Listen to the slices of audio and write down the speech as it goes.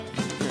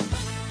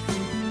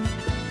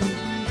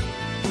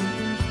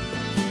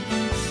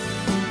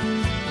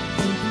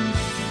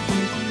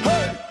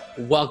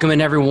Welcome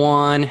in,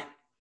 everyone.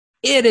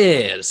 It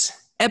is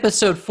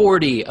episode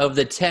 40 of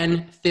the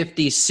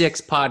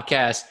 1056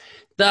 podcast,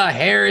 the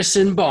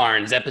Harrison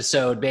Barnes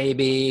episode,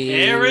 baby.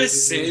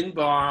 Harrison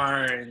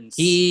Barnes.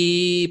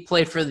 He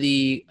played for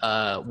the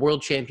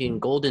world champion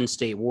Golden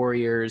State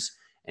Warriors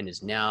and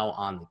is now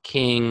on the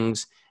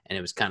Kings. And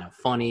it was kind of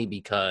funny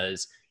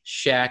because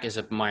Shaq is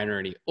a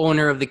minority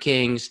owner of the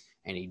Kings,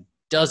 and he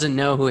doesn't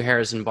know who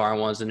Harrison Barnes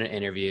was in an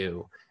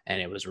interview,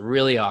 and it was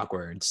really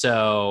awkward.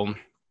 So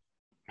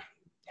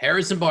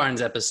Harrison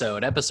Barnes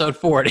episode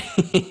 40.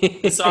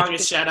 The song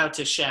is Shout Out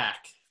to Shaq.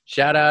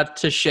 Shout out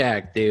to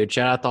Shaq, dude.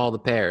 Shout out to all the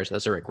pairs.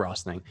 That's a Rick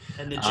Ross thing.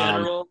 And the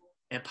General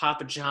and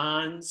Papa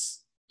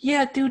John's.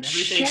 Yeah, dude.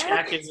 Everything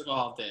Shaq is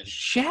involved in.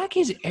 Shaq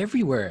is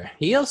everywhere.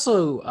 He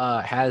also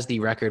has the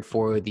record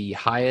for the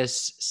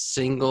highest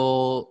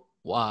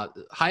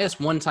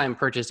one-time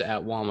purchase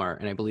at Walmart,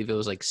 and I believe it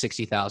was like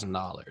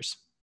 $60,000.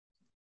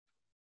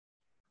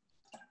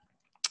 I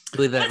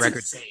believe that That's record.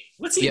 Insane.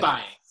 What's he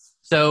buying?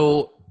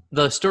 So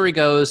the story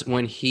goes,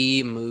 when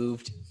he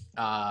moved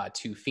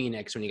to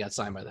Phoenix, when he got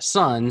signed by the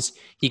Suns,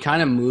 he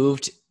kind of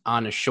moved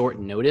on a short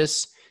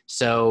notice.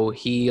 So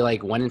he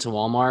went into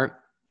Walmart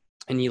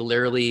and he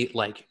literally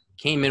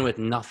came in with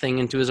nothing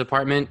into his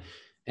apartment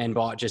and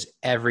bought just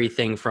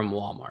everything from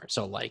Walmart.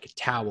 So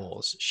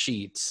towels,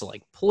 sheets,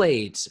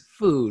 plates,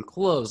 food,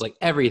 clothes,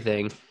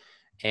 everything.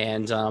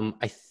 And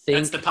I think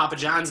that's the Papa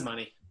John's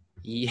money.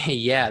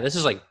 Yeah, this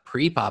is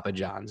pre-Papa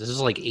John's. This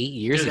is 8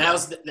 years ago.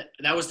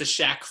 That was the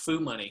Shaq Fu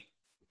money.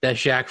 That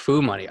Shaq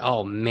Fu money.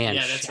 Oh man,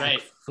 yeah, that's Shaq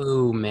right.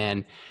 Fu,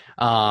 man.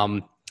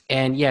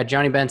 And yeah,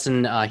 Johnny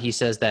Benson, he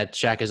says that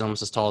Shaq is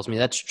almost as tall as me.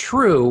 That's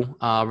true,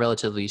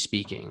 relatively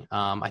speaking.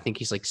 I think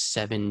he's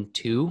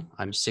 7'2".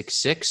 I'm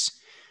 6'6".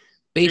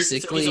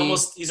 Basically, so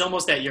he's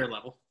almost at your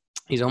level.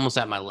 He's almost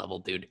at my level,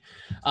 dude.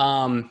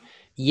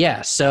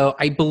 Yeah. So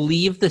I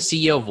believe the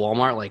CEO of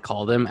Walmart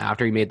called him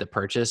after he made the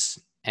purchase.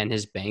 And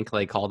his bank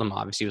called him.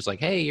 Obviously, was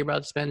hey, you're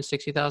about to spend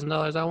 $60,000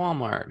 at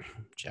Walmart.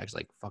 Shaq's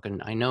fucking,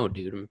 I know,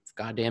 dude. I'm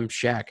goddamn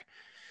Shaq.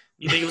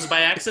 You think it was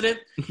by accident?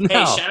 No.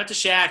 Hey, shout out to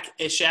Shaq.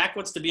 If Shaq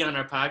wants to be on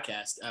our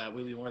podcast,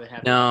 we'd be more than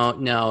happy.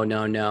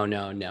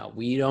 No.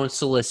 We don't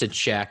solicit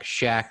Shaq.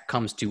 Shaq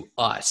comes to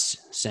us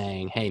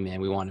saying, hey,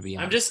 man, we want to be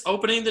on. I'm just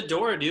opening the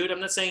door, dude. I'm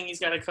not saying he's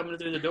got to come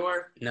through the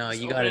door. No,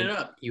 just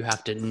you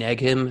have to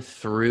neg him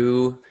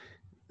through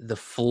the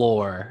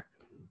floor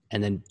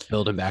and then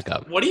build him back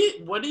up. What do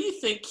you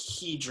think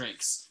he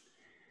drinks?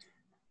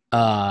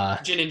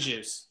 Gin and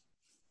juice.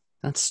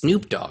 That's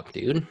Snoop Dogg,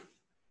 dude.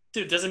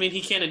 Dude, doesn't mean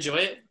he can't enjoy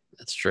it.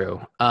 That's true.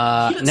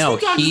 Snoop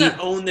Dogg does not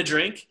own the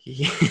drink.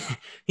 He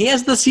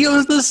owns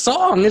the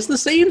song. It's the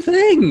same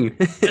thing.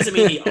 Doesn't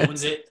mean he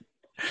owns it.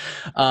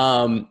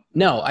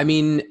 No, I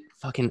mean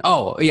fucking.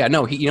 Oh yeah,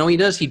 no. You know what he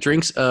does? He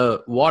drinks a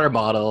water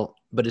bottle,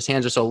 but his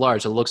hands are so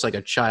large, it looks like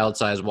a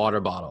child-sized water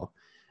bottle.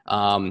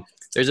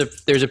 There's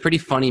a pretty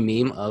funny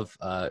meme of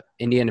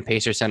Indiana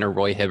Pacers center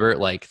Roy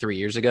Hibbert 3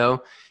 years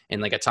ago.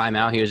 In a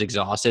timeout, he was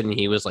exhausted and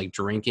he was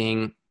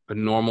drinking a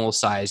normal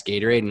size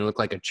Gatorade and it looked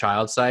like a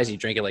child size. He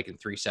drank it in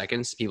 3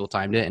 seconds. People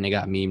timed it and it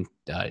got memed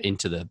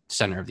into the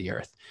center of the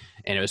earth,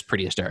 and it was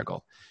pretty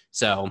hysterical.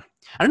 So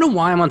I don't know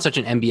why I'm on such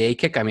an NBA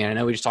kick. I mean, I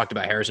know we just talked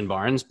about Harrison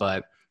Barnes,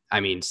 but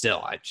I mean,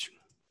 still,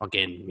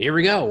 here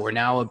we go. We're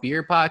now a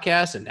beer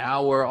podcast, and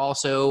now we're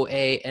also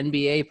a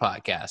NBA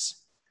podcast.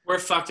 We're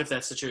fucked if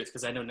that's the truth,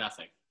 because I know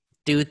nothing.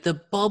 Dude, the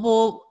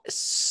bubble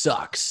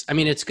sucks. I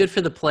mean, it's good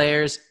for the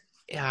players.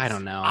 Yeah, I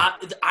don't know.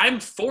 I'm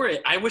for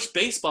it. I wish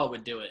baseball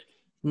would do it.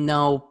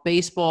 No,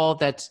 baseball,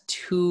 that's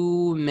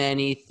too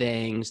many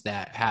things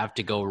that have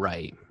to go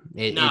right.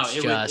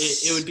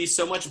 It would be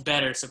so much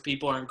better so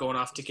people aren't going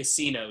off to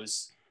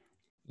casinos.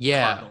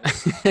 Yeah.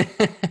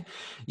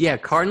 Yeah,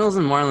 Cardinals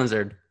and Marlins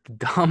are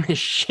dumb as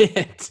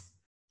shit.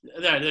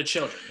 They're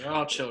children. They're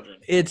all children.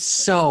 It's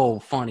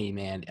so funny,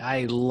 man.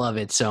 I love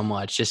it so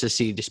much just to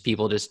see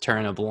people just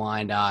turn a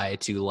blind eye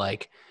to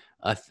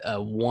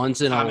a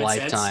once in a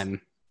lifetime,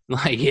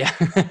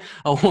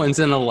 a once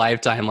in a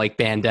lifetime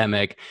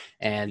pandemic,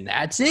 and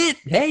that's it.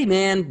 Hey,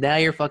 man, now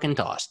you're fucking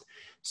tossed.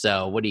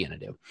 So what are you gonna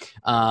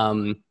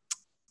do?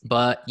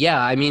 But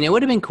yeah, I mean, it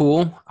would have been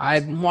cool.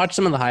 I watched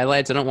some of the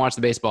highlights. I don't watch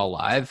the baseball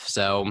live,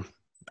 so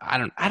I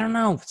don't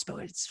know.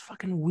 It's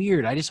fucking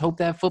weird. I just hope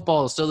that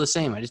football is still the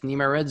same. I just need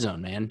my red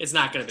zone, man. It's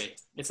not gonna be.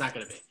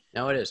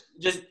 No, it is.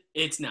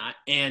 It's not.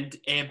 And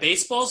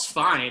baseball's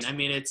fine. I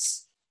mean,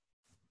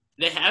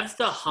 they have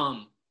the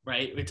hum,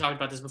 right? We talked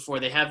about this before.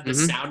 They have the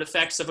sound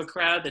effects of a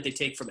crowd that they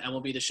take from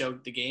MLB to show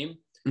the game.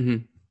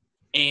 Mm-hmm.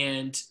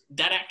 And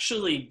that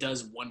actually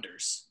does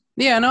wonders.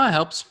 Yeah, no, it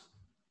helps.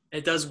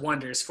 It does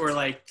wonders for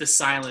the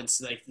silence,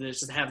 they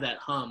just have that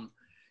hum.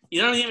 You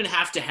don't even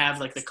have to have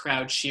the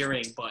crowd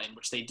cheering button,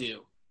 which they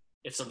do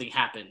if something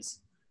happens.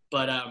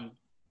 But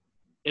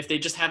if they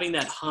just having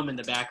that hum in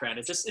the background,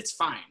 it's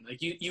fine.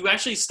 You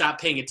actually stop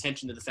paying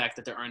attention to the fact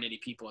that there aren't any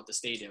people at the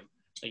stadium.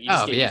 You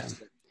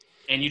just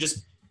and you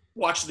just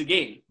watch the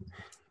game.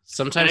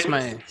 Sometimes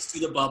see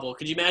the bubble.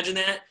 Could you imagine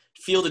that?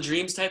 Field of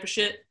Dreams type of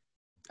shit.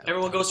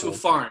 Everyone goes to a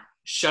farm,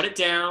 shut it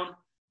down,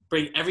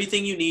 bring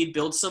everything you need,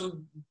 build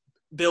some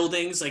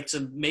buildings, like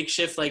some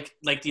makeshift, like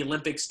the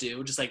Olympics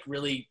do, just like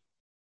really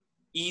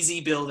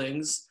easy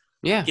buildings.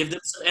 Yeah. Give them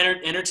some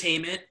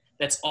entertainment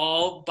that's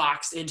all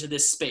boxed into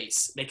this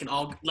space. They can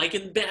all, like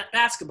in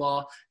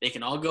basketball, they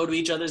can all go to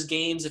each other's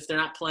games if they're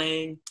not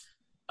playing.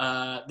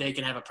 They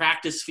can have a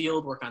practice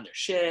field, work on their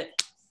shit.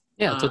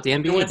 Yeah, that's what the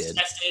NBA did.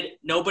 Tested.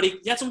 Nobody.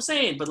 That's what I'm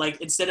saying. But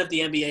like, instead of the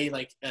NBA,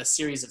 like a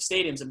series of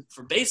stadiums, and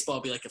for baseball,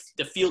 it'd be like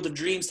the Field of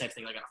Dreams type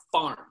thing, like a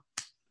farm.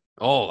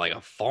 Oh, like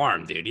a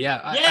farm, dude. Yeah.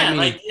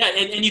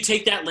 And you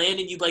take that land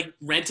and you like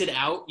rent it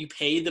out. You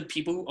pay the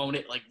people who own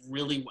it like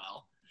really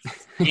well,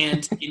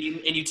 and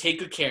you take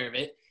good care of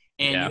it.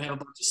 And you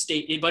have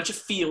a bunch of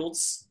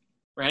fields,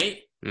 right?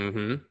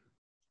 Mm-hmm.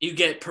 You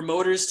get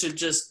promoters to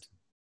just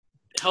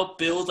help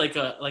build like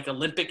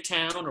Olympic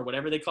town or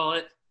whatever they call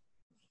it.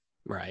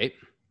 Right.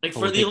 Like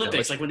for the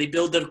Olympics, like when they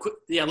build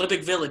the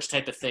Olympic Village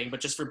type of thing, but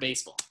just for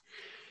baseball.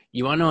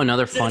 You want to know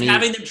another funny?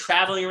 Having them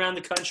traveling around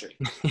the country.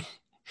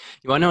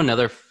 You want to know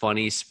another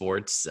funny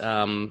sports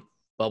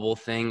bubble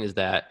thing is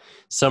that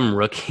some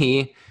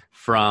rookie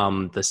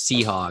from the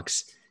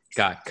Seahawks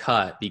got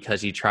cut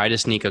because he tried to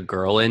sneak a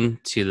girl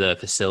into the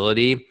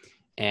facility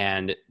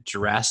and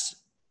dressed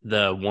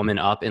the woman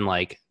up in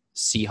like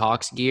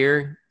Seahawks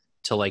gear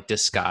to like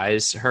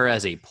disguise her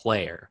as a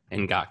player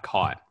and got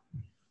caught.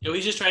 Yo,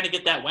 he's just trying to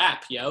get that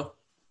WAP, yo.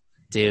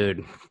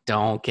 Dude,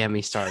 don't get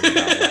me started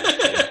about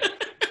that.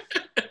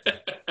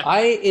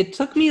 It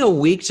took me a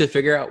week to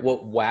figure out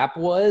what WAP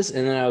was,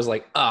 and then I was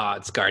like,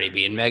 it's Cardi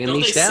B and Megan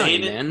Thee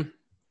Stallion, man.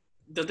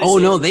 Oh,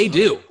 no, they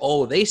do.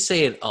 Oh, they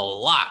say it a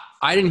lot.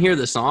 I didn't hear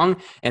the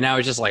song, and I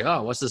was just like,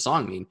 what's the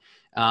song mean?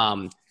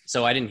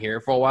 So I didn't hear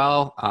it for a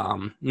while.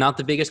 Not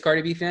the biggest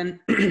Cardi B fan.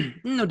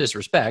 No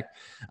disrespect.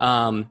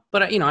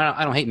 But, I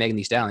don't hate Megan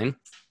Thee Stallion.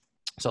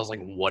 So I was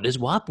like, what does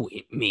WAP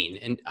mean?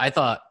 And I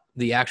thought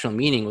the actual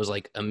meaning was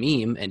like a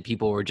meme, and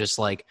people were just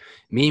like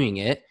memeing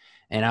it.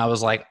 And I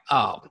was like,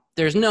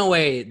 there's no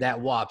way that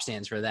WAP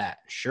stands for that.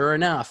 Sure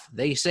enough,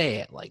 they say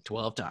it like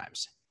 12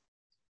 times.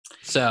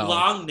 So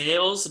long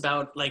nails,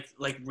 about like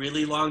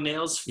really long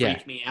nails,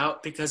 freak me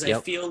out because I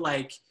feel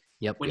like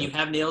when you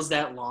have nails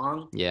that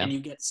long and you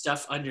get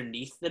stuff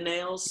underneath the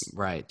nails,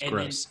 right? And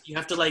gross. Then you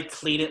have to like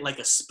clean it like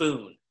a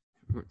spoon.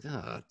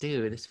 Oh,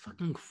 dude, it's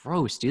fucking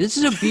gross, dude. This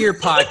is a beer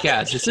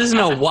podcast. This isn't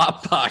a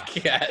WAP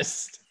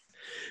podcast.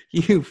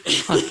 You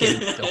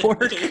fucking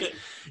dork.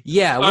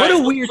 Yeah, all what a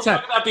weird time.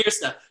 Talk about beer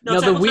stuff.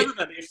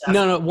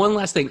 No, one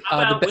last thing.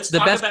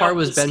 The best part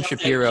was Ben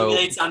Shapiro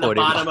on the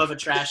bottom of a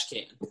trash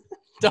can.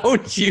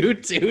 Don't you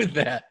do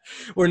that.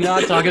 We're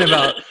not talking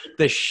about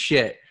the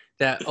shit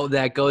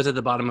that goes at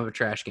the bottom of a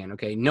trash can,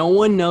 okay? No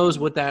one knows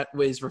what that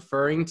was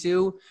referring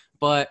to,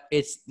 but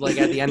it's like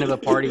at the end of a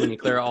party when you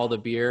clear all the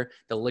beer,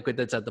 the liquid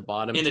that's at the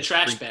bottom in the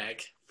trash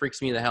bag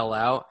freaks me the hell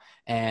out.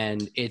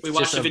 And we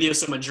watched a video of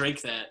someone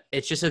drink that.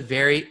 It's just a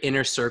very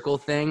inner circle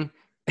thing.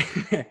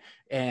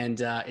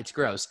 And it's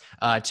gross.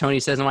 Tony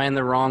says, am I in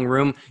the wrong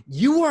room?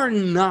 You are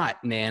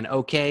not, man,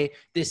 okay?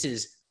 This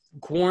is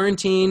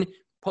quarantine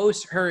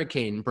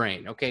post-hurricane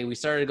brain, okay? We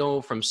started to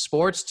go from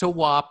sports to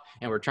WAP,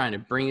 and we're trying to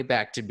bring it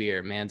back to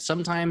beer, man.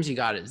 Sometimes you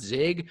got to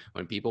zig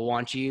when people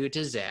want you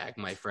to zag,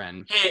 my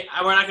friend. Hey,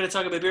 we're not going to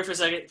talk about beer for a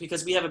second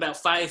because we have about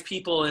 5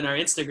 people in our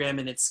Instagram,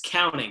 and it's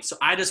counting. So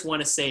I just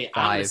want to say it.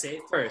 I'm going to say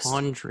it first.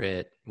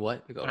 500.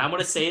 What? But I'm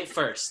going to say it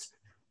first.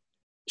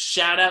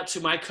 Shout out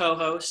to my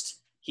co-host.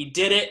 He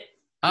did it.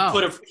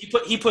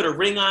 He put a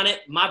ring on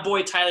it. My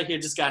boy Tyler here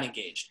just got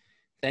engaged.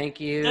 Thank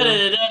you.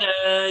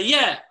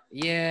 Yeah.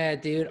 Yeah,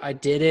 dude, I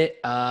did it.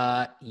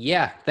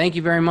 Yeah, thank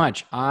you very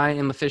much. I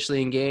am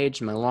officially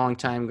engaged. My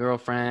longtime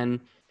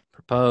girlfriend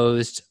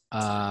proposed.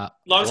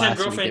 Longtime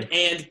girlfriend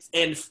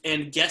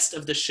and guest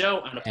of the show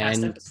on a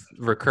past episode.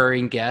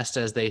 Recurring guest,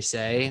 as they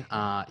say.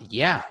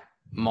 Yeah,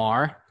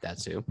 Mar,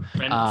 that's who.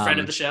 Friend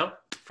of the show.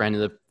 Friend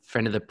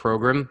of the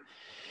program.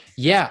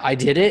 Yeah, I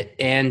did it,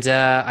 and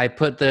I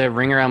put the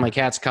ring around my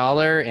cat's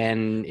collar,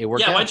 and it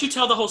worked out. Yeah, why don't you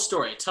tell the whole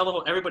story?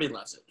 Everybody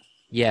loves it.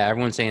 Yeah,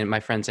 everyone's saying, my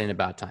friend's saying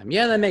about time.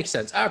 Yeah, that makes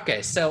sense.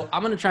 Okay, so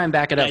I'm going to try and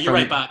back it up. You're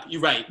right, Bob. You're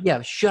right.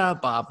 Yeah, shut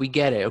up, Bob. We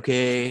get it,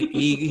 okay?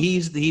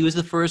 He was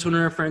the first one in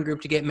our friend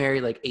group to get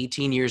married like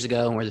 18 years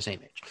ago, and we're the same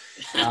age.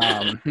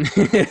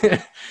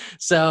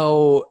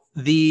 So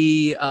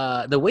the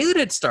way that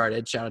it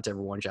started, shout out to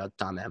everyone, shout out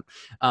to Tom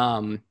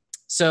M.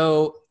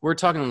 So we're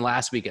talking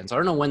last weekend. So I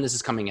don't know when this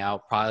is coming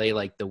out, probably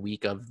like the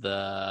week of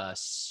the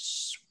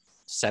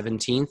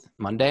 17th,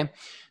 Monday.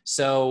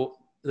 So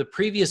the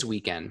previous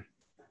weekend,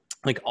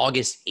 like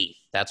August 8th,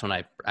 that's when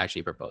I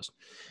actually proposed.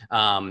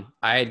 I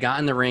had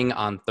gotten the ring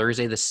on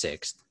Thursday the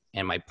 6th,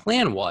 and my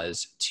plan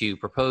was to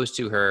propose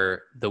to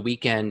her the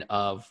weekend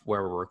of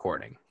where we're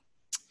recording.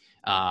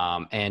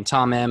 And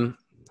Tom M,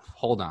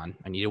 hold on.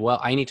 I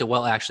need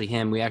to actually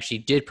him. We actually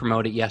did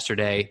promote it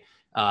yesterday.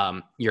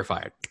 You're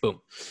fired.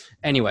 Boom.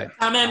 Anyway.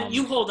 Tom M,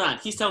 you hold on.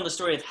 He's telling the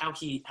story of how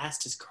he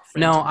asked his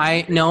girlfriend. No.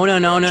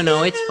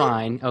 It's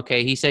fine.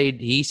 Okay.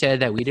 He said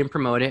that we didn't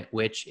promote it,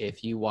 which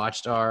if you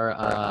watched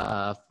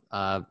our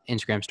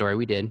Instagram story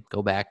we did.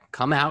 Go back,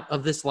 come out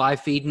of this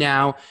live feed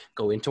now,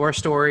 go into our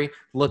story,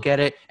 look at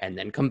it, and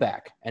then come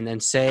back and then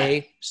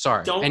say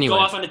sorry. Don't anyway,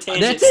 go off on a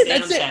tangent. That's it.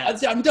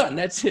 That's it. I'm done.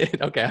 That's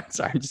it. Okay. I'm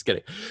sorry. I'm just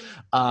kidding.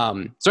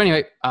 So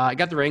anyway, I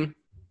got the ring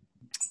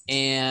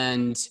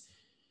and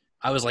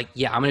I was like,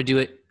 yeah, I'm going to do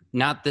it.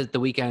 Not the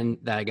weekend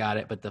that I got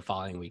it, but the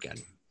following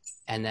weekend.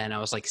 And then I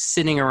was like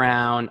sitting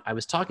around. I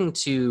was talking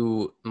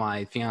to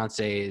my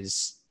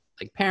fiance's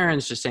like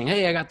parents, just saying,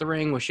 hey, I got the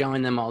ring, was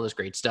showing them all this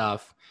great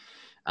stuff.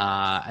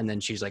 And then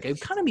she's like,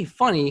 it'd kind of be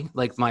funny.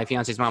 Like my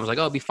fiance's mom was like,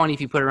 oh, it'd be funny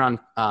if you put her on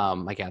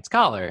my cat's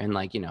collar and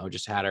like,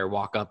 just had her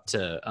walk up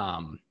to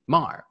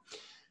Mar.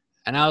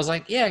 And I was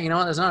like, yeah,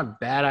 that's not a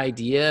bad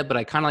idea, but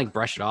I kind of like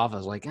brushed it off. I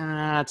was like,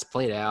 it's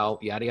played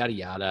out, yada, yada,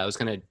 yada. I was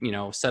going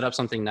to, set up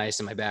something nice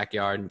in my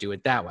backyard and do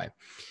it that way.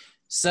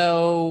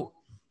 So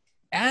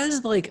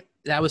as like,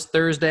 that was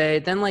Thursday,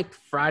 then like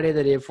Friday,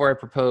 the day before I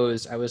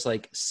proposed, I was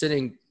like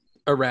sitting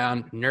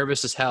around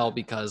nervous as hell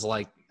because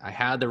like I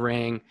had the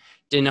ring,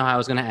 didn't know how I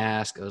was going to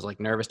ask. I was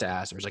like nervous to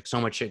ask. There was like so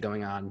much shit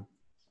going on.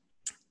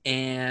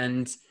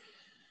 And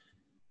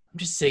I'm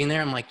just sitting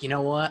there. I'm like, you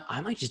know what?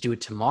 I might just do it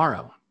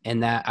tomorrow.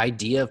 And that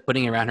idea of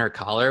putting it around her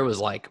collar was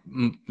like,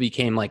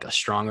 became like a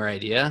stronger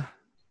idea.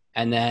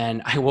 And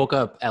then I woke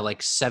up at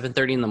like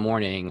 7:30 in the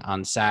morning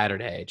on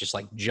Saturday, just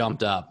like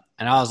jumped up.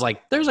 And I was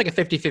like, there's like a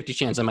 50-50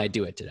 chance I might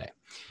do it today.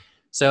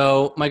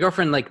 So my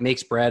girlfriend like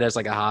makes bread as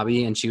like a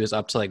hobby and she was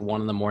up to like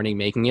 1 a.m.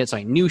 making it. So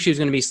I knew she was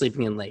going to be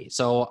sleeping in late.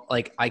 So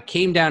like I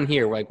came down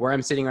here, like where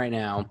I'm sitting right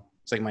now,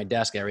 it's like my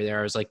desk over there.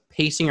 I was like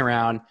pacing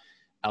around.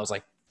 I was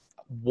like,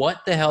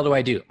 what the hell do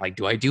I do? Like,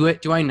 do I do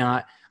it? Do I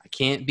not? I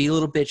can't be a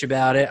little bitch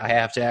about it. I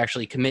have to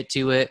actually commit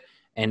to it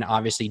and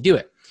obviously do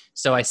it.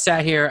 So I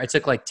sat here, I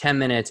took like 10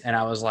 minutes and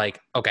I was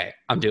like, okay,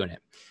 I'm doing it.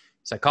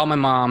 So I called my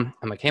mom.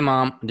 I'm like, hey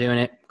mom, I'm doing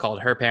it.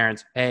 Called her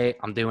parents. Hey,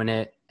 I'm doing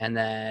it. And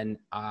then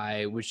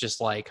I was just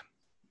like,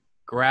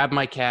 grab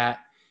my cat,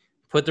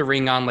 put the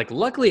ring on. Like,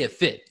 luckily it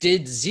fit.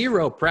 Did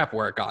zero prep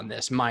work on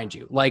this, mind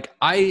you. Like,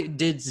 I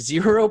did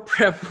zero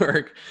prep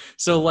work.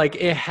 So, like,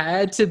 it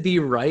had to be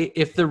right.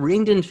 If the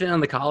ring didn't fit on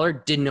the collar,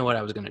 didn't know what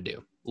I was going to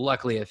do.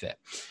 Luckily it fit.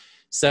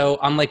 So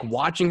I'm like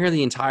watching her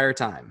the entire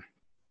time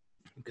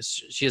because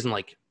she doesn't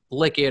like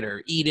lick it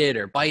or eat it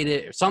or bite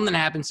it or something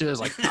happens to it. I was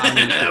like, that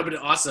would have been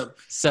awesome.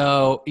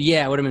 So,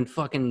 yeah, it would have been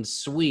fucking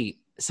sweet.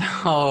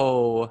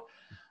 So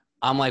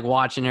I'm like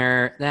watching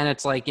her. Then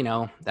it's like,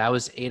 that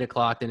was 8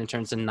 o'clock. Then it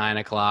turns to 9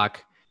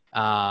 o'clock.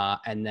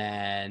 And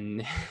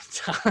then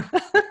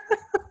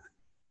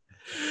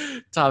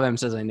Tom M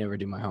says I never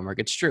do my homework.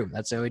 It's true.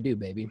 That's how I do,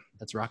 baby.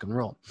 That's rock and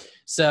roll.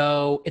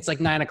 So it's like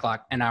 9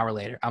 o'clock, an hour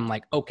later. I'm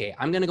like, okay,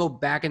 I'm going to go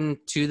back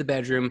into the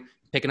bedroom,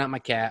 picking up my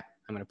cat.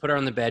 I'm going to put her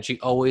on the bed. She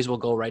always will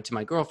go right to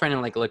my girlfriend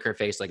and like lick her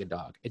face like a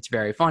dog. It's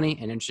very funny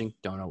and interesting.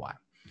 Don't know why.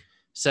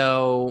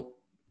 So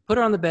put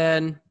her on the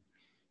bed.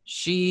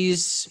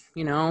 She's,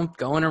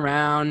 going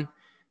around.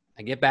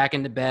 I get back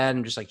into bed.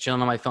 I'm just like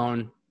chilling on my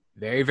phone,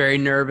 very, very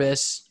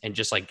nervous and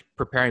just like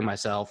preparing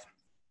myself.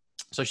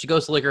 So she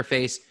goes to lick her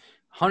face.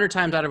 100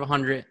 times out of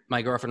 100,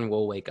 my girlfriend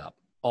will wake up.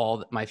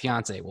 My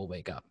fiance will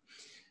wake up.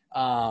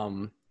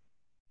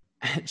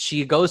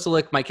 She goes to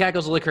lick, my cat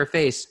goes to lick her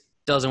face,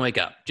 doesn't wake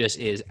up, just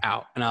is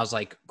out. And I was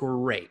like,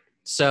 great.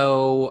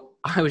 So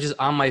I was just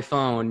on my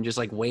phone, just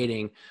like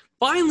waiting.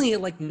 Finally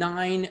at like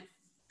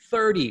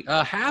 9:30,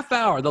 a half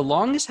hour, the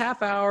longest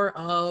half hour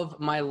of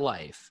my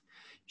life,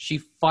 she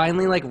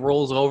finally like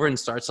rolls over and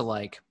starts to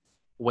like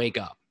wake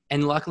up.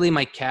 And luckily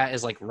my cat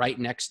is like right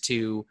next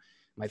to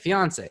my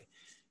fiance.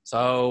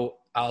 So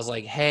I was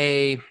like,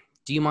 hey,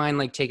 do you mind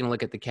like taking a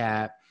look at the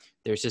cat?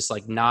 There's just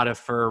like knot of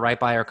fur right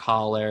by her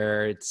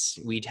collar.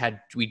 We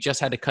just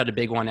had to cut a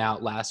big one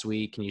out last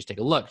week. Can you just take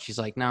a look? She's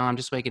like, no, I'm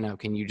just waking up.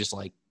 Can you just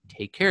like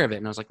take care of it?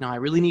 And I was like, no, I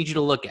really need you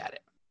to look at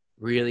it.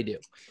 Really do.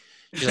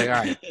 She's like, all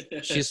right.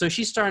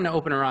 She's starting to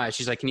open her eyes.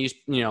 She's like, can you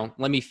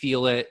let me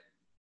feel it?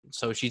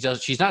 So she's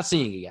not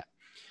seeing it yet.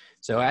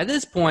 So at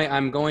this point,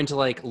 I'm going to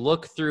like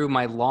look through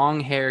my long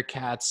hair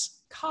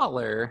cat's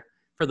collar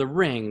for the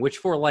ring, which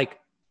for like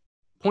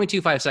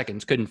 0.25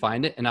 seconds couldn't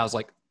find it. And I was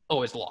like,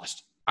 oh, it's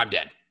lost. I'm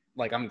dead.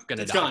 Like I'm going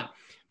to die. Gone.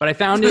 But I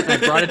found it and I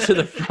brought it to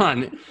the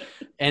front.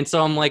 And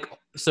so I'm like,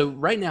 so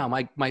right now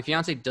my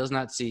fiance does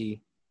not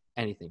see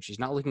anything. She's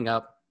not looking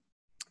up.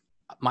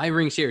 My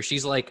ring's here.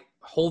 She's like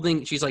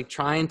she's like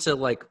trying to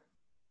like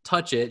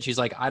touch it. She's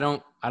like, I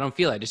don't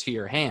feel it. I just feel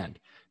your hand.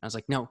 And I was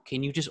like, no,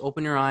 can you just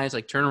open your eyes,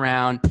 like turn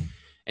around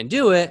and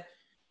do it?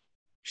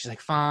 She's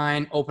like,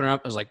 fine. Open her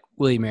up. I was like,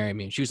 will you marry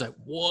me? And she was like,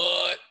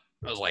 what?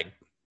 I was like,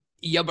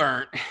 you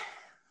burnt.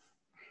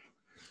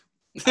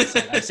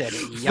 I said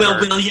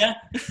will ya?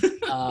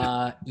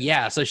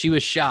 Yeah. So she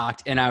was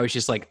shocked and I was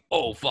just like,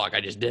 oh fuck,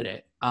 I just did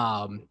it.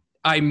 I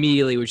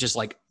immediately was just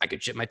like, I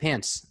could shit my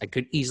pants. I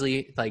could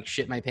easily like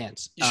shit my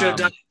pants. You should have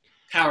done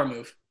power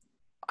move.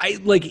 I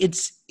like,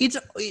 it's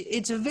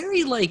a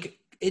very like,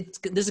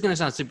 this is going to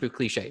sound super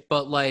cliche,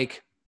 but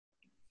like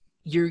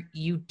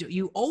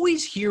you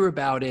always hear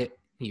about it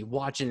you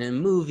watch it in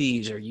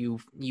movies or you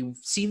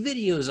see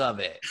videos of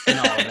it and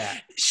all of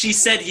that. She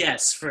said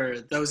yes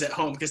for those at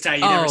home because Ty,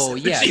 you never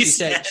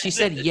said what she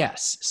said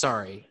yes.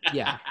 Sorry.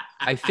 Yeah.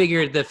 I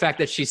figured the fact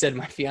that she said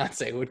my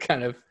fiance would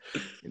kind of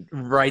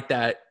write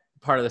that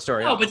part of the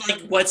story. Oh, but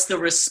like, what's the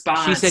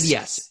response?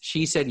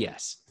 She said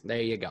yes.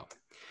 There you go.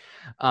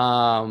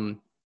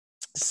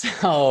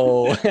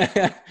 So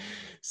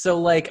so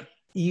like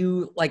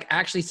you like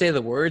actually say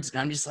the words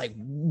and I'm just like,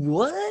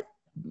 what?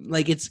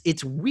 Like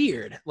it's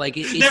weird. Like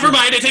never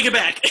mind, I take it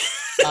back.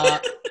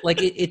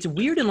 Like it's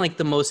weird in like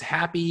the most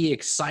happy,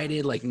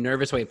 excited, like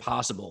nervous way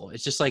possible.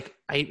 It's just like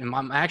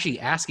I'm actually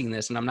asking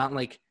this and I'm not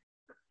like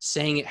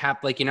saying it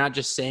like you're not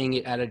just saying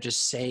it out of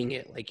just saying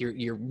it, like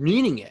you're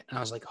meaning it. And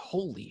I was like,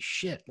 holy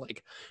shit,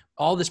 like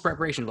all this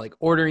preparation, like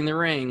ordering the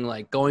ring,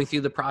 like going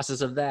through the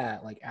process of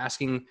that, like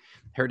asking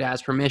her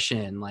dad's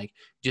permission, like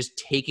just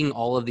taking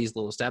all of these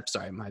little steps.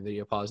 Sorry, my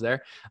video paused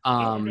there.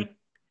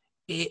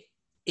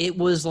 It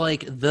was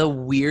like the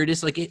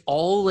weirdest, like it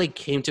all like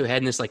came to a head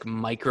in this like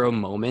micro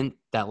moment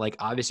that like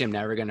obviously I'm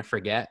never gonna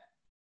forget,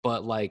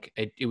 but like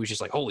it was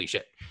just like holy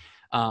shit.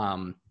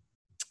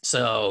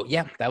 So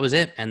yeah, that was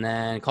it. And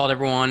then called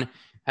everyone,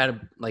 had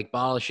a like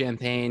bottle of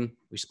champagne.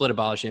 We split a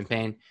bottle of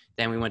champagne.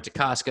 Then we went to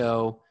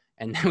Costco,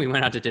 and then we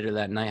went out to dinner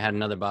that night. Had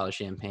another bottle of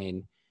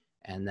champagne,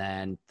 and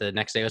then the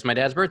next day was my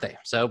dad's birthday.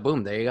 So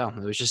boom, there you go.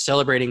 It was just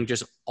celebrating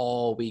just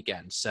all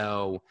weekend.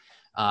 So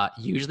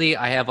usually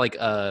I have like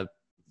a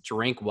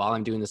drink while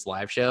I'm doing this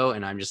live show,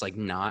 and I'm just like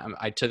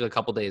I took a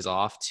couple days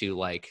off to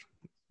like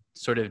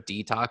sort of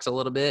detox a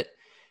little bit.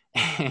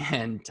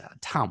 And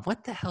Tom,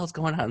 what the hell's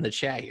going on in the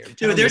chat here?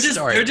 Dude, they're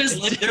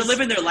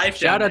living their life.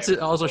 Shout out to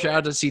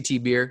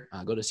CT Beer.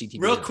 Go to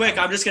CT real Beer. quick.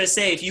 I'm just gonna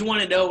say, if you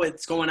want to know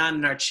what's going on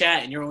in our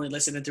chat and you're only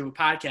listening to a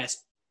podcast,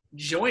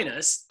 join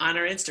us on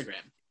our Instagram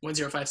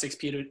 1056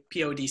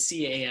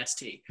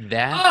 PODCAST.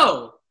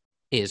 That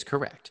is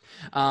correct.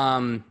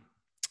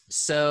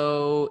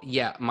 So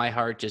yeah, my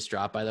heart just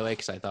dropped, by the way,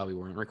 because I thought we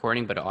weren't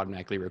recording, but it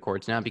automatically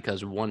records now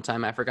because one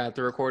time I forgot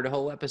to record a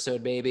whole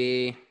episode,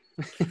 baby.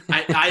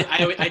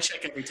 I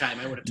check every time.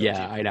 I would have told you.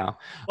 Yeah, I know.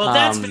 Well,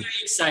 that's very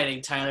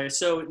exciting, Tyler.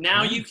 So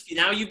now you've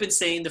been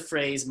saying the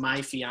phrase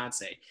 "my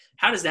fiance."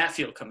 How does that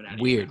feel coming out of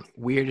you?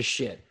 Weird as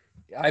shit.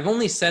 I've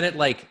only said it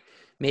like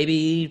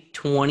maybe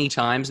 20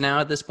 times now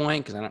at this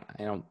point because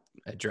I don't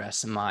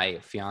address my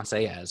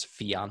fiance as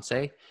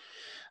fiance.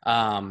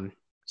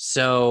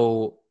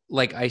 So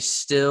like I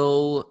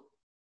still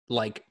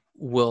like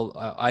will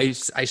I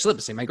still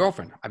say my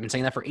girlfriend. I've been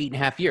saying that for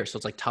 8.5 years, so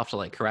it's like tough to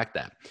like correct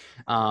that.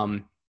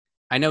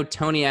 I know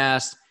Tony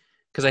asked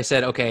because I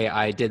said, okay,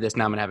 I did this,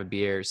 now I'm gonna have a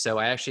beer. So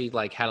I actually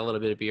like had a little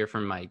bit of beer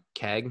from my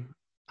keg,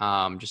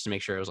 just to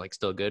make sure it was like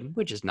still good,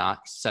 which is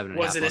not 7.5 months old.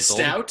 Was it a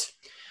stout?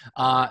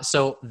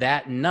 So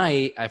that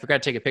night, I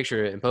forgot to take a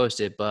picture and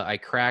post it, but I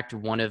cracked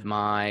one of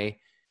my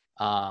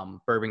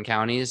bourbon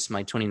counties,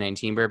 my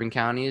 2019 bourbon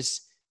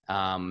counties,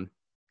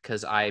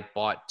 because I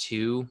bought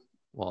two.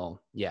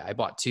 Well, yeah, I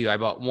bought two. I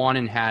bought one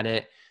and had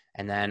it,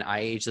 and then I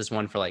aged this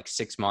one for like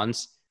 6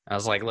 months. I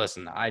was like,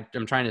 listen,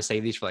 I'm trying to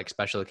save these for like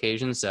special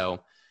occasions, so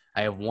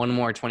I have one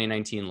more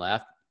 2019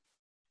 left.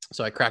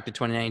 So I cracked a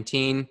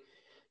 2019,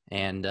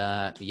 and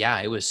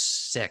yeah, it was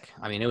sick.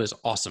 I mean, it was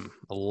awesome.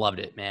 I loved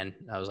it, man.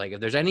 I was like,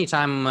 if there's any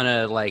time I'm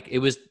gonna like, it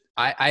was.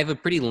 I have a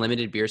pretty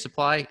limited beer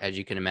supply, as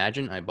you can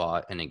imagine. I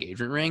bought an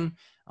engagement ring.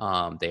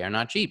 They are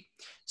not cheap.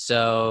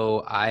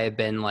 So I've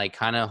been like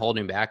kind of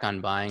holding back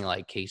on buying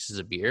like cases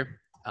of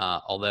beer.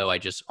 Although I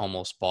just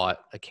almost bought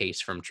a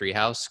case from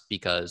Treehouse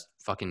because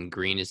fucking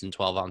green is in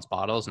 12-ounce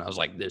bottles. And I was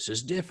like, this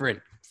is different.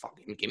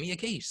 Fucking give me a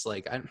case.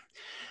 Like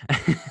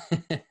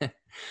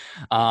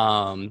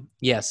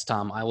yes,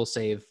 Tom, I will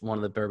save one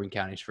of the bourbon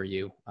counties for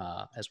you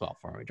as well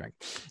for when we drink.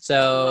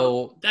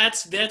 So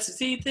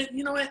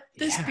you know what?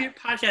 This beer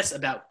podcast is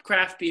about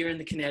craft beer in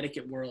the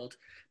Connecticut world,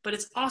 but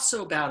it's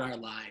also about our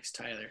lives,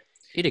 Tyler.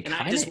 It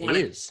kind of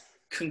is.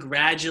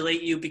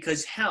 Congratulate you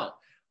because hell,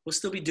 we'll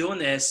still be doing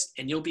this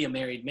and you'll be a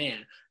married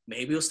man.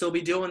 Maybe we'll still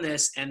be doing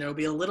this and there'll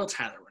be a little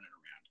Tyler running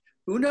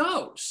around. Who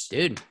knows?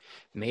 Dude,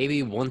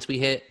 maybe once we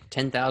hit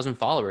 10,000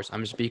 followers,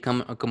 I'm just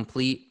become a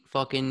complete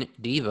fucking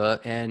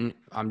diva and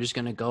I'm just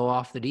going to go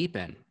off the deep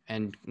end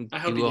and I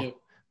hope you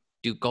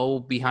do go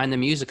behind the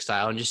music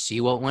style and just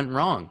see what went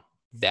wrong.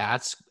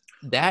 That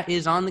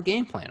is on the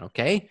game plan,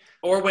 okay?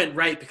 Or went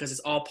right because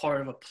it's all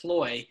part of a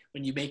ploy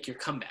when you make your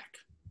comeback.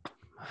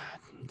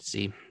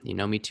 See, you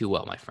know me too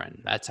well, my friend.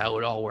 That's how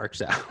it all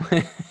works out.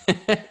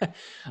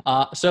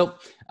 So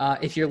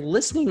if you're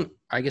listening,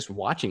 I guess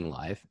watching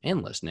live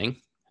and listening,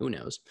 who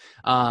knows?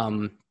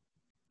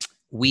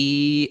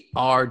 We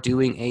are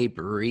doing a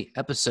brewery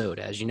episode.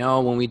 As you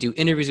know, when we do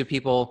interviews with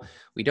people,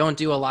 we don't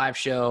do a live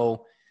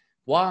show.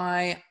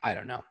 Why? I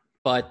don't know.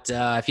 But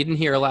if you didn't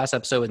hear our last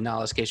episode with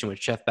Knowledge Kitchen with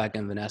Chef Beck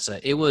and Vanessa,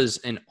 it was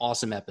an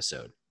awesome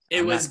episode.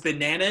 It was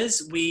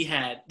bananas.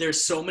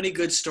 There's so many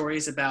good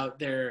stories about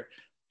their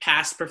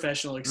past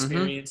professional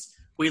experience.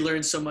 Mm-hmm. We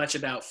learned so much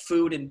about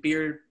food and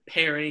beer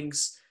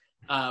pairings.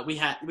 We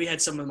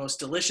had some of the most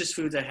delicious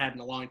foods I had in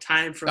a long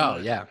time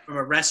from from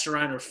a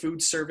restaurant or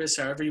food service,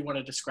 however you want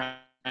to describe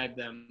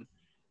them,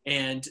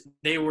 and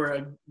they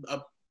were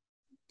a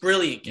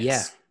brilliant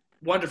guest. Yeah.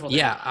 Wonderful.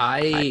 Yeah,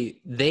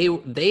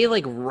 they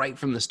like right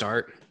from the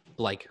start,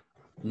 like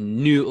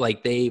knew,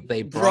 like they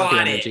brought the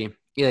energy. It.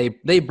 Yeah,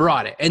 they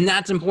brought it, and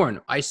that's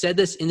important. I said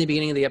this in the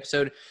beginning of the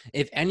episode.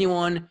 If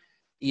anyone,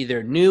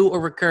 either new or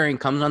recurring,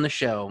 comes on the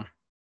show,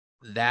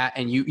 that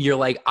and you're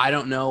like, I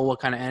don't know what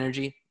kind of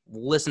energy.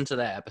 Listen to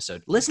that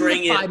episode. Listen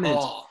to 5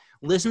 minutes.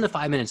 Listen to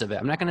 5 minutes of it.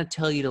 I'm not going to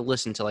tell you to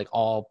listen to like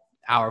all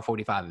hour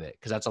 45 of it,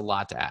 because that's a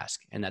lot to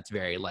ask, and that's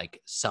very like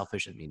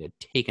selfish of me to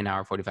take an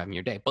hour 45 in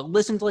your day. But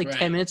listen to like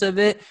 10 minutes of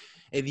it.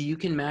 If you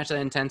can match that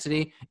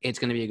intensity, it's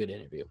going to be a good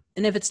interview.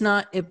 And if it's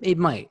not, it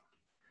might.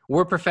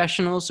 We're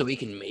professionals, so we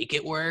can make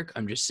it work.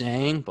 I'm just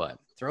saying, but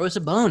throw us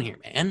a bone here,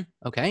 man.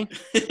 Okay.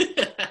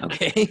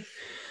 Okay.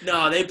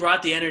 No, they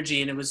brought the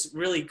energy, and it was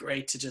really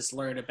great to just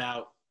learn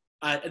about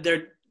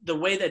the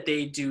way that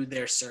they do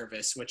their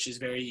service, which is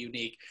very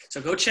unique. So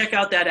go check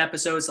out that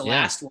episode. It's the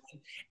last one.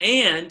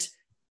 And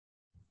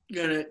we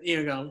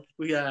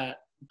gotta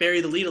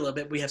bury the lead a little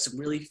bit. We have some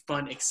really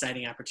fun,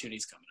 exciting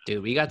opportunities coming up.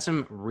 Dude, we got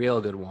some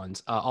real good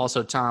ones.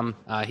 Also, Tom,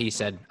 he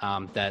said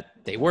that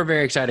they were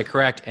very excited,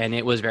 correct, and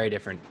it was very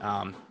different.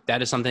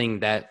 That is something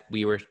that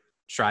we were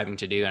striving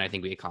to do, and I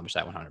think we accomplished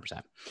that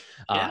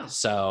 100%.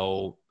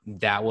 So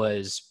that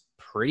was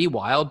pretty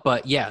wild.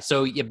 But yeah,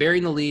 so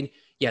burying the lead.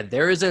 Yeah,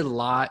 there is a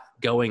lot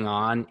going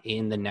on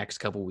in the next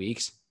couple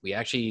weeks. We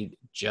actually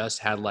just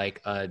had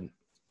like a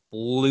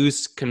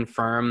loose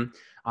confirm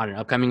on an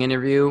upcoming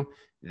interview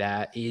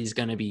that is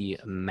going to be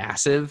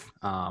massive.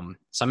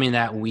 Something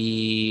that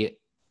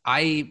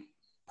I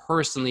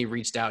personally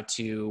reached out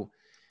to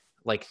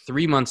like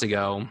 3 months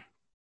ago,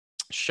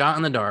 shot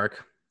in the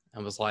dark. I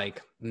was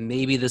like,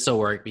 maybe this will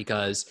work,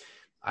 because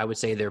I would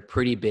say they're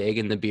pretty big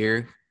in the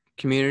beer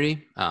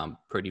community,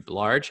 pretty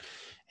large.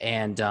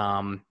 And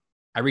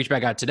I reached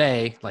back out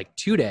today,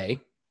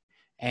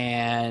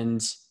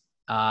 and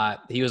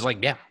he was like,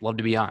 yeah, love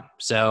to be on.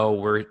 So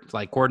we're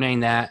like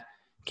coordinating that.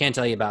 Can't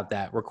tell you about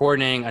that. We're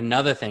coordinating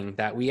another thing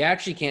that we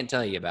actually can't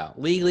tell you about.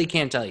 Legally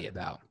can't tell you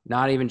about.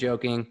 Not even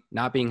joking.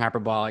 Not being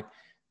hyperbolic,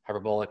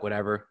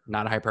 whatever.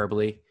 Not a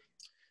hyperbole.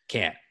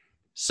 Can't.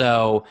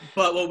 So.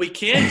 But what we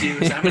can do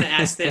is I'm going to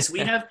ask this. We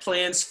have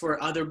plans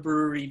for other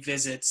brewery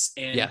visits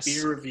and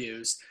beer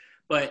reviews.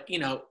 But,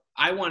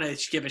 I want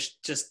to give it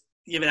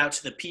out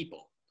to the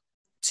people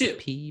too.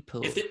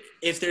 People.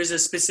 If there's a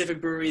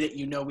specific brewery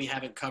that we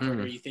haven't covered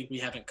or you think we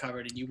haven't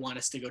covered and you want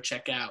us to go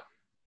check out,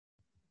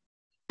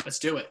 let's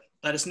do it.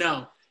 Let us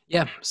know.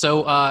 Yeah.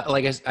 So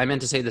I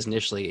meant to say this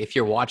initially. If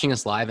you're watching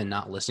us live and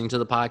not listening to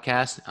the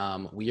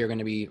podcast, we are going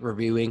to be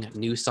reviewing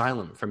New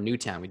Asylum from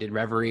Newtown. We did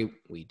Reverie.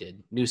 We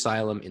did New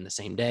Asylum in the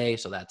same day.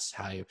 So that's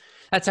how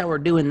we're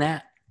doing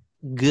that.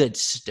 Good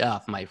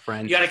stuff, my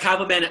friend. You got a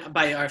compliment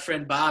by our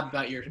friend Bob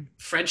about your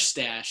French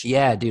stash.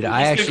 Yeah, dude.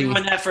 He's been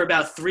doing that for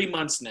about 3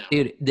 months now.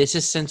 Dude, this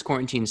is since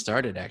quarantine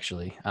started,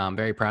 actually. I'm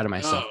very proud of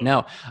myself.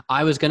 No,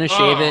 I was going to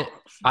shave it.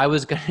 I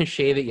was going to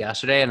shave it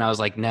yesterday, and I was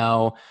like,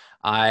 no,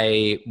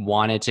 I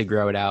wanted to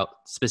grow it out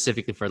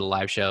specifically for the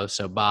live show.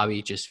 So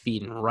Bobby just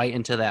feeding right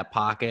into that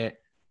pocket.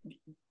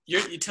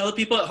 You tell the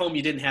people at home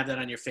you didn't have that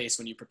on your face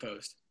when you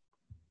proposed.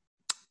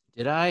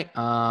 Did I?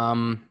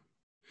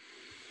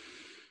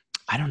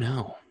 I don't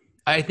know.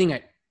 I think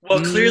I.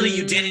 Well, clearly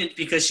you didn't,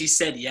 because she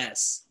said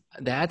yes.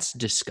 That's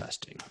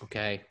disgusting.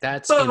 Okay,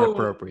 that's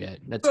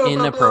inappropriate. That's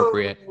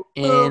inappropriate.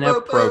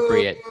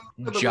 Inappropriate,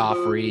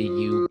 Joffrey,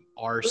 you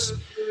arse.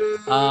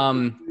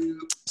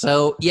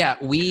 So yeah,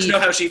 we know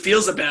how she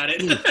feels about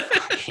it.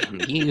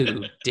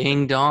 You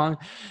ding dong.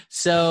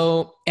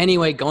 So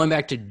anyway, going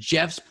back to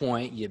Jeff's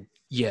point, you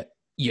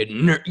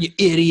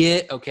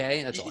idiot.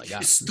 Okay, that's all I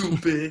got. You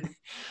stupid.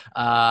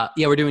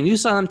 We're doing New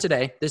Asylum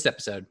today, this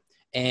episode,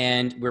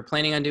 and we're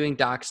planning on doing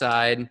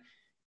Dockside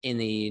in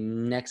the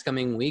next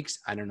coming weeks.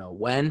 I don't know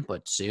when,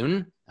 but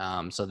soon.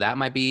 So that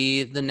might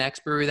be the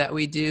next brewery that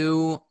we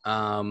do.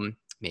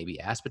 Maybe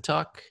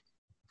Aspetuck,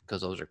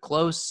 because those are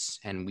close,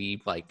 and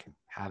we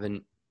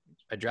haven't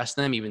addressed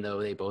them, even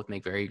though they both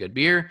make very good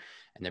beer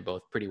and they're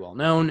both pretty well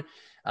known.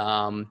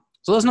 So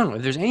let us know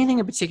if there's anything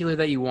in particular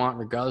that you want,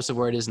 regardless of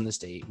where it is in the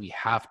state. We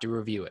have to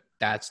review it.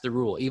 That's the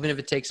rule, even if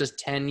it takes us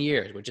 10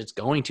 years, which it's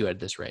going to at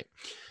this rate.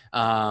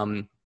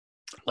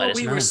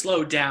 We were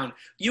slowed down.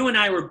 You and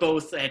I were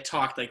both had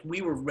talked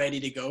we were ready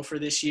to go for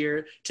this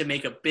year to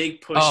make a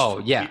big push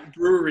for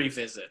brewery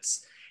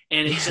visits,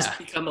 and it's just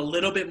become a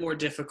little bit more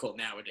difficult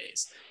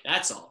nowadays.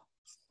 That's all.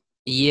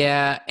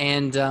 Yeah,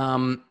 and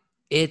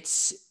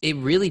it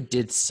really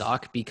did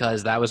suck,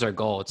 because that was our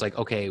goal. It's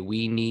okay,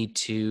 we need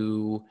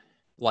to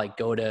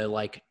go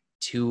to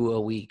 2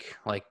 a week,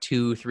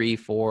 2, 3,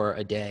 4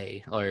 a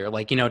day, or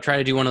try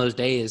to do one of those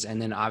days.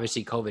 And then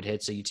obviously COVID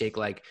hit, so you take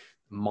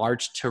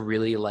March to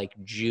really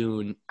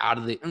June out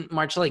of the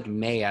March to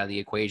May out of the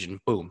equation.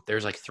 Boom,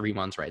 there's 3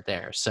 months right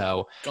there.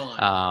 So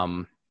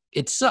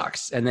it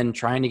sucks. And then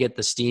trying to get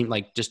the steam,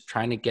 just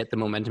trying to get the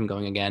momentum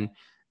going again,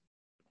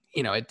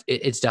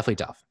 it's definitely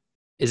tough.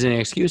 Is it an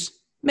excuse?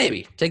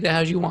 Maybe. Take that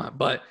as you want.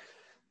 But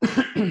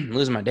I'm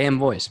losing my damn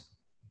voice.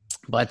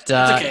 But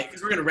That's okay,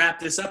 because we're going to wrap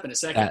this up in a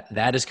second.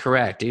 that is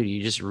correct, dude.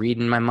 You just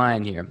reading my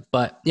mind here.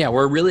 But yeah,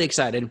 we're really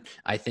excited.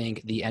 I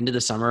think the end of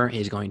the summer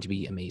is going to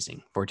be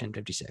amazing for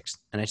 1056.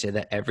 And I say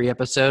that every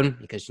episode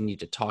because you need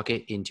to talk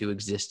it into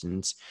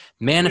existence.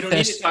 We don't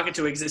need to talk it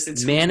into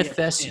existence.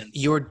 Manifest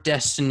your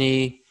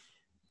destiny,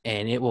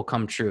 and it will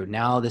come true.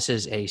 Now this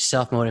is a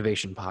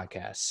self-motivation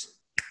podcast.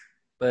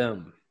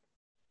 Boom.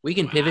 We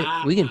can pivot.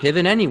 We can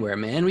pivot anywhere,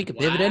 man. We can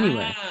pivot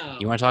anywhere.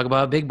 You want to talk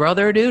about Big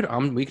Brother, dude?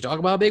 We can talk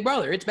about Big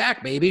Brother. It's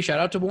back, baby. Shout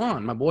out to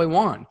Juan, my boy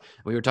Juan.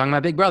 We were talking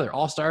about Big Brother.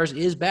 All Stars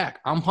is back.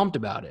 I'm pumped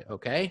about it.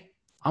 Okay,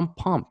 I'm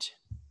pumped.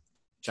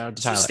 Shout out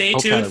to Tyler. So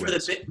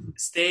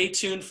stay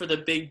tuned for the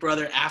Big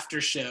Brother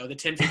after show, the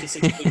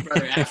 1056 Big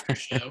Brother after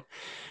show.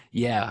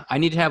 Yeah, I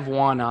need to have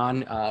Juan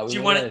on. Do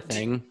you want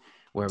to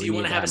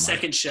have a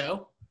second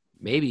show?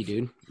 Maybe,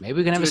 dude. Maybe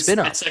we can have a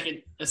spin-off.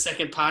 A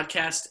second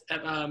podcast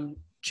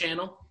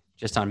channel.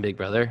 Just on Big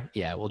Brother?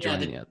 Yeah, we'll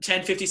join the you.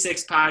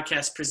 1056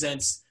 podcast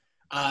presents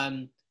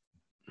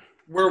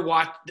we're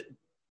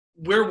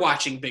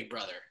watching Big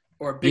Brother,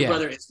 or Big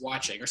Brother is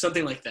watching, or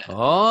something like that.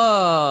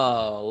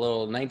 Oh, a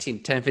little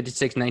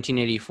 1056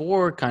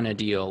 1984 kind of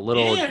deal.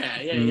 Little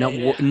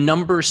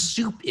number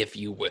soup, if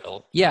you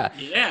will. Yeah,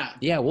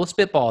 we'll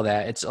spitball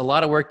that. It's a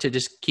lot of work to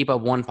just keep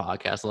up one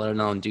podcast, let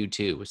alone do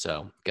two.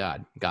 So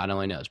God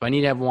only knows. But I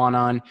need to have Juan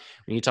on.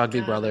 We need to talk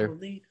Big Brother.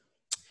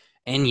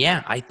 And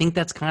yeah, I think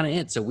that's kind of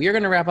it. So we are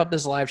going to wrap up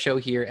this live show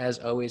here. As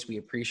always, we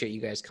appreciate you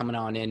guys coming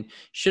on in.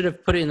 Should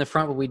have put it in the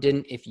front, but we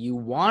didn't. If you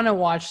want to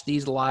watch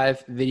these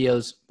live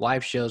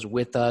shows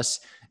with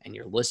us, and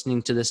you're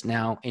listening to this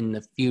now in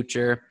the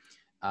future,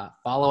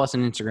 follow us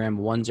on Instagram,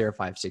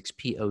 1056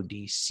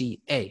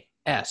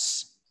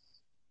 PODCAST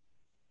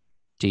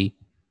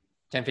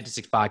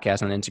 1056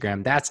 podcast on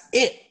Instagram. That's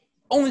it.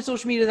 Only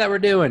social media that we're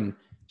doing.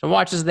 So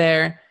watch us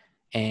there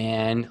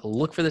and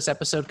look for this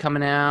episode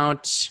coming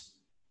out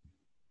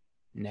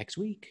next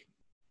week.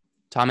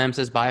 Tom M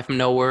says bye from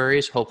No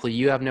Worries. Hopefully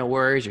you have no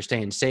worries. You're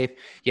staying safe.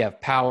 You have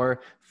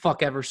power.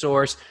 Fuck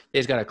Eversource.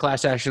 They've got a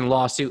class action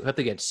lawsuit. Hope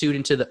they get sued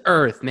into the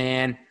earth,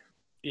 man.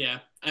 Yeah.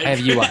 I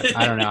have you.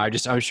 I don't know. I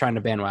was trying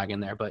to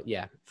bandwagon there, but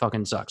yeah,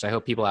 fucking sucks. I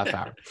hope people have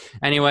power.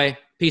 Anyway,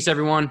 peace,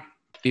 everyone.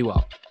 Be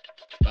well.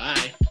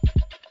 Bye.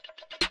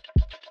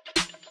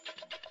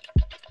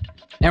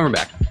 And we're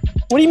back.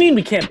 What do you mean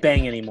we can't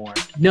bang anymore?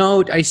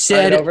 No, I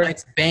said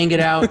let's bang it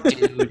out,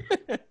 dude.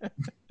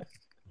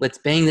 Let's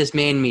bang this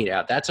man meat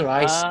out. That's what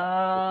I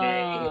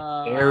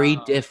said. Okay? Very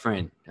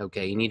different.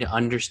 Okay, you need to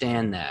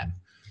understand that.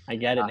 I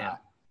get it now.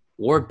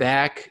 We're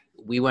back.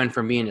 We went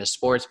from being a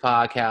sports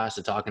podcast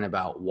to talking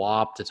about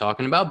WAP to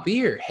talking about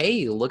beer.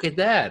 Hey, look at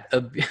that.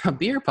 A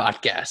beer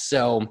podcast.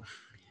 So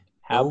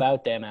how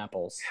about them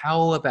apples?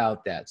 How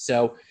about that?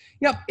 So,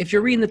 if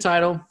you're reading the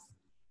title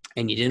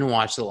and you didn't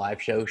watch the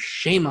live show,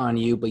 shame on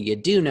you, but you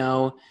do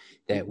know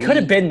that we could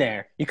have been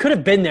there. You could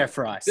have been there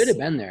for us. Could have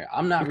been there.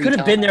 I'm not. You could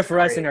have been there for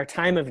us in our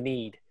time of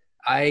need.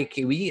 I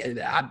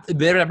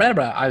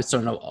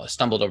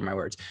stumbled over my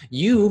words.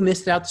 You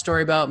missed out the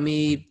story about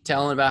me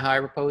telling about how I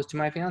proposed to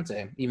my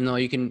fiance, even though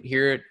you can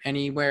hear it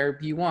anywhere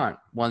you want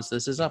once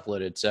this is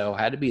uploaded. So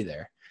I had to be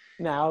there.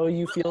 Now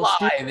you feel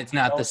live. Stupid. It's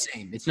not the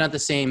same. It's not the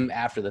same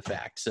after the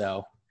fact.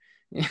 So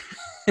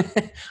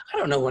I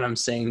don't know what I'm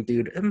saying,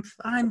 dude.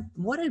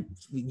 What a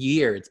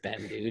year it's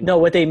been, dude. No,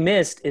 what they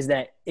missed is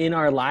that in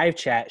our live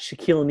chat,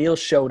 Shaquille O'Neal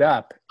showed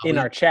up in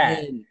our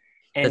chat,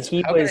 and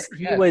he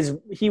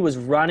was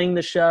running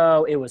the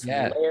show. It was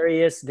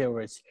hilarious. There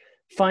was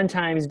fun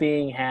times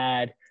being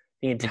had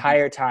the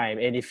entire time,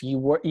 and if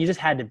you just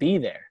had to be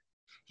there.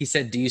 He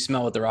said, "Do you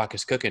smell what The Rock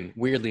is cooking?"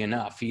 Weirdly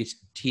enough,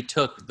 he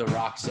took The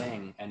Rock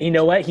saying, and you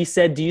know what he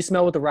said? "Do you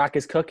smell what The Rock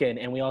is cooking?"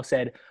 And we all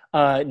said,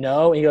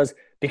 "No." And he goes,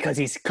 "Because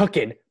he's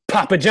cooking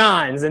Papa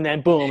John's," and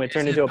then boom, it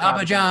turned into a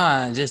Papa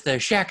John's. It's the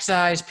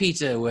Shaq-sized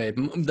pizza with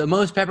the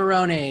most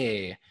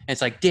pepperoni. And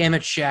it's like, damn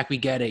it, Shaq, we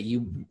get it.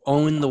 You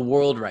own the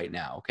world right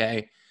now,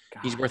 okay?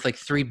 God. He's worth like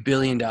 $3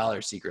 billion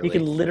secretly. He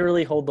can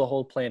literally hold the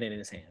whole planet in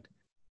his hand.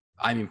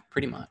 I mean,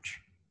 pretty much.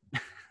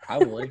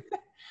 Probably.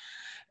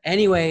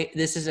 Anyway,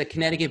 this is a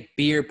Connecticut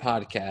beer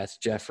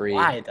podcast, Jeffrey.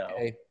 Why, though?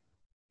 Okay?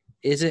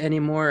 Is it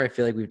anymore? I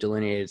feel like we've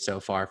delineated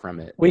so far from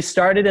it. We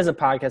started as a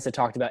podcast that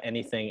talked about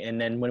anything, and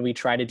then when we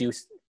try to do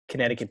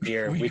Connecticut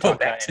beer, we go talk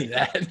back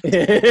about to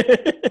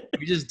that.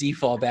 We just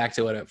default back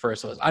to what it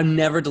first was. I'm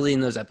never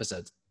deleting those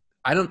episodes.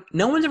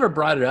 No one's ever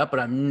brought it up, but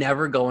I'm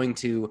never going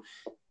to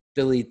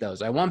delete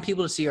those. I want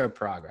people to see our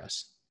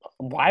progress.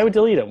 Why would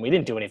delete them? We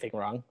didn't do anything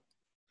wrong.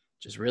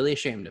 Just really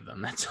ashamed of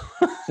them. That's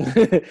all.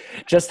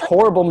 Just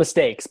horrible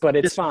mistakes, but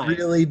it's fine.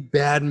 Really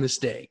bad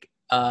mistake.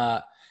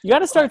 You got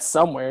to start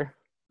somewhere.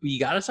 You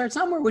got to start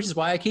somewhere, which is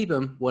why I keep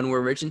him. When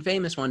we're rich and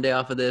famous one day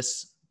off of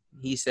this,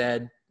 he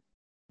said,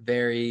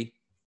 very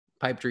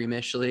pipe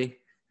dreamishly,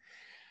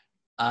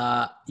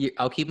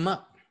 I'll keep him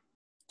up.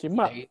 Keep him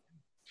up.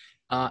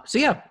 So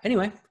yeah,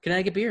 anyway,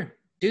 Connecticut beer.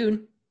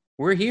 Dude,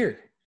 we're here.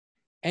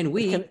 And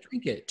we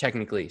drink it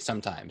technically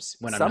sometimes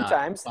when I'm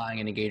not buying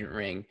an engagement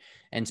ring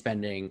and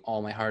spending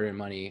all my hard-earned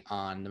money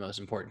on the most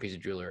important piece of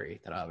jewelry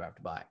that I'll ever have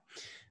to buy,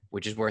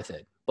 which is worth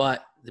it.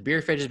 But the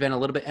beer fridge has been a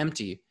little bit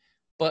empty.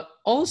 But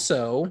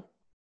also,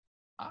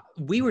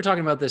 we were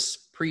talking about this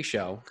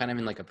pre-show, kind of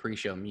in like a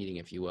pre-show meeting,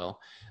 if you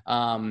will.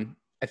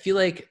 I feel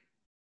like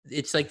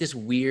it's like this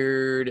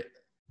weird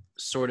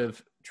sort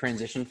of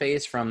transition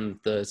phase from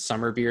the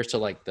summer beers to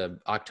like the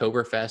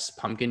Oktoberfest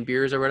pumpkin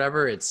beers or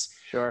whatever. It's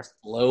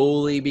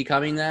slowly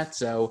becoming that.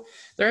 So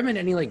there haven't been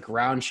any like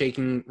ground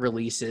shaking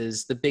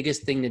releases. The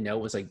biggest thing to note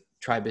was like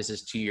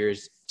Tribus'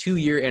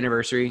 2-year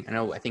anniversary.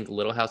 I think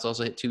Little House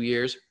also hit 2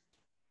 years,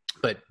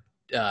 but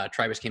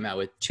Tribus came out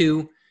with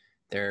 2,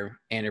 their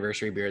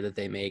anniversary beer that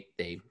they make.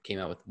 They came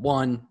out with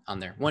 1 on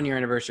their 1-year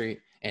anniversary,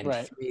 and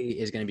 3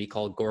 is going to be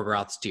called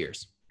Gorgoroth's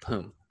Tears.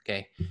 Boom.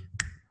 Okay.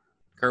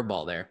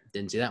 Curveball there.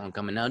 Didn't see that one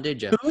coming now,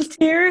 did you? Whose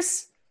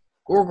Tears?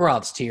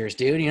 Gorgoroth's Tears,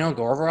 dude. You know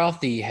Gorgoroth,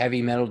 the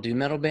heavy metal doom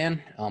metal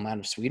band out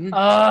of Sweden?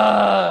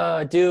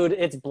 Dude,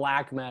 it's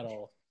black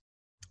metal.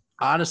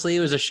 Honestly, it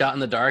was a shot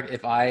in the dark.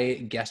 If I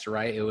guessed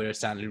right, it would have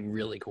sounded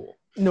really cool.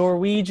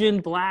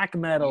 Norwegian black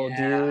metal,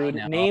 dude.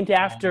 Named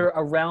after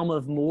a realm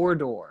of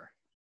Mordor.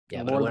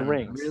 Yeah, but Lord of the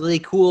Rings. Really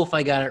cool if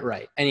I got it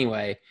right.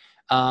 Anyway,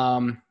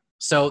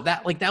 so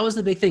that was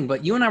the big thing.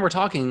 But you and I were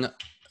talking,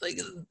 like,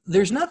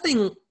 there's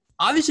nothing.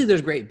 Obviously,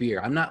 there's great beer.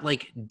 I'm not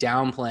like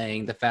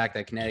downplaying the fact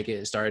that Connecticut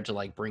has started to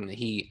like bring the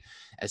heat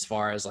as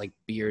far as like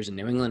beers in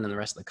New England and the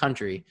rest of the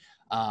country.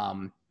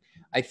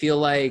 I feel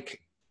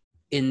like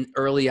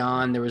early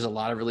on there was a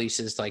lot of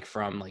releases like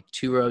from like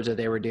Two Roads that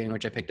they were doing,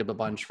 which I picked up a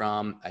bunch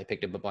from. I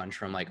picked up a bunch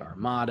from like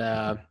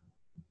Armada.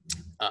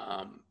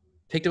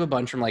 Picked up a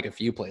bunch from like a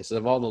few places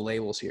of all the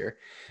labels here.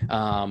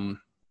 And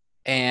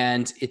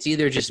it's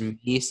either just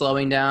me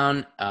slowing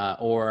down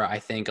or I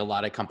think a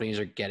lot of companies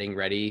are getting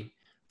ready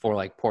for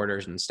like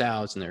porters and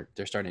stouts, and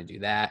they're starting to do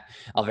that.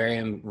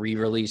 Alvarium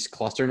re-released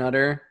Cluster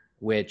Nutter,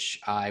 which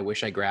I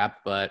wish I grabbed,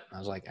 but I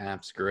was like,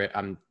 screw it.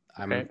 I'll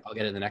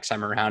get it the next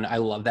time around. I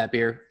love that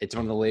beer. It's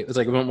it's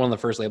like one of the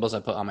first labels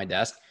I put on my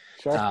desk.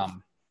 Sure.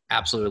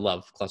 Absolutely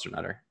love Cluster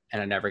Nutter, and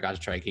I never got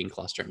to try King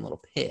Cluster. I'm a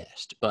little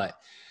pissed, but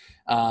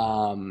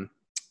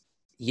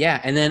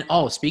yeah. And then,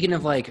 speaking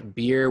of like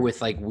beer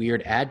with like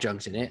weird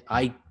adjuncts in it,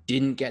 I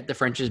didn't get the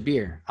French's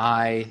beer.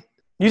 You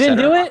didn't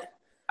do it?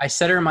 I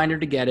set a reminder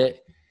to get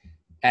it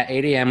at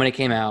 8 a.m. when it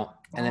came out.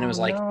 And then it was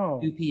like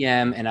 2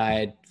 p.m. and I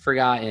had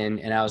forgotten.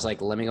 And I was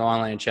like, let me go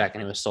online and check.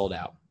 And it was sold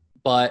out.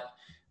 But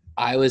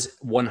I was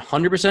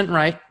 100%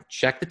 right.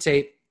 Check the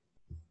tape.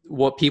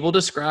 What people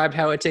described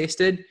how it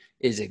tasted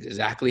is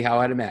exactly how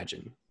I'd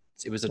imagine.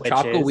 It was a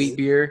tropical wheat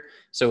beer.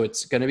 So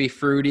it's going to be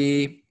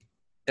fruity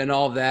and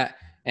all of that.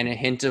 And a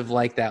hint of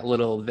like that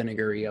little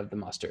vinegary of the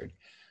mustard.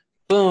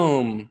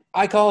 Boom.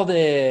 I called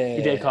it.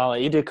 You did call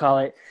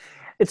it.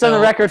 It's on the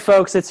record,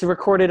 folks. It's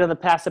recorded on the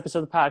past episode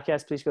of the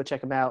podcast. Please go check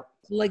them out.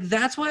 Like,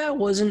 that's why I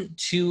wasn't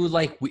too,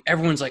 like,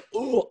 everyone's like,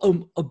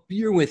 a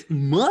beer with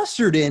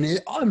mustard in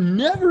it. I'm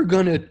never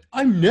going to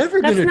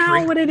drink That's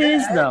not what it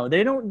is, though.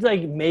 They don't,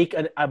 like, make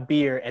a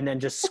beer and then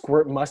just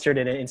squirt mustard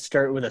in it and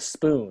stir it with a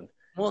spoon.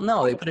 Well,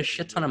 no, they put a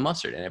shit ton of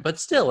mustard in it. But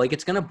still, like,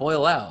 it's going to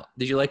boil out.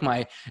 Did you like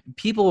my –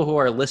 people who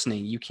are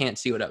listening, you can't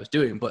see what I was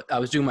doing. But I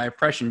was doing my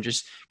impression,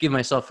 just give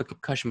myself a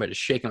concussion by just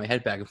shaking my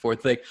head back and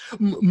forth. Like,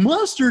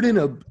 mustard in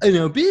a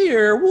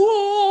beer?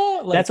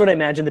 Whoa! Like, that's what I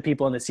imagine the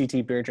people on the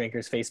CT Beer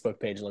Drinkers Facebook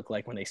page look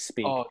like when they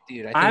speak. Oh,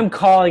 dude. I'm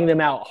calling them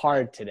out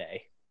hard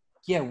today.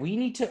 Yeah, we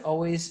need to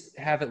always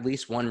have at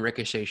least one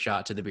ricochet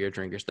shot to the beer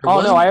drinkers. I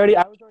was already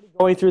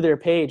going through their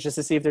page just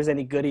to see if there's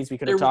any goodies we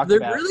could have talked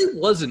about. There really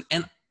wasn't,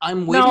 and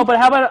I'm waiting. No, but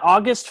how about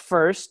August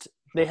 1st?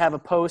 They have a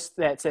post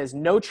that says,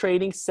 no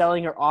trading,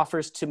 selling, or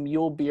offers to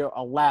mule beer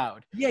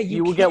allowed. Yeah,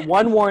 you will get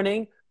one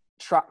warning.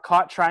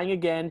 Caught trying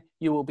again,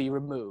 you will be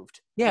removed.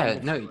 Yeah,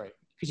 no,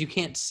 because you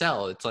can't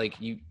sell. It's like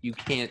you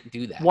can't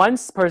do that. One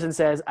person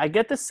says, I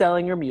get the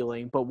selling or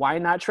muling, but why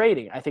not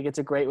trading? I think it's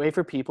a great way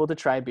for people to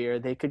try beer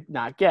they could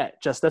not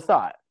get. Just a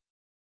thought.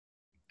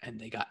 And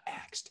they got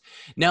axed.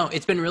 No,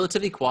 it's been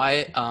relatively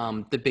quiet.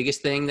 The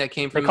biggest thing that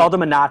came from – They called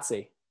him a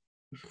Nazi.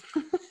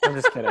 I'm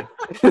just kidding.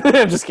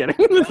 I'm just kidding.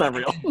 It's not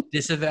real.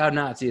 Disavowed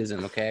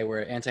Nazism, okay? We're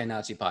an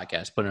anti-Nazi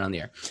podcast. Put it on the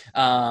air.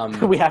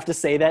 We have to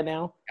say that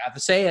now? Have to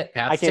say it.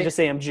 I can't just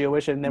say I'm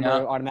Jewish and then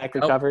we're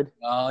automatically covered.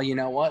 Well, you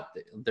know what?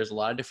 There's a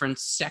lot of different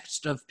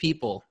sects of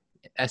people.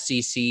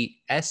 SECTS,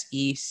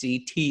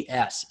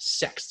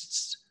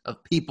 sects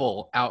of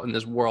people out in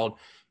this world.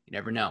 You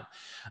never know.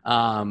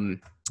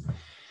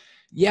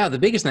 Yeah, the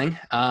biggest thing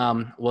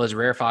was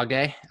Rare Fog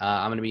Day.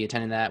 I'm going to be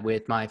attending that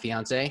with my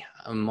fiance,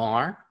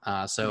 Mar.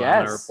 So yes. I'm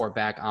going to report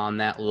back on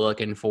that.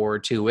 Looking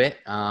forward to it.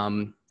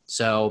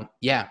 So,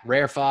 yeah,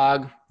 Rare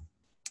Fog.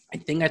 I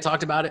think I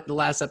talked about it the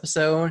last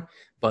episode,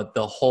 but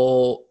the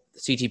whole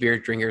CT Beer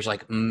Drinkers,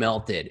 like,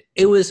 melted.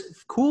 It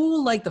was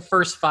cool, like, the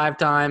first 5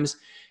 times.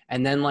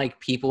 And then like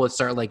people would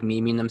start like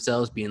memeing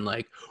themselves being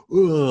like,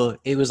 oh,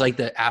 it was like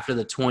after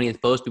the 20th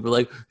post, people were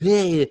like,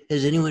 hey,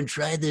 has anyone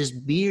tried this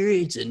beer?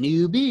 It's a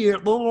new beer.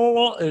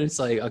 And it's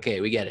like, okay,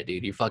 we get it,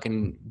 dude. You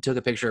fucking took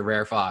a picture of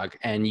Rare Fog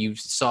and you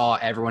saw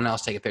everyone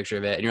else take a picture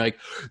of it. And you're like,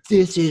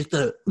 this is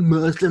the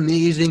most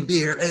amazing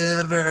beer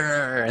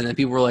ever. And then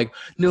people were like,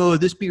 no,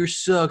 this beer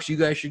sucks. You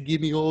guys should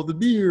give me all the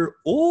beer.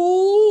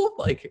 Oh,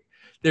 like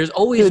there's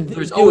always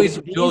these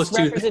those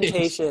two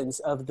representations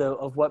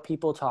of what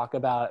people talk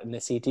about in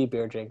the CT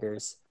Beer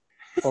Drinkers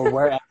or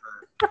wherever.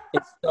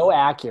 It's so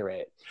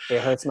accurate. It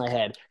hurts my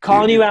head.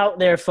 Calling you out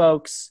there,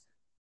 folks.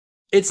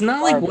 It's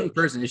not like one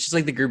person. It's just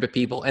like the group of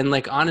people. And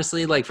like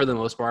honestly, like for the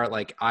most part,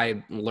 like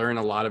I learn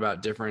a lot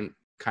about different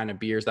kind of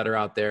beers that are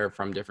out there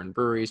from different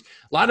breweries.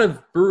 A lot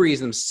of breweries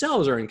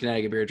themselves are in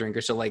Connecticut Beer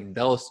Drinkers, so like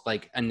they'll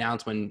like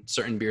announce when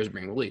certain beers are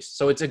being released.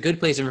 So it's a good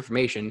place of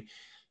information.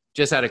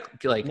 Just out of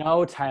like,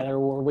 no, Tyler,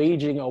 we're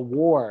waging a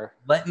war.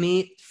 Let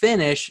me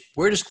finish.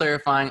 We're just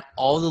clarifying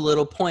all the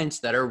little points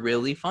that are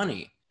really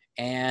funny.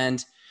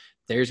 And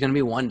there's going to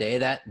be one day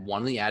that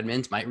one of the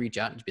admins might reach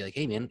out and be like,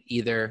 hey, man,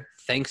 either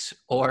thanks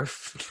or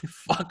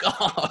fuck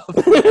off.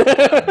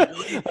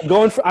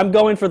 I'm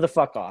going for the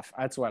fuck off.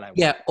 That's what I want.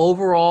 Yeah,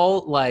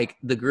 overall, like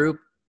the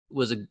group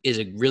is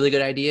a really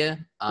good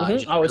idea.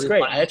 It's really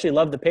great. Funny. I actually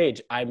love the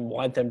page. I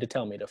want them to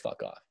tell me to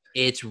fuck off.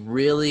 It's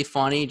really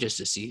funny just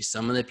to see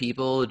some of the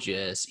people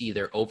just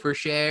either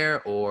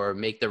overshare or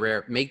make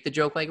the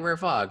joke like Rare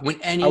Fog.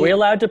 Are we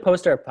allowed to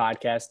post our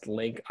podcast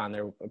link on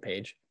their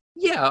page?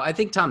 Yeah, I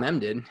think Tom M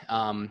did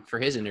for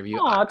his interview.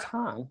 Oh,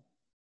 Tom.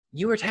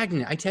 You were tagged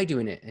in it. I tagged you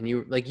in it, and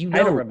you like you. I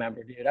don't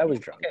remember, dude. I was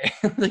drunk. Okay.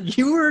 Like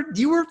you were.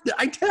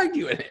 I tagged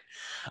you in it.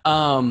 I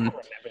don't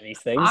remember these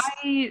things.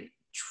 I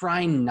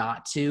try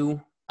not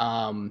to,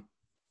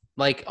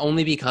 like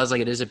only because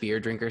like it is a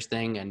beer drinkers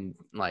thing, and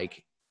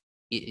like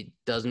it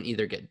doesn't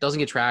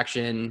get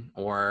traction,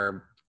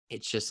 or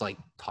it's just like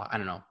I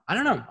don't know.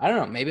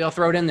 Maybe I'll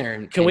throw it in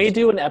there. Can we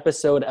do an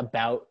episode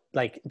about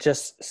like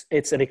just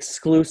it's an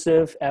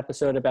exclusive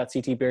episode about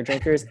CT Beer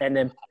Drinkers, and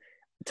then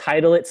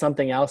title it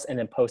something else and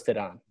then post it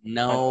on?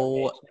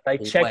 No,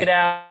 like check it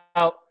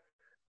out.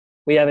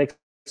 We have an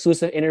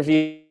exclusive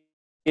interview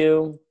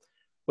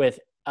with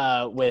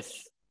Anheuser-Busch.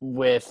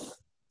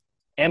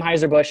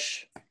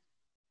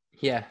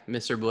 Yeah,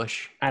 Mr.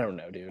 Bush. I don't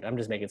know, dude. I'm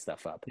just making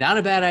stuff up. Not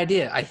a bad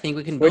idea. I think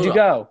we can. Where'd you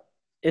go?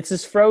 It's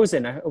just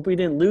frozen. I hope we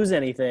didn't lose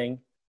anything.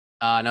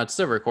 No, it's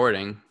still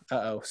recording.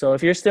 Uh-oh. So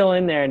if you're still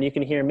in there and you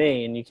can hear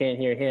me and you can't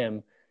hear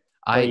him,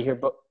 there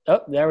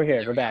we're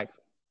here. We're back.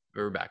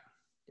 We're back.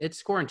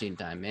 It's quarantine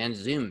time, man.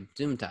 Zoom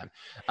time.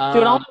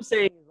 Dude, all I'm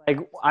saying is, like,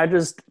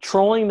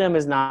 trolling them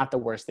is not the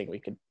worst thing we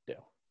could do.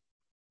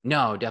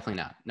 No,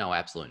 definitely not. No,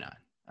 absolutely not.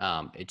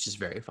 It's just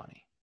very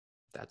funny.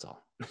 That's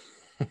all.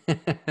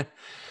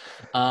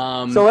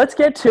 So let's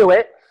get to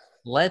it.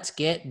 Let's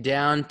get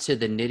down to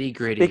the nitty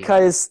gritty.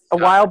 Because a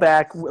while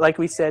back, like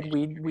we said,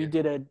 we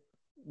did a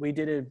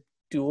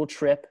dual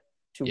trip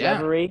to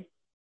Reverie,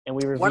 and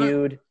we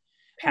reviewed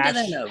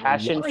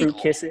Passion Fruit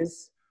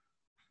Kisses.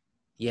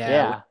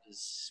 Yeah.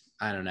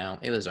 I don't know.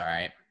 It was all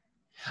right.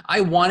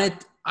 I wanted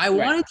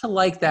to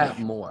like that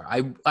more.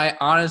 I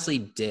honestly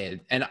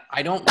did. And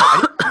I don't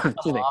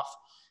come off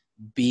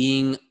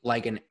being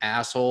like an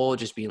asshole,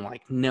 just being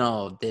like,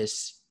 no,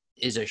 this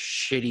is a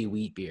shitty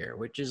wheat beer,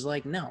 which is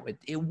like, no,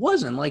 it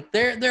wasn't. Like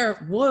there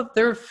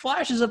are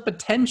flashes of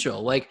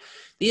potential. Like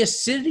the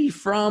acidity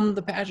from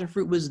the passion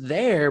fruit was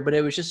there, but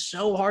it was just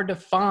so hard to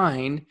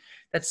find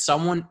that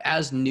someone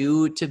as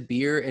new to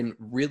beer and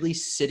really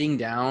sitting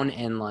down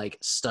and like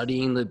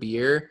studying the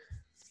beer,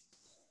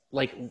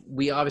 like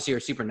we obviously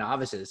are super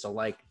novices. So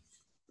like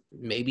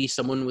maybe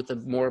someone with a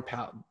more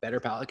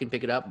better palate can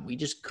pick it up. We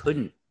just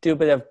couldn't. Dude,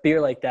 but a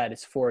beer like that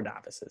is for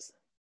novices.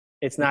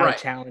 It's not a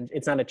challenge.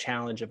 It's not a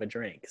challenge of a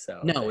drink. So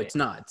no, it's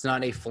not. It's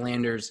not a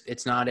Flanders.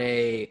 It's not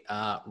a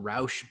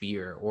Rausch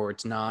beer, or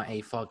it's not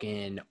a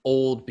fucking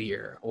old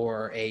beer,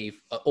 or a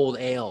old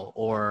ale,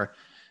 or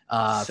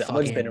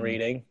someone's been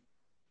reading.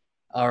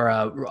 Or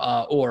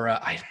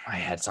I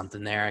had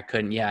something there. I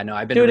couldn't. Yeah, no,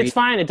 I've been. Dude, it's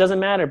fine. It doesn't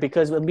matter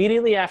because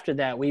immediately after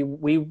that, we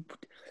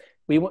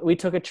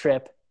took a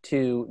trip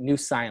to New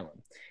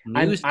Salem.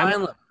 I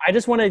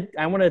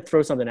want to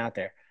throw something out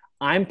there.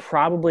 I'm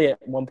probably at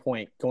one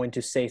point going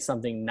to say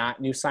something not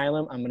New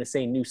Salem. I'm going to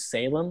say New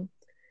Salem.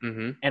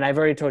 Mm-hmm. And I've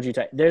already told you,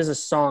 there's a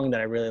song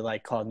that I really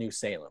like called New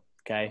Salem.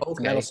 Okay. It's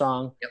a metal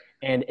song. Yep.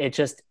 And it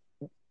just,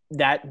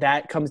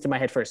 that comes to my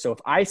head first. So if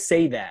I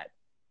say that,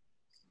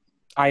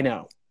 I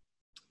know.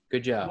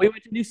 Good job. We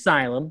went to New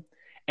Salem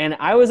and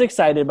I was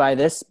excited by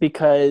this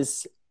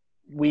because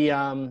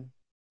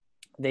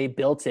they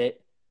built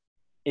it.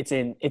 It's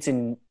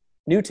in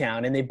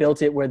Newtown and they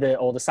built it where the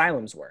old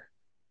asylums were.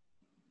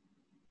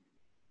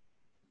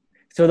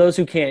 So those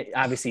who can't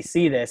obviously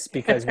see this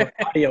because we're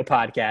an audio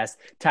podcast,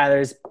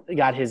 Tyler's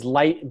got his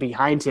light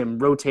behind him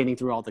rotating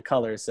through all the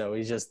colors. So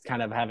he's just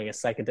kind of having a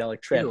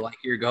psychedelic trip. Like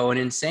you're going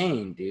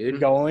insane, dude.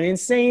 Going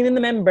insane in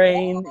the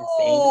membrane.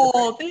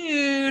 Oh,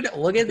 dude.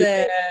 Look at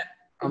that.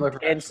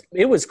 And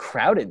it was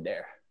crowded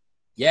there.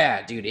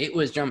 Yeah, dude, it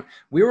was jumping.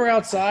 We were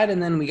outside,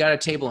 and then we got a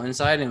table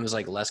inside, and it was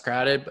like less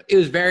crowded, but it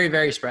was very,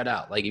 very spread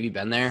out. Like if you've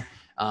been there,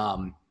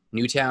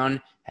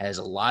 Newtown has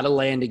a lot of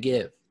land to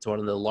give. It's one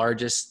of the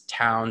largest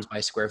towns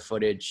by square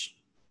footage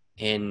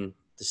in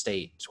the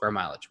state, square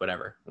mileage,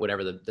 whatever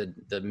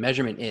the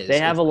measurement is. They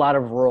have a lot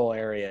of rural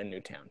area in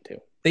Newtown too.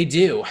 They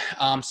do.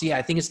 So yeah,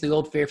 I think it's the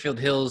old Fairfield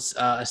Hills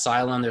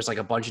Asylum. There's like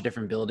a bunch of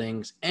different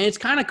buildings, and it's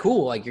kind of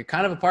cool. Like you're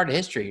kind of a part of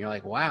history. You're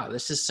like, wow,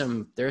 there's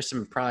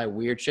some probably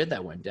weird shit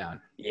that went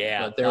down.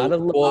 Yeah, but there,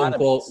 quote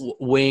unquote,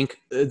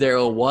 wink.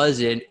 There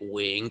wasn't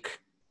wink.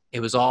 It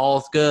was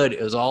all good.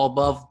 It was all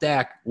above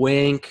deck.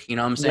 Wink. You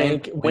know what I'm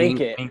saying? Wink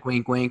it. Wink,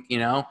 wink, wink. You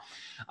know.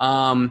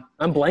 I'm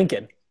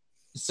blanking.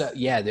 So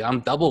yeah, dude,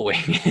 I'm double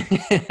wink.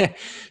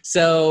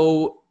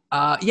 So.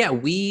 Yeah,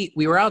 we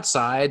were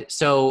outside.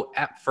 So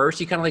at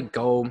first you kind of like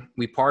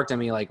we parked and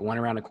we like went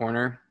around a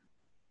corner,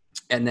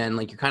 and then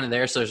like you're kind of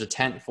there. So there's a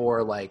tent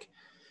for like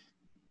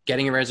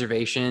getting a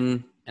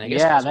reservation. And I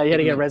guess now you had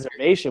to get a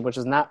reservation, which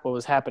is not what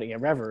was happening at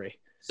Reverie.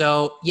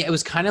 So yeah, it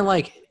was kind of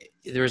like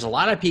there was a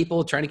lot of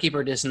people trying to keep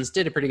our distance,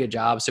 did a pretty good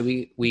job. So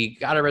we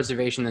got a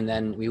reservation, and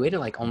then we waited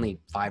like only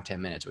 5-10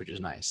 minutes, which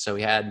was nice. So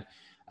we had,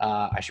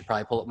 I should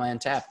probably pull up my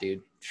Untappd,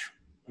 dude.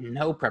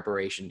 No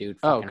preparation, dude.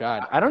 Oh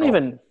God. I don't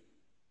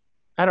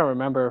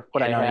remember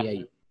what I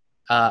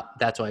had.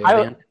 That's why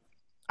you're in.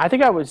 I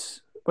think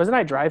wasn't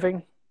I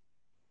driving?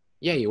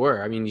 Yeah, you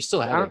were. I mean, you still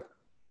had a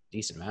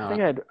decent amount. I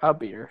think I had a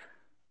beer.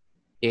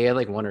 Yeah, you had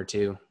like one or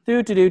two.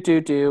 Do.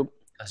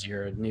 Because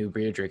you're a new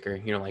beer drinker.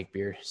 You don't like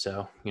beer,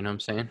 so you know what I'm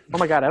saying? Oh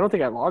my God, I don't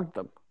think I logged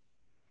them.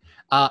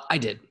 I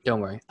did. Don't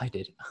worry. I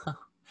did.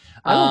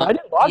 I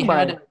didn't log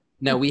mine.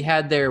 No, we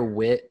had their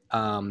wit.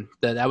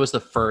 That was the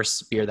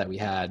first beer that we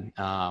had.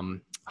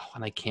 And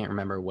I can't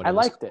remember what it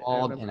was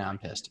called, and I'm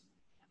pissed.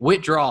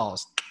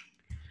 Withdrawals.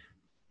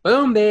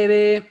 Boom,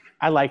 baby.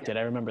 I liked it.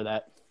 I remember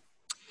that.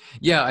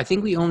 Yeah, I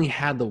think we only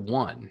had the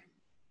one.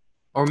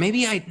 Or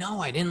maybe I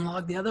didn't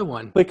log the other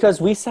one. Because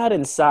we sat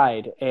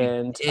inside,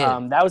 and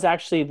that was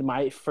actually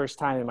my first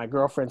time and my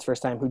girlfriend's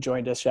first time who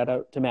joined us. Shout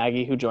out to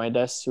Maggie who joined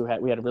us.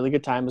 We had a really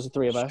good time. It was the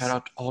three of us. Shout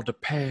out to all the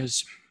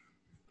pairs.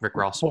 Rick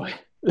Ross. Boy.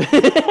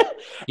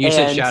 You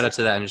said shout out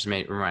to that and just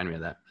remind me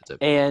of that. That's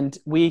it. And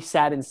we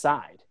sat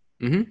inside.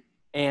 Mm-hmm.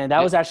 And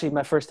that was actually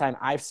my first time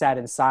I've sat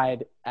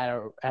inside at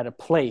a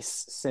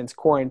place since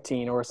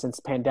quarantine or since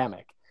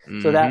pandemic.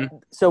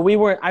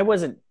 Mm-hmm. I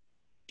wasn't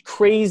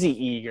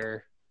crazy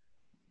eager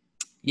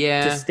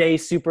to stay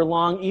super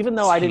long, even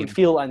though I didn't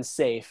feel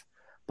unsafe.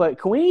 But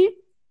can we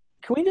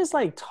just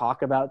like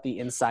talk about the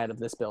inside of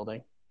this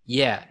building?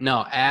 Yeah,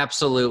 no,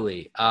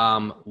 absolutely.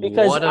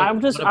 Because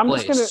I'm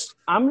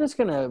just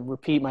gonna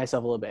repeat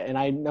myself a little bit, and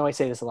I know I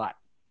say this a lot.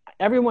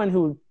 Everyone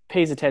who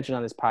pays attention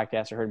on this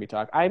podcast or heard me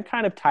talk, I'm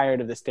kind of tired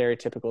of the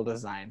stereotypical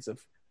designs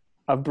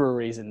of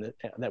breweries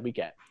that we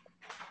get.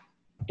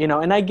 You know,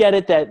 and I get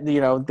it that,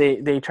 you know,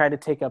 they try to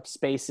take up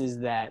spaces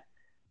that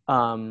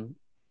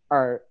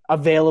are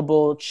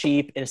available,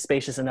 cheap, and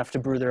spacious enough to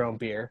brew their own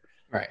beer.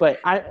 Right. But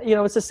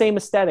it's the same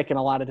aesthetic in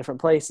a lot of different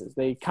places.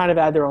 They kind of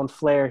add their own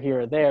flair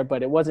here or there,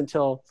 but it wasn't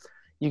until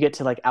you get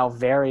to like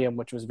Alvarium,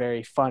 which was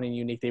very fun and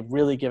unique. They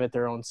really give it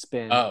their own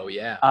spin. Oh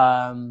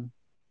yeah.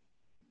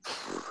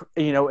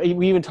 You know,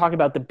 we even talk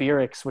about the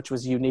Beerix, which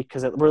was unique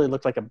because it really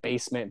looked like a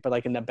basement, but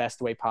like in the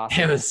best way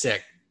possible. It was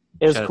sick.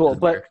 It was cool,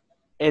 so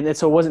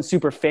it wasn't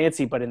super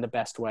fancy, but in the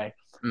best way.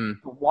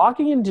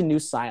 Walking into New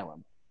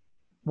Asylum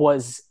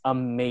was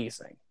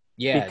amazing.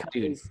 Yeah,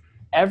 dude.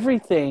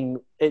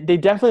 Everything, they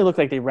definitely look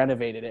like they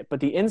renovated it,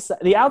 but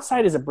the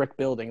outside is a brick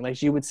building,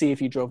 like you would see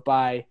if you drove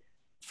by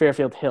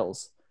Fairfield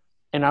Hills.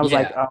 And I was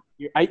like,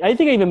 I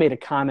think I even made a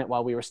comment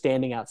while we were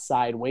standing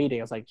outside waiting.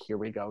 I was like, here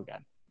we go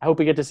again. I hope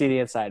we get to see the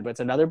inside, but it's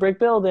another brick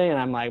building. And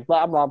I'm like,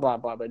 blah, blah, blah,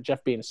 blah, but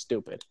Jeff being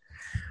stupid.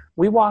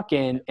 We walk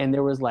in and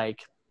there was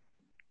like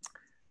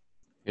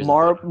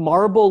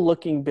marble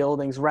looking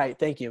buildings. Right.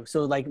 Thank you.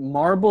 So like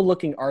marble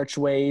looking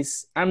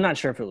archways. I'm not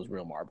sure if it was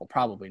real marble.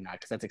 Probably not,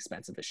 because that's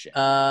expensive as shit.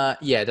 Yeah,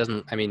 it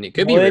doesn't, I mean, it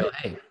could be real.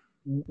 Hey.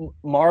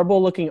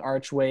 Marble looking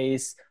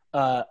archways,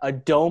 a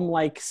dome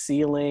like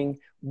ceiling,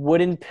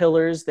 wooden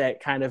pillars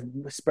that kind of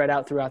spread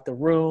out throughout the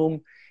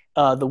room.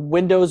 The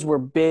windows were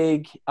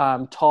big,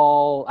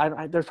 tall.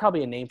 There's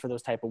probably a name for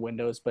those type of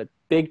windows, but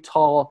big,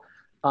 tall.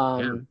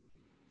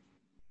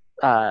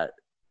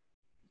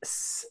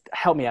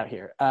 Help me out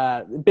here.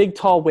 Big,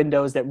 tall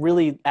windows that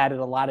really added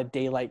a lot of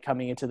daylight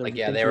coming into the.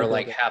 They were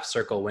like half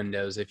circle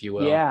windows, if you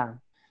will. Yeah.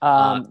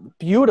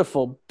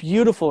 Beautiful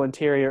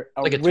interior.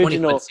 Like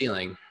original, a 20-foot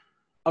ceiling.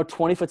 A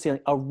 20-foot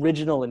ceiling,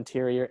 original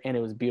interior, and it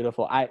was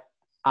beautiful. I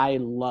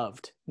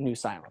loved New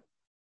Asylum.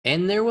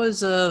 And there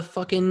was a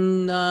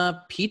fucking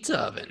pizza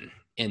oven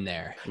in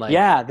there. Like,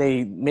 yeah,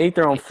 they made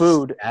their own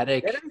food.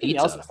 Static anything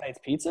pizza. Else besides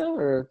pizza,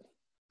 or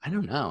I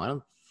don't know. I don't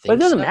think. But it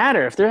doesn't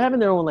matter if they're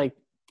having their own like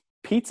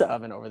pizza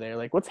oven over there.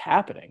 Like, what's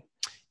happening?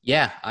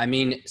 Yeah, I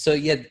mean, so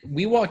yeah,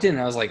 we walked in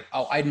and I was like,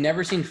 oh, I'd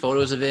never seen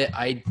photos of it.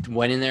 I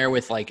went in there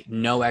with like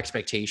no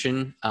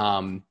expectation,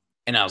 and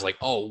I was like,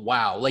 oh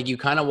wow, like you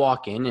kind of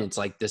walk in and it's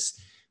like this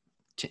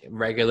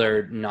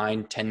regular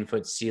 9-10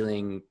 foot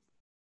ceiling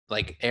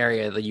like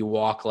area that you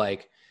walk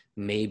like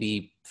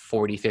maybe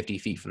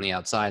 40-50 feet from the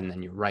outside, and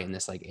then you're right in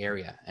this like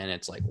area, and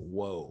it's like,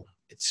 whoa,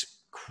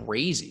 it's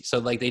crazy. So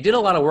like they did a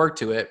lot of work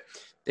to it.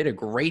 They did a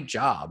great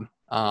job.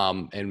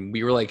 And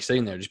we were like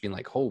sitting there just being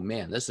like, oh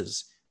man, this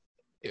is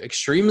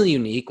extremely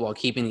unique while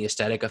keeping the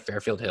aesthetic of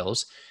Fairfield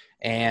Hills,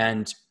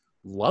 and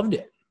loved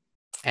it.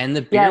 And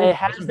the beer it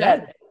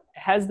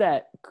has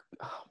that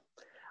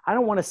I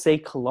don't want to say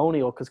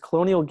colonial, because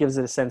colonial gives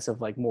it a sense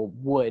of like more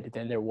wood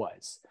than there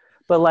was.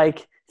 But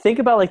like think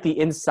about like the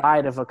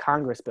inside of a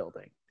Congress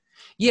building.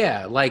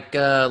 Yeah, like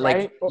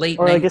right? late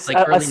or early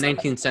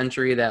 19th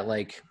century, that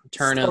like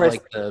turn of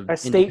like the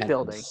state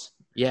building.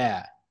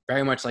 Yeah,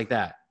 very much like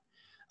that.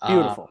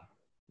 Beautiful.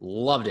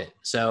 Loved it.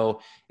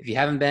 So if you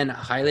haven't been,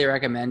 highly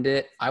recommend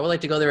it. I would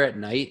like to go there at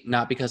night,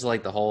 not because of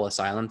like the whole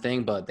asylum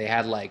thing, but they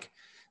had like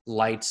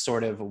lights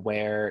sort of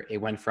where it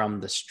went from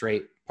the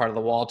straight part of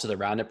the wall to the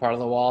rounded part of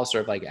the wall,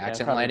 sort of like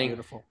accent lighting.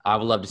 Beautiful. I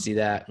would love to see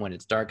that when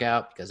it's dark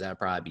out, because that'd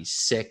probably be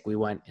sick. We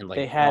went in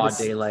like broad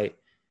daylight.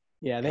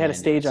 Yeah, they had a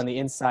stage on the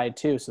inside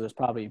too, so there's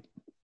probably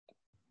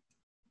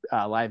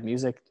live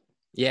music.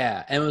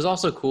 Yeah, and it was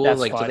also cool. That's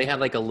like fun. So they had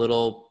like a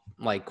little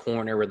like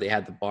corner where they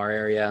had the bar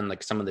area and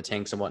like some of the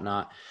tanks and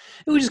whatnot.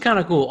 It was just kind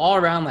of cool all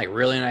around, like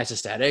really nice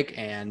aesthetic,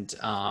 and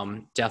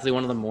definitely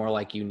one of the more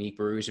like unique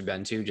breweries we've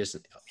been to just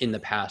in the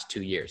past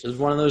 2 years. It was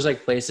one of those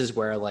like places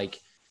where like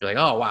you're like,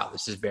 oh wow,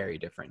 this is very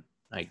different.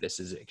 Like this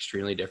is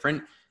extremely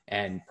different,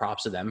 and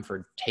props to them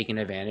for taking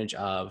advantage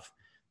of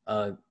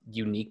a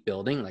unique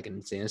building like an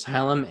insane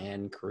asylum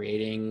and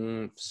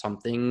creating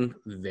something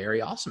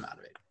very awesome out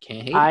of it.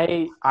 Can't hate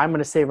it. I'm going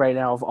to say right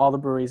now, of all the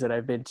breweries that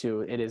I've been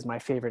to, it is my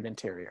favorite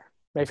interior.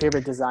 My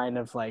favorite design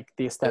of like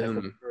the aesthetic of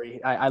the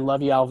brewery. I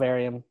love you,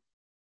 Alvarium,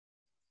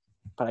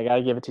 but I got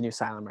to give it to New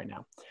Asylum right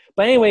now.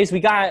 But anyways,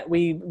 we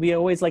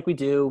always, like we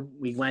do,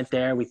 we went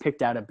there, we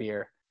picked out a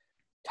beer.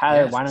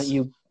 Tyler, Yes.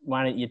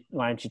 why don't you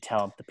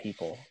tell the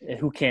people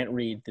who can't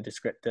read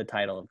the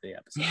title of the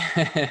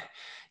episode?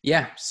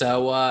 Yeah.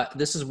 So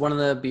this is one of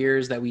the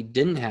beers that we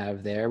didn't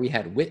have there. We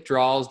had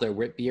Withdrawals, their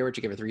wit beer, which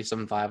you give a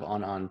 3.75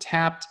 on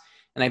Untapped.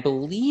 And I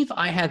believe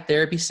I had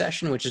Therapy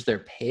Session, which is their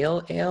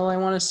pale ale, I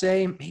want to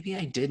say. Maybe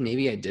I did,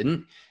 maybe I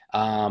didn't.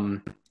 I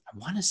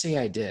want to say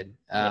I did.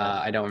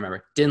 I don't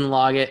remember. Didn't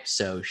log it,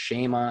 so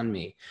shame on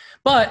me.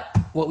 But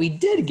what we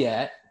did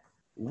get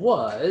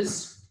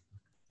was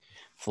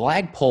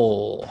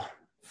Flagpole,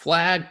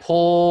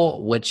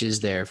 which is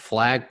their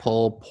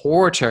Flagpole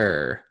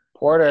Porter.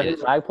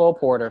 Flagpole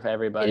Porter for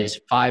everybody. It is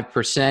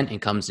 5%.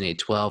 It comes in a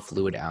 12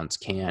 fluid ounce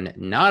can,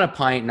 not a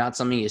pint, not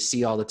something you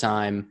see all the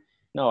time.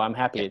 No, I'm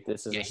happy.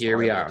 This is here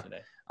we are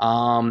today.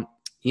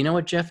 You know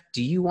what, Jeff?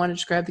 Do you want to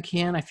describe the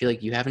can? I feel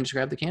like you haven't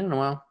described the can in a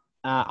while.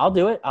 I'll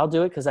do it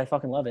because I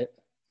fucking love it.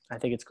 I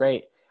think it's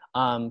great.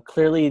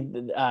 Clearly,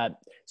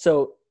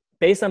 so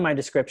based on my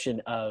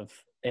description of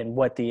and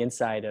what the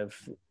inside of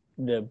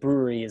the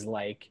brewery is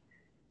like,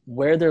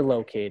 where they're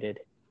located,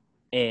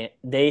 and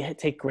they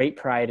take great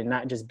pride in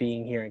not just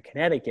being here in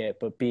Connecticut,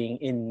 but being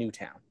in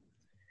Newtown.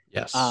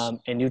 Yes.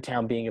 And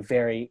Newtown being a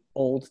very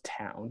old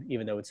town,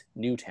 even though it's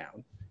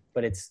Newtown,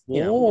 but it's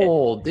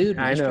dude.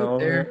 I know.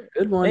 There.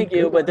 Good one. Thank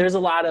you. But there's a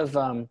lot of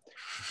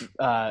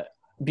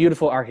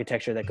beautiful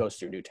architecture that goes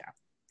through Newtown,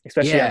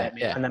 especially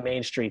on the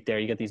main street there.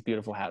 You get these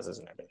beautiful houses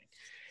and everything.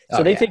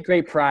 So they take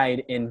great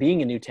pride in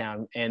being in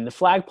Newtown, and the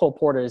Flagpole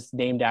Porter is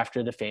named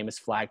after the famous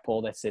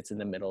flagpole that sits in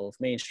the middle of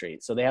Main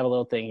Street. So they have a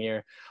little thing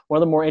here. One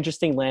of the more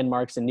interesting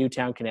landmarks in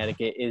Newtown,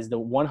 Connecticut is the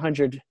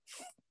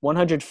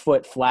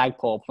 100-foot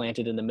flagpole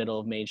planted in the middle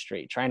of Main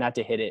Street. Try not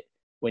to hit it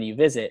when you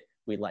visit.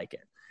 We like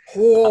it.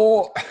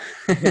 Well,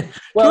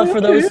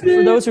 for those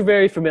who are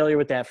very familiar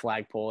with that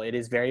flagpole, it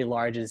is very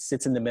large. It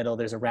sits in the middle.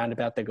 There's a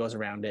roundabout that goes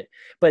around it.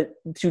 But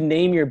to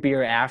name your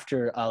beer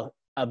after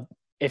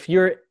if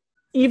you're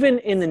even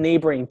in the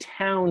neighboring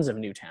towns of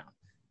Newtown,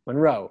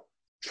 Monroe,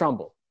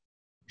 Trumbull,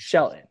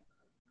 Shelton,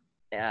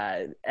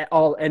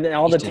 all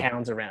the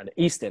towns around it.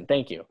 Easton,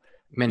 thank you.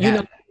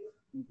 Manhattan.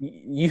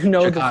 You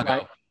know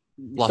Chicago,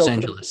 Los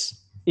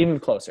Angeles.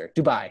 Even closer.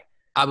 Dubai.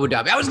 Abu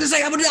Dhabi. I was going to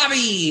say Abu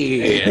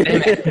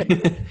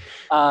Dhabi.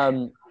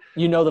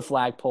 You know the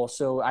flagpole.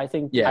 So I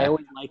think I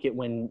always like it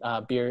when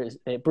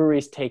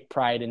breweries take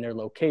pride in their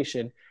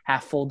location.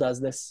 Half Full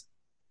does this.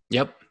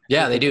 Yep.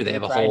 Yeah, they do. They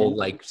have a whole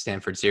like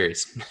Stanford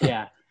series.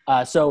 Yeah.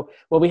 So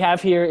what we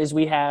have here is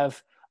we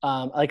have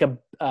like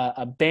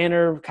a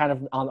banner kind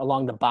of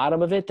along the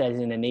bottom of it that is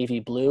in a navy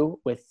blue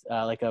with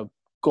like a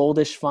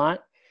goldish font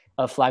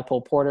of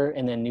Flagpole Porter,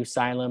 and then New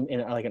Asylum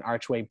in like an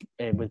archway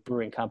with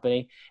Brewing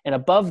Company. And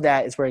above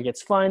that is where it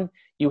gets fun.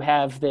 You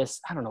have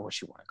this, I don't know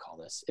what you want to call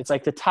this. It's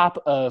like the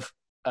top of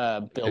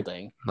a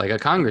building. Like a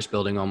Congress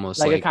building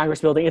almost. Like a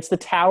Congress building. It's the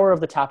tower of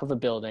the top of a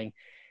building.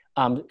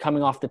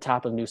 Coming off the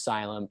top of New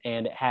Asylum,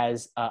 and it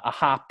has a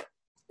hop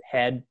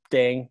head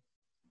thing.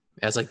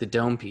 As like the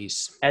dome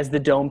piece. As the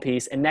dome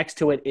piece, and next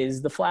to it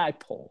is the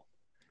flagpole,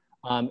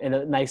 and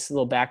a nice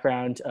little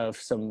background of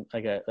some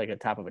like a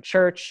top of a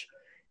church,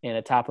 and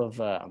a top of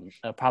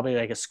probably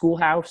like a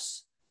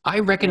schoolhouse, I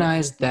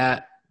recognize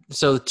that.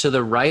 So to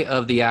the right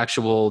of the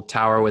actual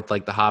tower with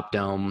like the hop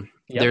dome,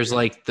 there's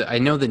like I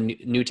know the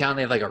Newtown,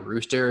 they have like a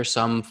rooster or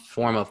some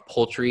form of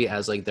poultry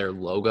as like their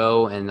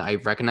logo, and I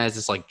recognize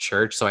this like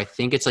church. So I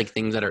think it's like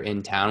things that are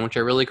in town, which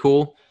are really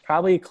cool.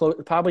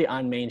 Probably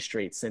on Main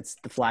Street since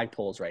the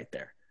flagpole's right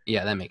there.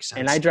 Yeah, that makes sense.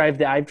 And I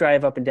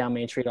drive up and down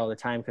Main Street all the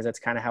time because that's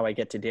kind of how I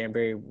get to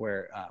Danbury,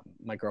 where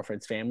my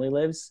girlfriend's family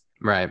lives.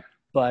 Right.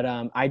 But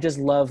I just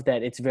love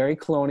that it's very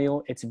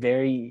colonial. It's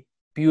very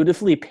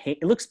beautifully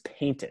it looks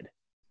painted,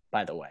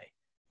 by the way.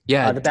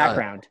 Yeah, the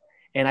background,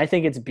 and I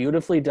think it's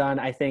beautifully done.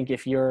 I think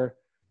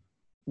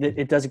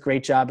it does a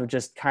great job of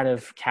just kind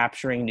of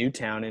capturing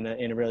Newtown in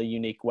a really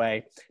unique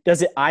way.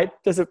 Does it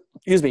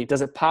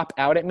pop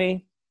out at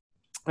me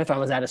if I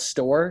was at a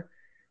store?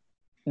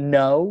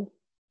 No,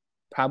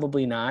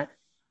 probably not.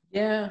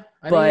 Yeah,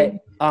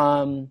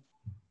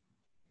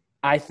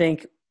 I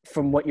think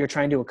from what you're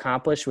trying to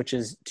accomplish, which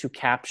is to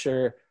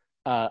capture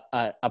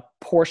a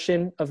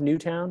portion of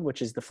Newtown,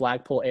 which is the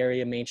flagpole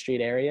area, Main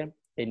Street area,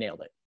 they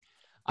nailed it.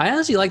 I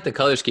honestly like the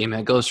color scheme.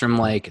 It goes from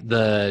like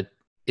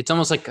it's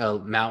almost like a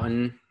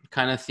mountain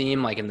kind of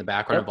theme, like in the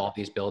background of all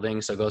these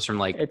buildings. So it goes from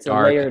like it's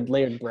dark, a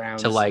layered brown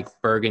to like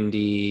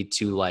burgundy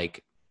to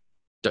like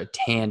dark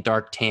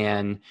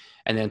tan,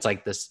 and then it's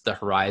like the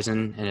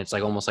horizon, and it's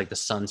like almost like the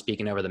sun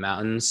speaking over the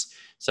mountains.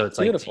 So it's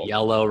like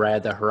yellow right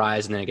at the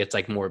horizon, and it gets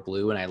like more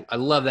blue, and I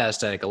love that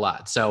aesthetic a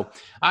lot. So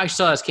I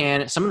saw this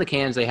can. Some of the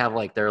cans, they have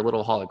like they're a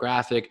little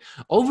holographic.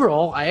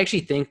 Overall, I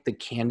actually think the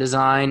can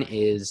design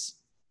is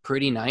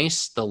pretty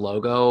nice. The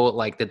logo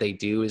like that they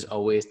do is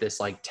always this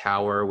like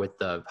tower with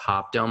the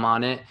hop dome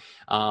on it.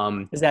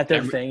 Is that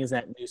their thing? Is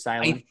that New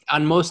Silent?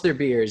 On most of their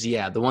beers,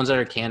 yeah. The ones that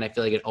are canned, I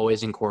feel like it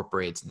always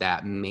incorporates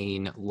that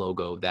main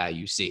logo that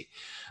you see.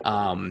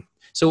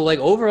 So like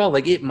overall,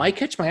 like it might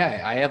catch my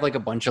eye. I have like a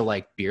bunch of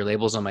like beer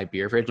labels on my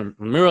beer fridge. I'm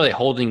really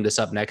holding this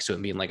up next to it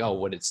and being like, oh,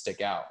 would it stick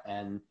out?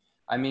 And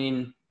I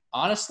mean,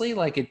 honestly,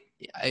 like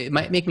it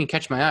might make me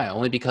catch my eye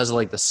only because of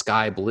like the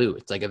sky blue.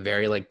 It's like a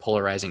very like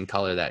polarizing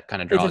color that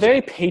kind of draws. It's a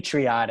very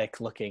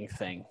patriotic looking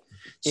thing.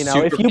 You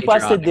know, if you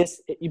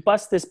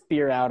bust this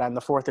beer out on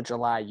the 4th of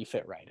July, you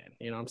fit right in.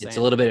 You know what I'm saying? It's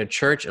a little bit of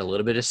church, a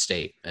little bit of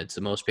state. It's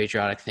the most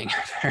patriotic thing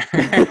ever.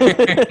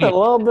 A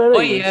little bit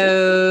of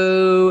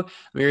yo.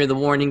 Here's the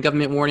warning.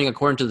 Government warning.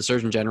 According to the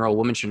Surgeon General,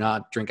 women should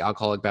not drink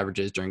alcoholic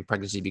beverages during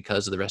pregnancy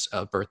because of the risk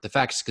of birth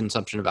defects.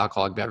 Consumption of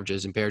alcoholic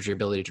beverages impairs your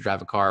ability to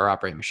drive a car or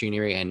operate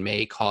machinery and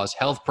may cause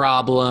health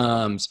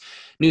problems.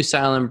 New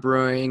Silent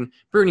Brewing,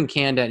 brewed and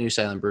canned at New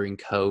Silent Brewing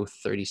Co.,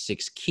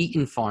 36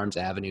 Keaton Farms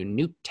Avenue,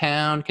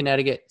 Newtown,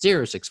 Connecticut,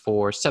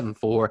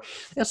 06474.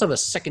 They also have a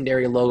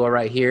secondary logo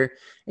right here.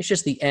 It's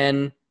just the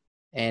N,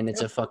 and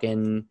it's a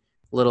fucking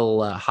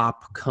little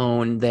hop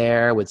cone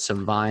there with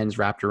some vines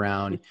wrapped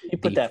around. You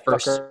put that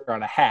fucker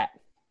on a hat.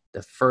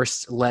 The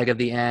first leg of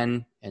the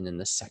N, and then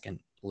the second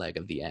leg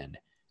of the N.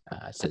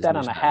 Put that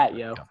on a hat,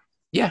 yo.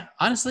 Yeah,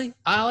 honestly,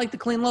 I like the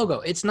clean logo.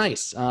 It's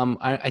nice.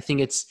 I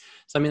think it's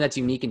something that's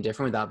unique and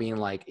different without being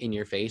like in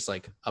your face,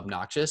 like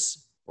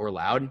obnoxious or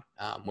loud,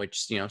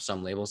 which, you know,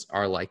 some labels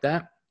are like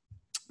that.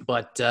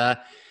 But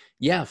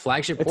yeah,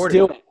 flagship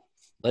porter.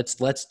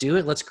 Let's do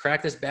it. Let's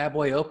crack this bad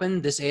boy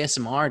open. This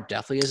ASMR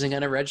definitely isn't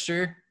going to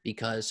register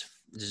because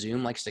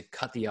Zoom likes to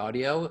cut the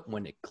audio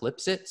when it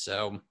clips it.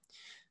 So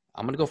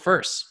I'm going to go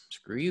first.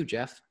 Screw you,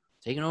 Jeff.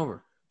 Taking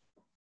over.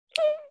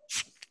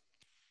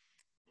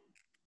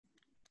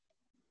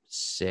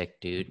 Sick,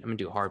 dude. I'm going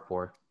to do a hard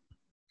pour.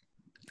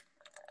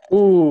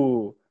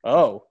 Ooh.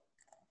 Oh.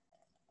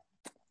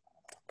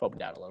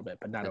 Opened out a little bit,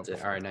 but not over.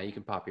 All right, now you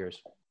can pop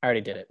yours. I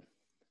already did it.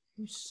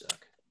 You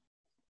suck.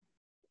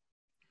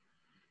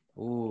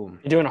 Ooh.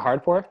 You doing a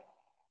hard pour?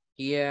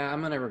 Yeah, I'm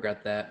going to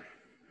regret that.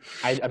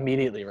 I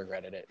immediately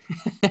regretted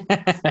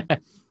it.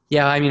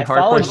 Yeah, I mean, hard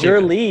followed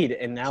your lead,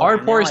 and now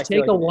hard pours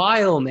take a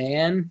while,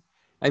 man.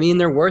 I mean,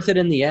 they're worth it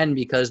in the end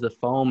because the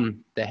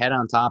foam, the head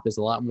on top is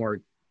a lot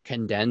more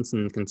condensed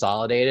and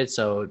consolidated,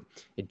 so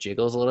it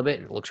jiggles a little bit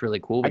and it looks really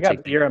cool. I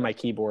got beer on my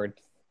keyboard.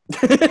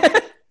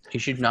 You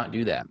should not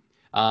do that.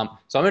 So I'm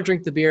gonna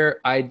drink the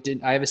beer. I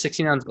have a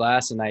 16-ounce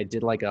glass, and I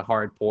did like a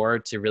hard pour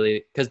to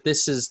really, because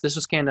this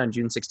was canned on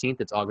June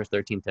 16th. It's August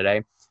 13th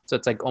today, so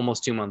it's like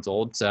almost 2 months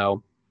old.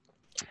 So,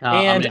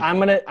 and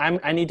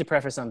I need to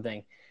preface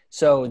something.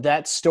 So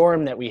that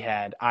storm that we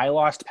had, I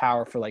lost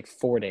power for like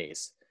 4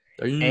 days,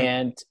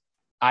 and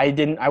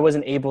I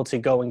wasn't able to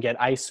go and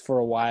get ice for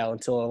a while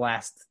until the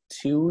last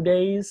 2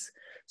 days.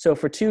 So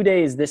for 2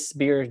 days, this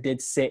beer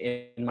did sit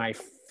in my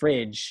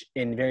fridge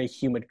in very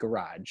humid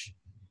garage.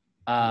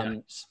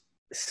 Nice.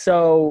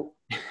 So,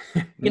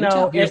 you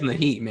know, here's in the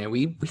heat, man.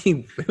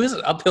 It was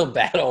an uphill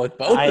battle with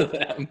both of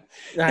them.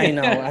 I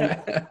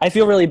know. I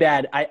feel really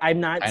bad. I'm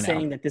not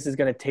saying that this is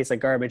going to taste like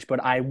garbage,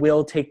 but I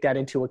will take that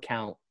into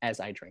account as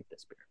I drink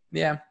this beer.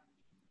 Yeah. All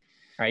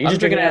right. You just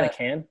drinking it out of the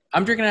can?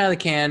 I'm drinking it out of the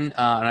can,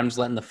 and I'm just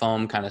letting the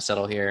foam kind of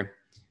settle here.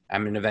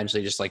 I'm going to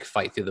eventually just like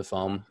fight through the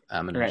foam.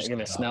 I'm going to give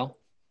it a smell.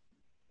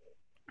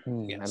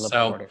 Yeah. I love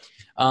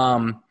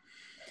porter.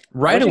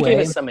 Right away,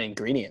 give us some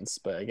ingredients,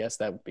 but I guess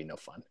that would be no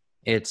fun.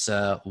 It's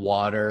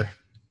water,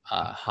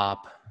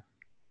 hop,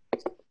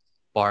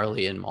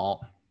 barley, and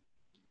malt.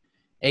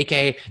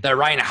 AKA the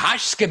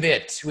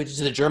Reinheitsgebot, which is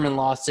the German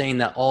law saying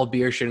that all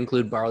beer should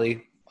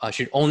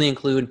only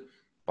include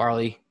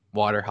barley,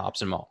 water,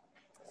 hops, and malt.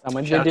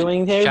 Someone's been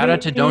doing their shout out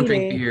to Don't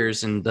Drink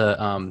Beers and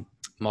the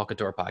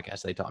Malkator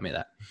podcast. They taught me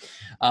that.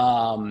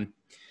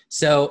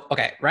 So,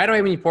 okay, right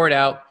away when you pour it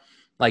out,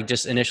 like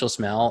just initial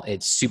smell,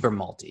 it's super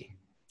malty.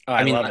 Oh,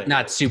 I mean,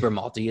 not super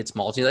malty. It's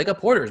malty like a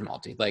porter is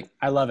malty. Like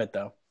I love it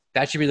though.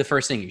 That should be the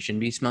first thing. You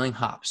shouldn't be smelling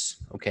hops.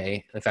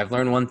 Okay. If I've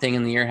learned one thing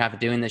in the year and a half of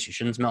doing this, you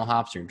shouldn't smell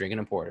hops when you're drinking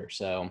a porter.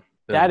 So boom.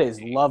 That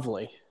is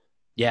lovely.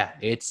 Yeah,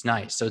 it's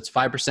nice. So it's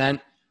 5%.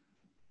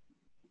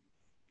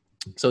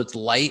 So it's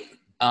light.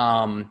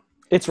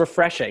 It's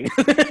refreshing.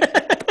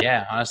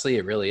 Yeah, honestly,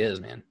 it really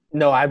is, man.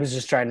 No, I was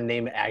just trying to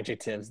name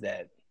adjectives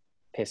that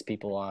piss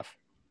people off.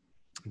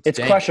 It's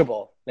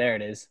crushable. There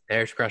it is.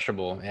 There's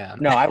crushable. Yeah.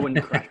 No, I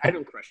wouldn't crush. I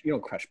don't crush. You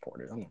don't crush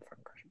porters. I'm not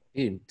fucking crushing.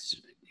 Dude,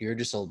 you're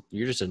just a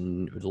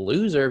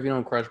loser if you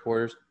don't crush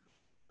porters.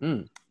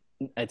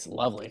 It's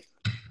lovely.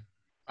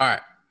 All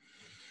right.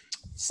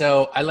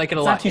 So I like it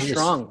a lot. It's not too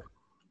strong.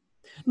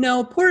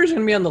 No, porter's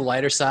gonna be on the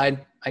lighter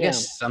side. I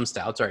guess some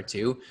stouts are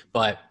too,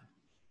 but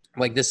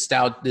like this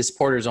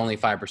porter is only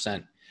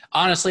 5%.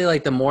 Honestly,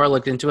 like the more I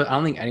looked into it, I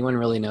don't think anyone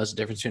really knows the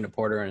difference between a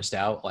porter and a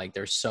stout. Like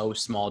there's so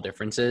small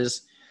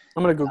differences.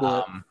 I'm gonna Google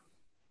it.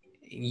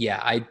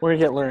 Yeah, we're gonna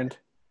get learned.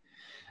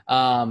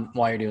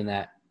 While you're doing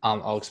that,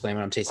 I'll explain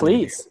what I'm tasting.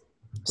 Please.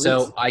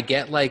 So I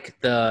get like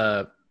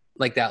that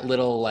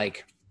little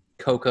like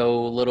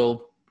cocoa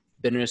little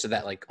bitterness of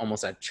that, like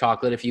almost that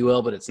chocolate, if you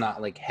will, but it's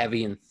not like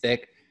heavy and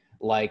thick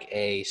like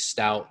a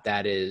stout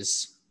that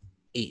is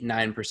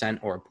 8-9%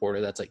 or a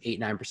porter that's like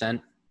 8-9%.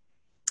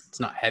 It's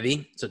not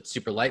heavy, so it's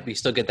super light, but you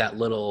still get that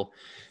little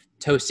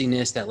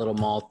toastiness, that little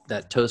malt,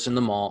 that toast in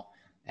the malt,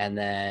 and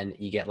then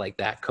you get like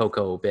that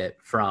cocoa bit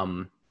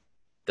from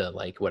the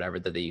like whatever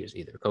that they use,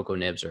 either cocoa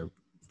nibs or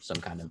some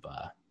kind of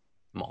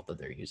malt that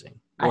they're using.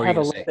 I have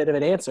a little bit of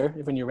an answer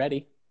when you're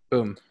ready.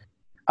 Boom.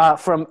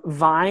 From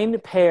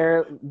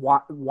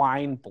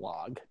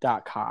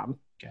vinepairwineblog.com.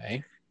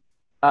 Okay.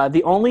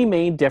 The only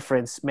main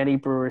difference many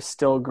brewers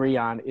still agree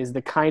on is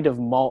the kind of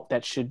malt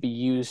that should be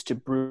used to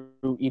brew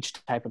each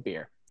type of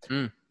beer.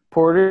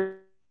 Porters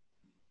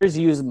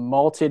use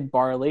malted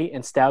barley,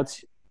 and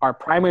stouts are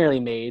primarily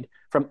made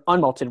from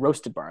unmalted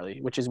roasted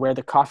barley, which is where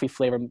the coffee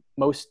flavor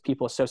most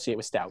people associate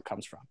with stout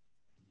comes from.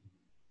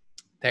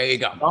 There you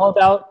go. It's all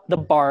about the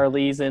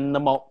barleys and the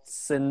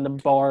malts and the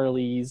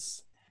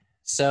barleys.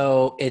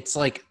 So it's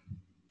like,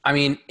 I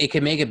mean, it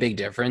can make a big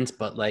difference,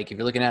 but like if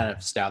you're looking at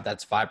a stout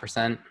that's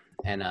 5%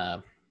 and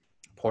a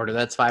porter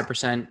that's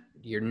 5%,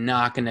 you're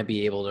not going to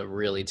be able to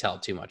really tell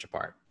too much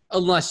apart.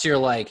 Unless you're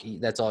like,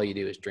 that's all you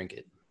do is drink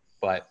it.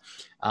 But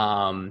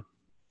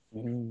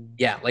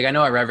yeah, like I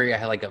know at Reverie I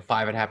had like a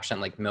 5.5%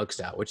 like milk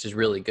stout, which is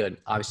really good.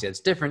 Obviously that's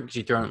different because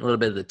you throw in a little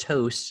bit of the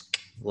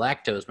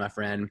lactose, my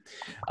friend.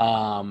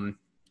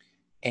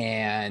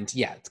 And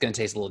yeah, it's going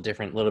to taste a little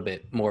different, a little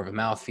bit more of a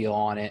mouthfeel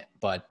on it.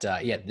 But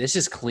yeah, this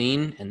is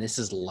clean and this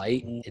is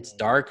light. It's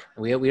dark.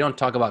 We don't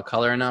talk about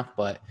color enough,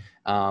 but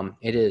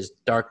it is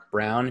dark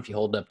brown if you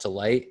hold it up to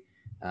light.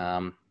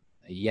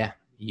 Yeah,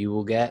 you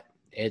will get,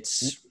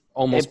 it's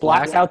almost It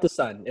blocks black. out the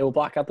sun. It will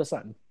block out the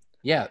sun.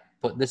 Yeah,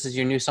 but this is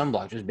your new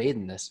sunblock. Just bathe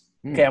in this.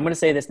 Okay, I'm going to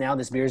say this now.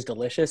 This beer is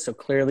delicious. So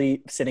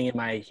clearly sitting in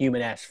my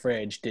human-ass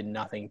fridge did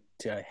nothing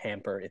to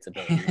hamper its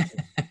ability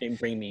to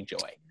bring me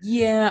joy.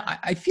 Yeah,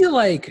 I feel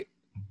like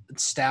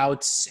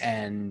stouts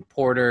and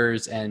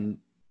porters and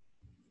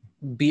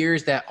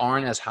beers that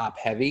aren't as hop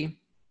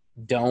heavy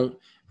don't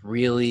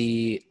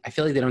really, I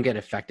feel like they don't get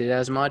affected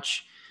as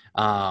much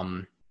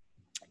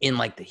in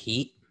like the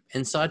heat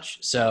and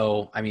such.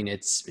 So, I mean,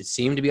 it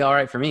seemed to be all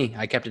right for me.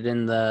 I kept it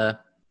in the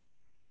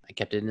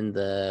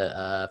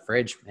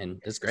fridge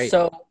and it's great.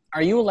 So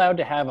are you allowed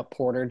to have a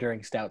porter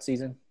during stout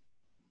season?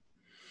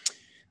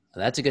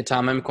 That's a good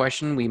Tom M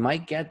question. We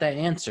might get that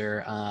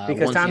answer.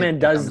 Because Tom M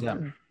does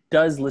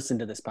listen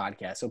to this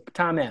podcast. So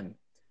Tom M,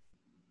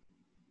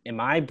 am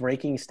I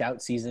breaking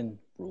stout season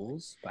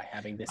rules by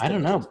having this? I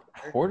don't know.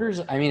 Porters,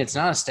 I mean, it's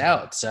not a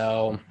stout.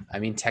 So, I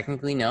mean,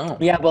 technically, no.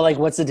 Yeah, but like,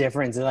 what's the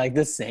difference? They're like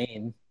the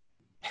same.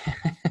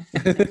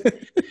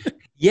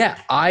 Yeah,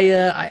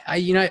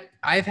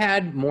 I've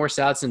had more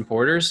stouts than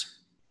porters.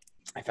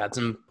 I've had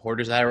some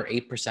porters that are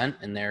 8%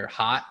 and they're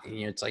hot.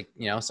 And, it's like,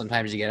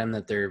 sometimes you get them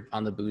that they're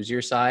on the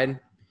boozier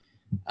side.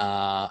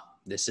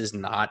 This is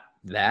not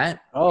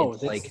that. Oh,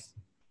 it's like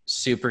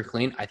super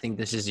clean. I think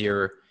this is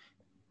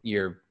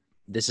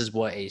this is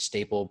what a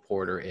staple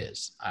porter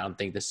is. I don't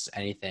think this is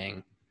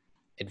anything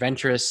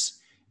adventurous.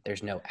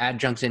 There's no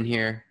adjuncts in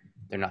here.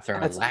 They're not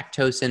throwing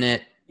lactose in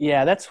it.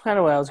 Yeah, that's kind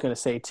of what I was going to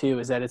say too,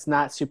 is that it's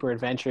not super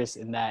adventurous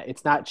in that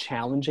it's not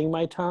challenging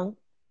my tongue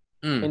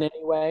in any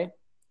way.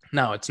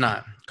 No, it's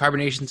not.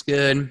 Carbonation's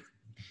good.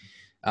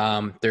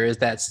 There is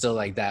that still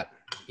like that.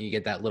 You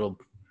get that little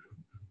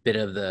bit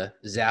of the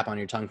zap on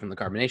your tongue from the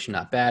carbonation.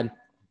 Not bad.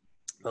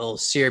 A little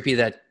syrupy,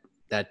 that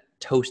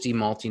toasty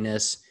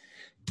maltiness.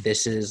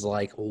 this is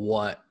like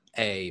what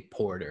a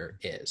porter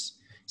is.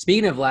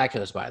 Speaking of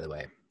lactose, by the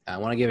way, I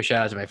want to give a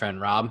shout out to my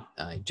friend Rob.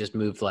 He just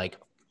moved like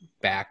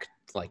back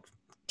like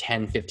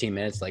 10, 15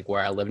 minutes, like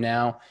where I live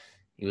now.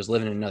 He was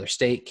living in another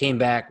state, came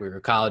back. We were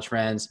college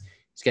friends.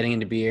 He's getting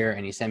into beer,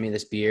 and he sent me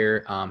this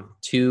beer.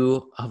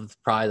 Two of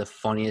probably the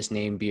funniest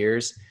named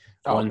beers.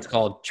 One's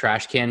called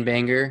Trash Can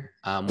Banger,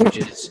 which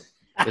is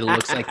it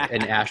looks like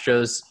an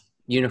Astros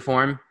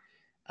uniform.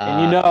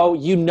 And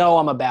you know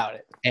I'm about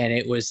it. And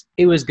it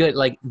was good.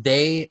 Like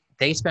they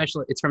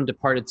special. It's from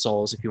Departed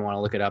Souls. If you want to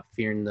look it up, if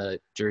you're in the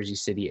Jersey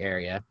City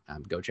area,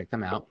 go check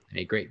them out.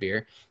 They make great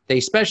beer. They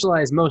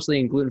specialize mostly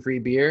in gluten-free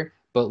beer,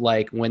 but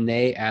like when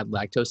they add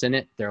lactose in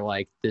it, they're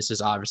like, this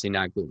is obviously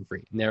not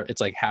gluten-free. And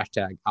it's like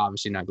hashtag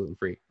obviously not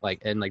gluten-free,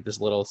 like and like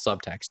this little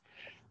subtext.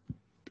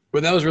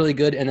 But that was really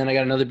good. And then I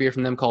got another beer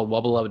from them called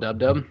Wubba Lubba Dub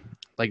Dub,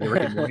 like the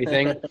Rick and Morty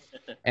thing.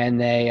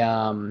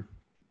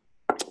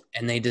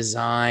 And they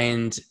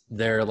designed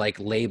their like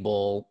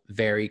label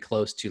very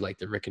close to like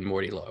the Rick and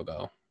Morty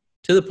logo,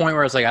 to the point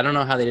where it's like, I don't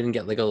know how they didn't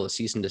get like a little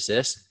cease and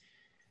desist.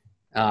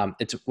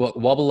 It's Wubba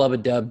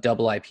Lubba Dub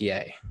Double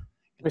IPA.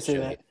 Let me see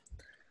that.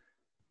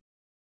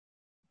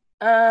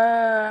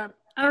 I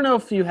don't know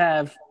if you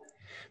have.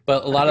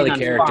 But a lot of the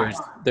characters,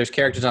 there's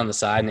characters on the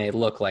side, and they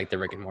look like the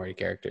Rick and Morty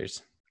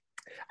characters.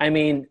 I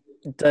mean,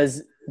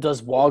 does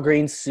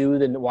Walgreens sue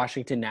the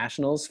Washington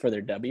Nationals for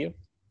their W?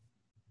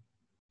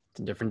 It's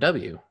a different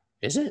W.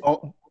 Is it?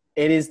 Oh,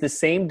 it is the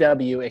same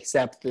W,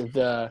 except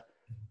the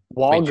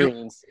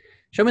Walgreens.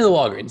 Show me the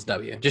Walgreens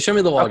W. Just show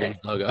me the Walgreens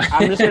logo.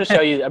 I'm just going to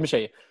show you. I'm going to show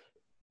you.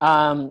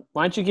 Why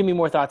don't you give me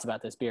more thoughts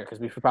about this beer? Because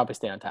we should probably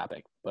stay on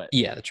topic. But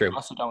yeah, that's true. We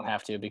also don't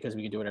have to, because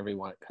we can do whatever we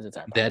want because it's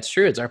our podcast. That's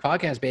true. It's our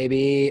podcast,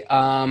 baby.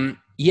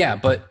 Yeah,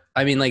 but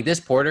I mean, like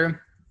this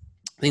porter,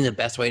 I think the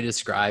best way to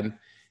describe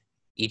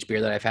each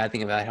beer that I've had, I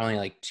think I've had only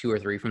like 2 or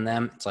 3 from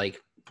them. It's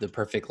like the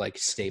perfect like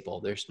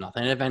staple. There's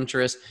nothing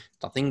adventurous,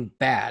 nothing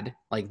bad.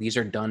 Like these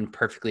are done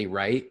perfectly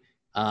right.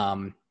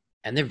 And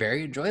they're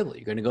very enjoyable.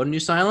 You're going to go to New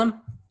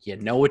Salem, you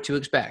know what to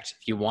expect.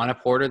 If you want a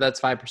porter that's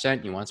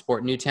 5%, you want to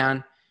support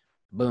Newtown,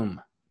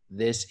 boom,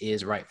 this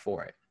is right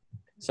for it.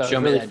 So it's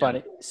really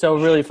funny. So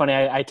really funny.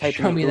 I typed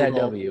in Google, that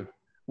W.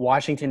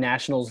 Washington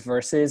Nationals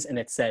versus, and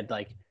it said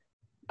like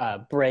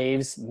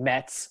Braves,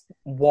 Mets,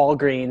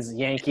 Walgreens,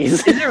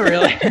 Yankees. Is it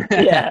really?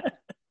 Yeah.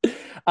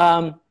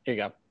 Here you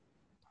go.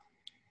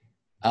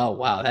 Oh,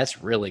 wow.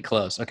 That's really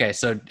close. Okay.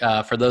 So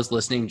for those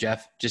listening,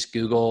 Jeff, just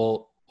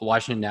Google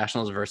Washington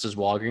Nationals versus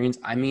Walgreens.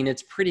 I mean,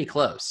 it's pretty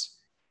close.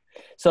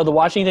 So the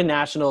Washington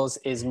Nationals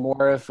is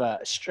more of a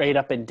straight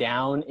up and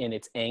down in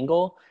its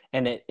angle,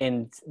 and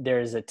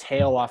there's a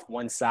tail off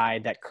one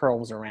side that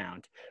curls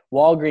around.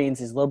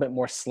 Walgreens is a little bit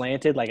more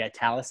slanted, like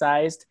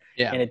italicized,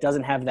 and it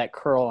doesn't have that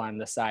curl on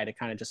the side. It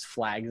kind of just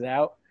flags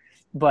out.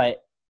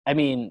 But, I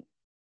mean,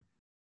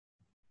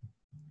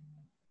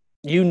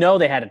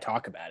 they had to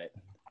talk about it.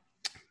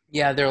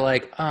 Yeah, they're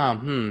like,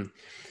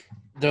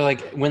 They're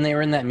like, when they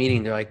were in that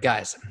meeting, they're like,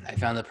 guys, I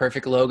found the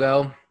perfect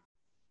logo.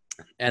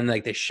 And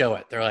like they show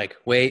it. They're like,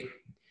 wait,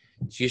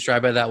 did you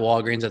drive by that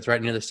Walgreens that's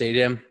right near the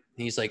stadium? And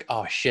he's like,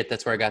 oh shit,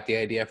 that's where I got the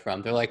idea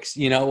from. They're like,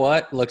 you know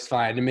what? Looks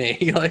fine to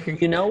me. Like,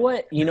 you know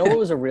what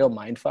was a real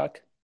mindfuck?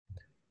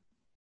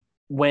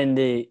 When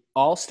the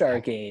All-Star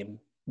game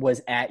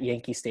was at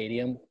Yankee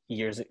Stadium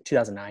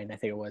 2009, I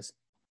think it was,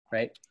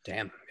 right?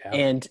 Damn. Yeah.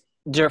 And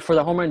for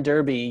the Home Run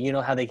Derby, you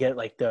know how they get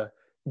like the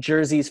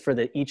jerseys for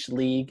each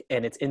league,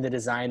 and it's in the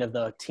design of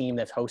the team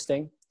that's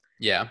hosting.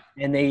 Yeah.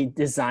 And they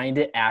designed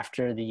it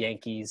after the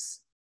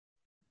Yankees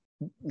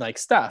like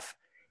stuff.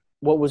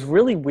 What was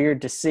really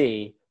weird to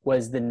see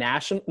was the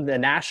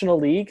National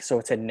League. So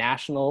it's a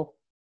national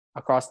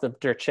across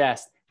their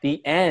chest.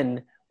 The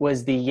N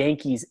was the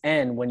Yankees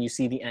N when you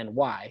see the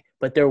NY,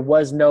 but there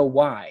was no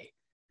Y.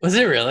 Was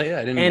it really?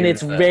 I didn't. And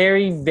it's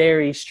very,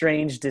 very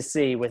strange to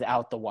see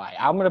without the Y.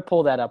 I'm going to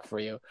pull that up for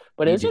you,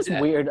 but it's just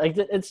weird. Like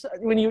it's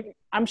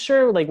I'm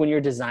sure like when you're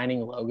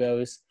designing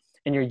logos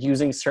and you're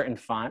using certain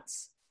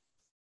fonts,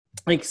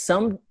 like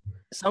some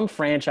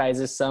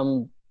franchises,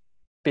 some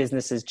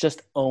businesses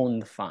just own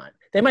the font.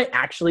 They might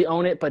actually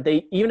own it, but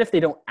even if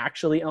they don't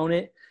actually own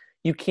it,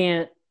 you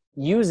can't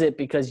use it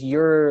because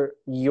your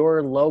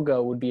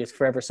logo would be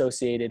forever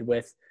associated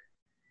with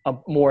a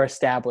more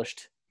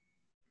established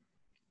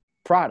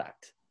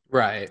product.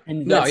 Right.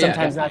 And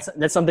that's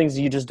some things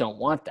you just don't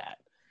want that.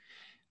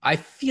 I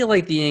feel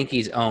like the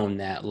Yankees own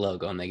that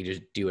logo and they can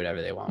just do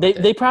whatever they want.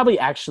 They probably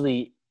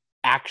actually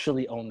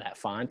own that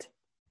font.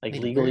 Like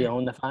legally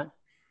own the font.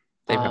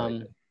 They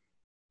probably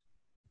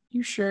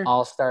You sure?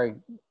 All-Star.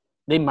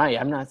 They might.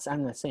 I'm not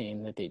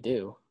saying that they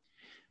do.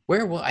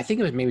 Well, I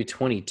think it was maybe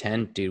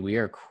 2010, dude. We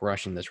are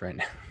crushing this right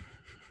now.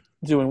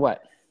 Doing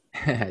what?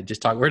 We're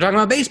talking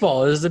about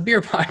baseball. This is a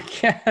beer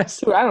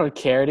podcast. Dude, I don't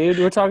care, dude.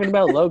 We're talking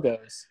about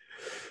logos.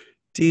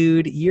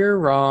 Dude, you're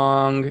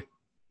wrong.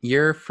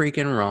 You're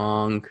freaking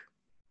wrong.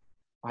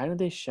 Why don't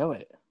they show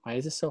it? Why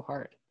is it so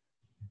hard?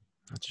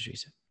 That's what she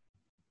said.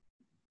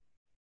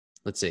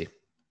 Let's see.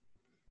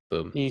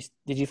 Boom. Did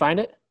you find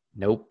it?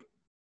 Nope.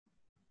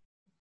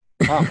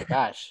 Oh my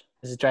gosh,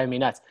 this is driving me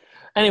nuts.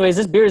 Anyways,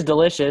 this beer is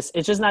delicious.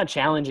 It's just not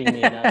challenging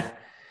me enough.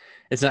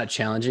 It's not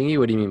challenging you?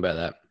 What do you mean by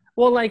that?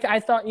 Well, like I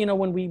thought,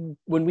 when we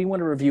want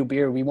to review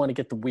beer, we want to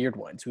get the weird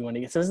ones. We want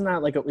to get. So this is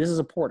not like this is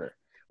a porter,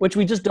 which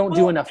we just don't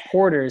do enough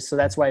porters, so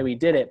that's why we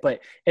did it. But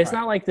it's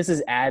not like this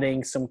is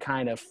adding some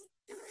kind of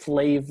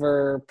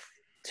flavor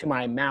to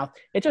my mouth.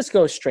 It just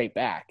goes straight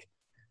back.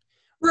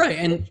 Right,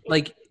 and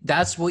like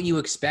that's what you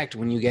expect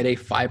when you get a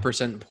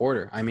 5%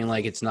 porter. I mean,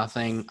 like it's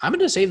nothing. I'm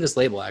gonna save this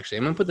label. Actually,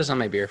 I'm gonna put this on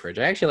my beer fridge.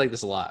 I actually like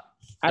this a lot.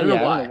 I don't know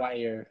why. I don't know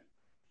why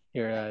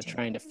you're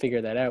trying to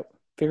figure that out.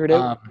 Figure it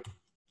out,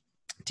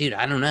 dude.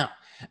 I don't know.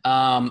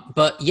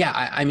 But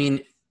yeah, I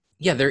mean,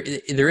 yeah, there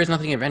is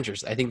nothing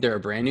adventurous. I think they're a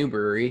brand new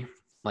brewery.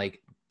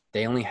 Like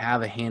they only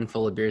have a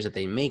handful of beers that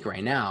they make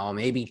right now.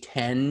 Maybe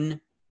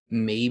 10,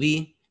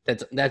 maybe.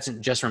 That's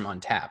just from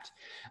Untapped.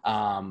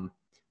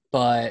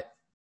 But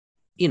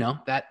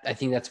that I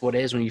think that's what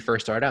it is when you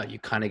first start out. You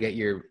kind of get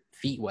your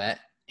feet wet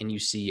and you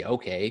see,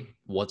 okay,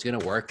 what's going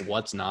to work,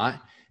 what's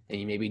not. And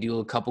you maybe do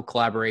a couple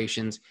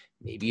collaborations.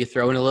 Maybe you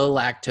throw in a little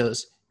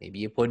lactose. Maybe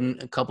you put in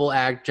a couple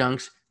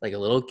adjuncts, like a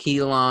little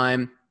key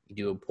lime. You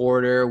do a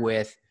porter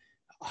with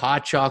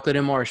hot chocolate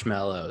and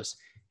marshmallows.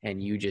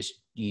 And you just,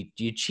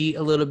 you cheat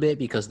a little bit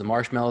because the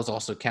marshmallows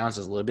also counts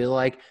as a little bit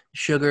like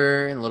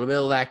sugar and a little bit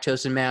of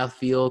lactose and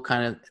mouthfeel,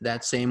 kind of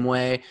that same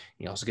way.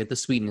 You also get the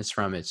sweetness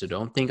from it. So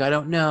don't think I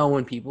don't know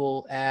when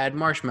people add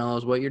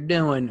marshmallows what you're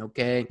doing.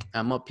 Okay,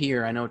 I'm up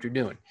here. I know what you're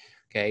doing.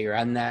 Okay, you're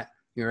on that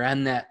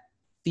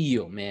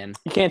feel, man.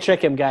 You can't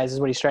trick him, guys. Is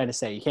what he's trying to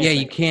say.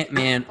 You can't,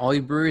 man. All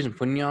you brewers, I'm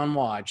putting you on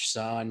watch,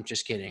 son.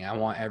 Just kidding. I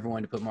want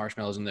everyone to put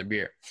marshmallows in their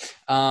beer.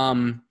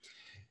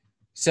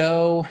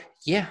 So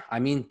yeah, I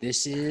mean,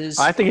 this is.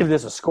 I have to give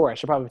this a score. I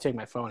should probably take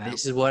my phone out.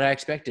 This is what I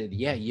expected.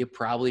 Yeah, you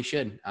probably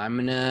should.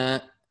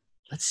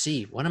 Let's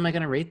see. What am I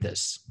gonna rate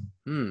this?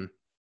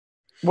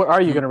 What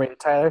are you gonna rate it,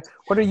 Tyler?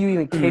 What are you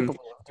even capable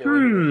of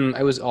doing?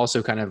 I was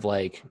also kind of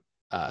like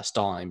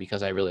stalling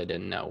because I really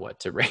didn't know what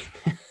to rate.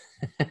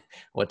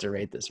 What to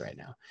rate this right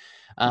now?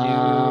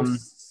 Asylum.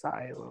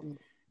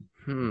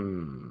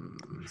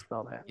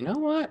 Spell that. You know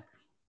what?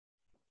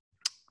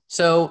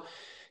 So,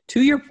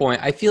 to your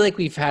point, I feel like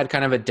we've had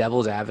kind of a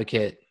devil's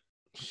advocate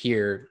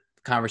here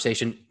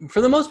conversation.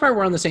 For the most part,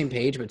 we're on the same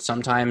page, but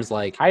sometimes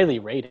like highly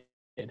rated.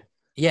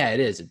 Yeah,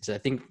 it is. It's I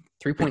think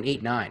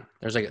 3.89.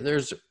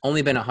 There's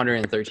only been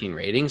 113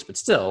 ratings, but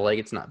still, like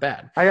it's not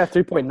bad. I got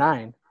 3.9.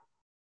 3.9.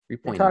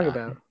 What are you talking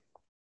about?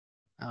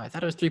 Oh, I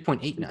thought it was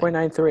 3.89.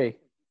 3.93.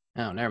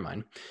 Oh, never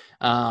mind.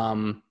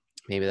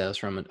 Maybe that was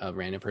from a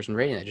random person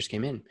rating that just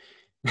came in.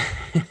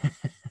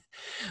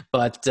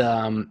 But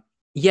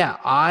yeah,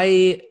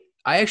 I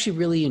actually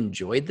really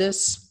enjoyed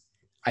this.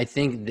 I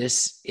think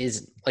this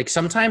is like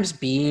sometimes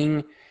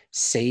being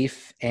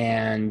safe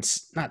and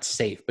not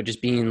safe, but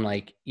just being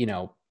like,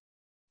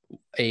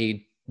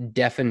 a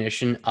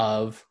definition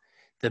of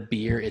the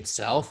beer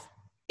itself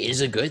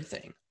is a good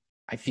thing.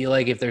 I feel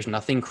like if there's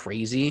nothing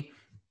crazy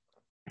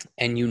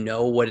and you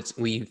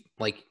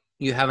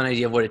have an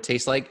idea of what it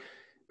tastes like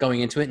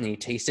going into it and then you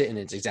taste it and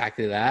it's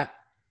exactly that,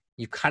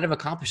 you kind of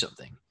accomplished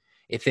something.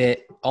 If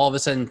it all of a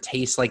sudden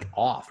tastes like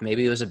off,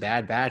 maybe it was a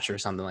bad batch or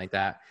something like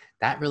that,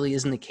 that really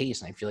isn't the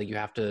case. And I feel like you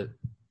have to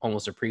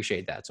almost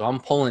appreciate that. So I'm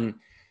pulling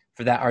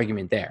for that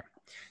argument there.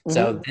 Mm-hmm.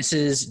 So this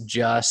is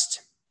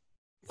just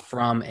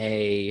from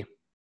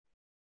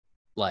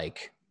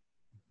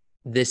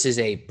this is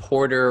a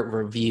porter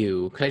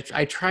review.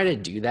 I try to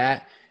do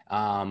that.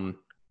 I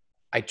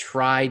don't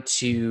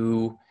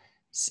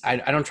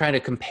try to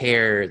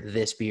compare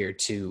this beer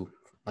to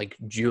like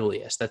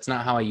Julius. That's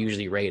not how I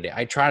usually rate it.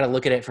 I try to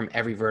look at it from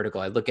every vertical.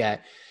 I look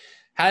at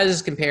how does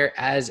this compare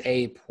as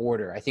a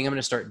porter? I think I'm going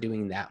to start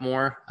doing that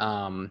more.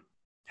 How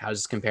does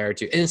this compare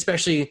to, and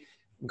especially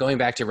going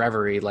back to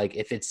Reverie, like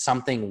if it's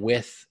something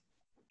with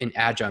an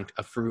adjunct,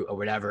 a fruit or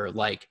whatever,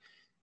 like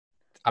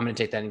I'm going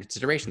to take that into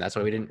consideration. That's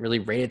why we didn't really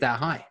rate it that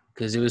high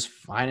because it was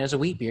fine as a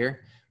wheat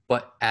beer,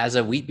 but as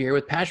a wheat beer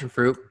with passion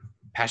fruit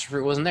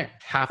wasn't there.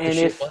 Half the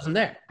shit wasn't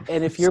there.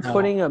 And if you're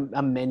putting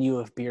a menu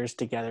of beers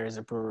together as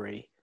a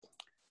brewery,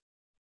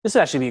 this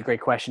would actually be a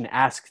great question to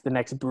ask the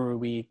next brewer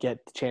we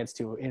get the chance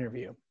to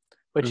interview,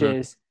 which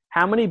is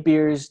how many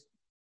beers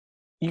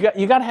you got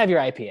to have your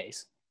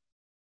IPAs.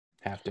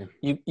 Have to.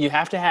 You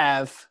have to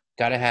have.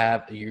 Got to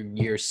have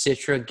your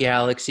Citra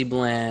Galaxy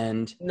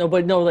blend.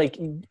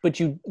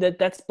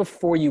 That's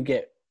before you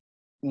get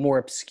more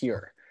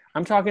obscure.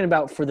 I'm talking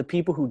about for the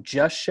people who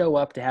just show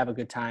up to have a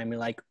good time and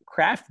like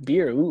craft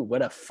beer. Ooh,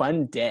 what a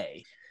fun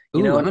day!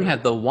 I'm gonna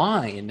have the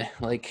wine.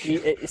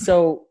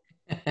 So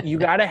you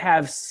got to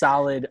have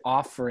solid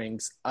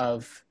offerings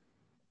of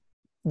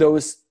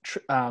those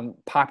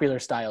popular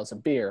styles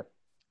of beer,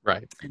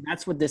 right? And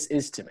that's what this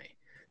is to me.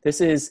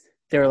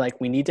 They're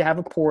like, we need to have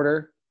a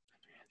porter.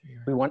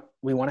 We want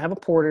to have a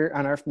porter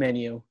on our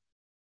menu.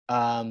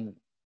 And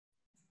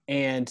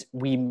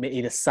we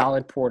made a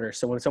solid porter.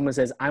 So when someone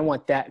says, I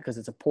want that because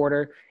it's a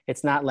porter,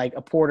 it's not like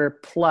a porter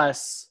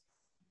plus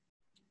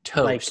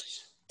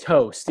toast.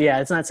 toast. Yeah,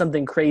 it's not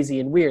something crazy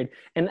and weird,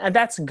 and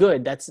that's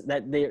good.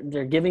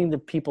 They're giving the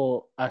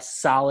people a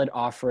solid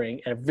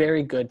offering, a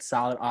very good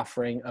solid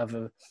offering of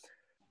a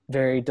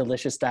very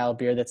delicious style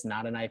beer that's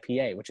not an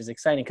IPA, which is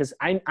exciting because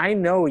I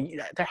know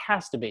there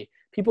has to be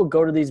people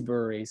go to these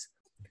breweries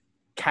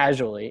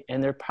casually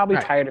and they're probably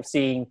tired of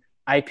seeing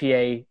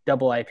IPA,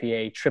 double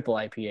IPA, triple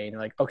IPA, and they're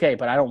like, okay,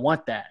 but I don't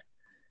want that.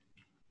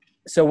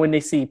 So when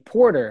they see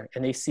porter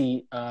and they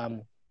see a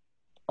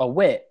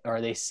wit, or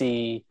they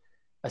see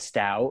a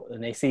stout,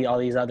 and they see all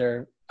these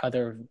other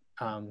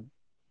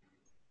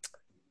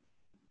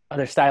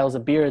styles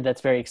of beer,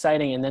 that's very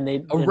exciting. And then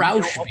a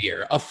Rauch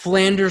beer, a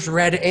Flanders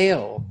red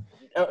ale.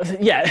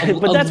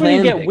 But that's when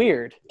you get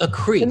weird. A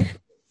Kriek.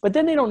 But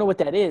then they don't know what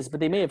that is, but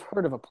they may have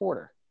heard of a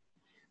porter.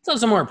 It's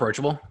also more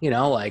approachable,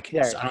 like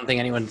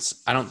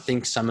I don't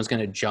think someone's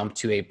going to jump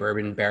to a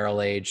bourbon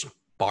barrel aged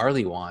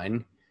barley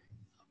wine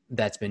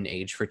that's been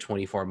aged for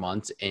 24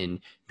 months in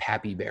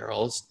Pappy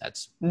barrels.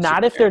 That's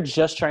not if they're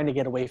just trying to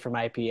get away from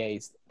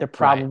IPAs. They're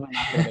probably not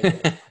going to do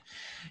it.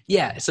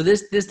 Yeah, so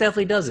this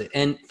definitely does it.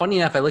 And funny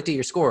enough, I looked at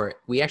your score.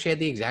 We actually had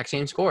the exact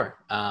same score.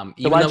 So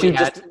why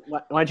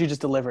don't you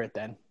just deliver it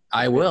then?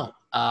 I will.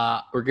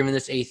 We're giving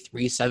this a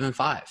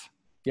 3.75.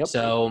 Yep.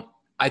 So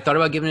I thought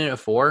about giving it a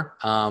 4.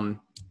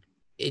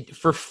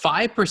 For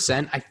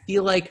 5%, I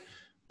feel like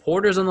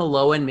porters on the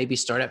low end maybe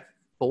start at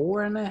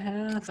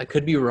 4.5. I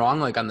could be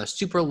wrong. Like on the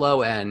super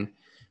low end,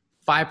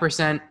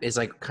 5% is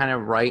like kind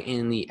of right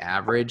in the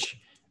average.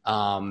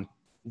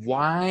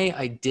 Why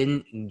I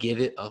didn't give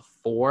it a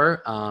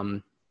 4,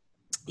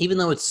 even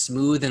though it's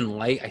smooth and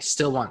light, I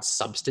still want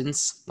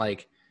substance.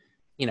 Like,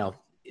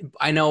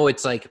 I know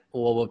it's like,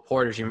 well, with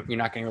porters, you're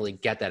not going to really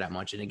get that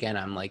much. And again,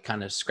 I'm like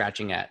kind of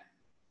scratching at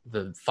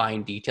the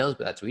fine details,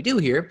 but that's what we do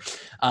here.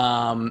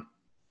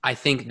 I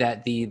think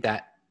that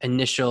that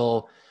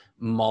initial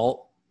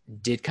malt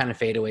did kind of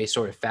fade away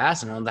sort of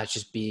fast. And that's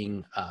just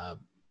being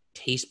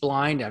taste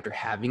blind after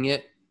having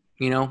it,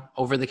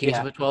 over the case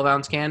of a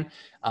 12-ounce can.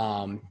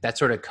 That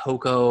sort of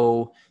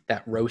cocoa,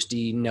 that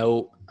roasty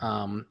note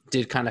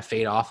did kind of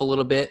fade off a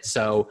little bit.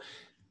 So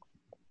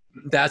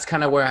that's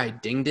kind of where I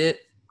dinged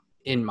it,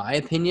 in my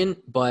opinion.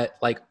 But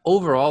like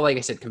overall, like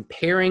I said,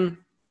 comparing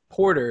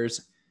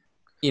porters,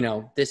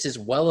 this is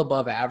well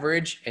above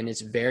average and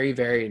it's very,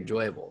 very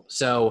enjoyable.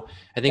 So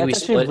I think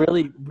that's actually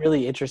really,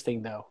 really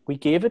interesting though. We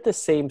gave it the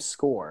same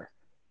score,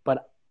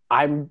 but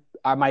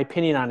my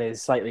opinion on it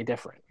is slightly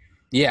different.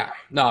 Yeah,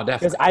 no,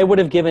 definitely. Because I would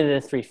have given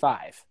it a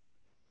 3.5.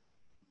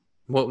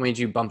 What made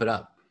you bump it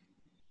up?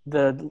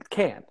 The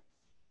can.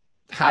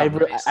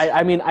 Nice.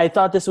 I mean, I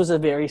thought this was a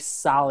very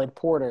solid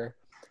porter.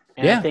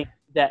 And I think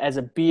that as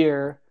a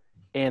beer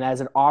and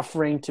as an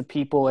offering to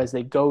people as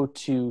they go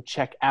to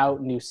check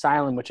out New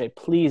Cylon, which I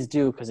please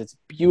do because it's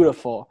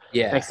beautiful.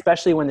 Yeah. And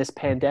especially when this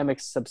pandemic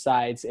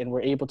subsides and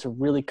we're able to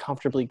really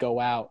comfortably go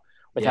out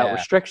without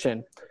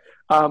restriction.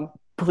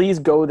 Please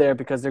go there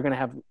because they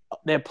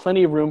have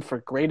plenty of room for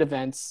great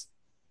events.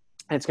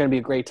 And it's going to be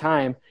a great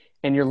time.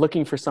 And you're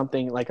looking for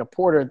something like a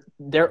porter.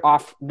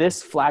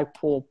 This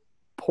Flagpole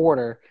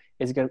porter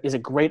is a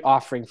great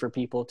offering for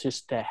people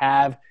just to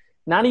have.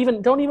 Don't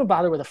even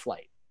bother with a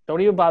flight.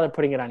 Don't even bother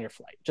putting it on your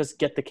flight. Just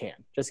get the can.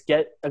 Just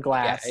get a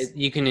glass. Yeah,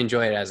 you can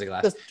enjoy it as a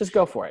glass. Just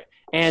go for it.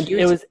 And that's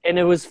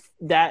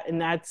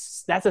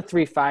a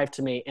 3.5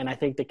 to me. And I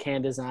think the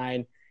can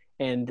design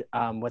and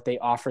what they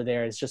offer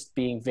there is just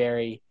being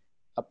very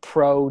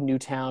pro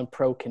Newtown,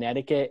 pro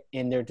Connecticut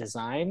in their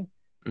design.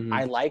 Mm-hmm.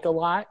 I like a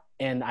lot,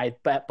 and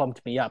that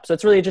bumped me up. So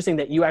it's really interesting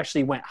that you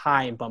actually went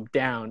high and bumped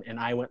down, and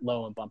I went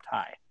low and bumped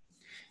high.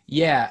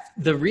 Yeah,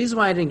 the reason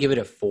why I didn't give it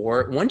a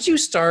 4, once you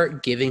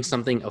start giving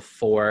something a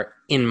 4,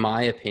 in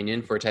my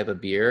opinion, for a type of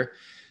beer,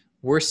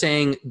 we're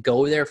saying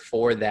go there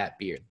for that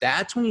beer.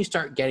 That's when you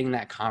start getting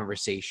that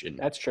conversation.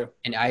 That's true.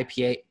 An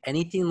IPA,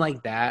 anything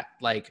like that,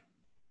 like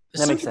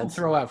that makes sense.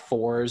 Throw out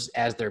 4s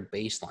as their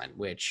baseline,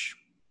 which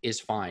is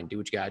fine. Do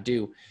what you got to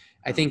do.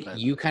 I think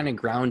you kind of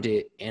ground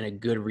it in a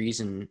good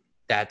reason.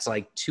 That's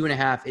like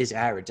 2.5 is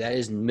average. That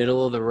is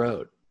middle of the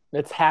road.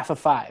 That's half a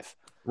 5.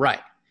 Right.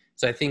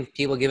 So I think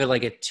people give it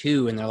like a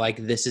 2 and they're like,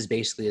 this is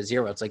basically a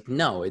 0. It's like,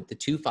 no, the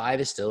 2.5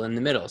 is still in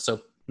the middle.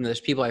 So there's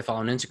people I follow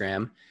on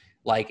Instagram,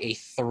 like a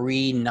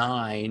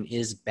 3.9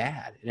 is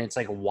bad. And it's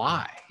like,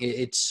 why?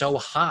 It's so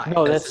high.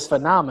 No, that's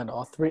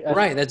phenomenal.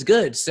 Right. That's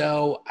good.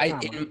 So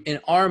in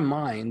our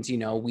minds,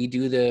 we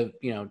do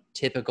the,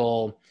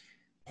 typical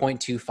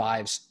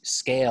 0.25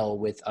 scale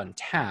with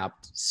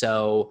Untapped.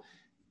 So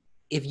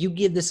if you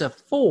give this a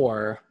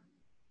 4,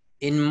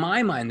 in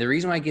my mind, the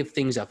reason why I give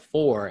things a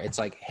 4, it's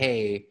like,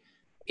 hey,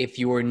 if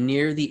you are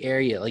near the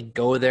area, like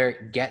go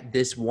there, get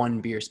this one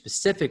beer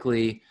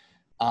specifically.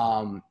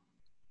 I'm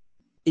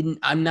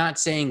not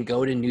saying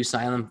go to New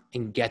Cylon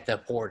and get the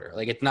porter.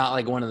 Like it's not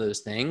like one of those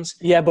things.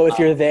 Yeah, but if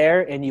you're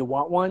there and you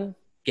want one,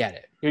 get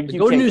it. You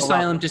go to New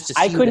Cylon just to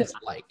see what it's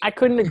like. I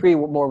couldn't agree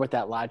more with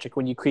that logic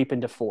when you creep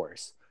into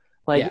 4s.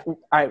 Like, all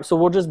right, so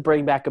we'll just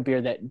bring back a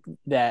beer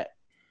that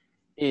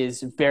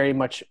is very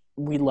much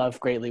we love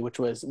greatly, which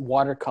was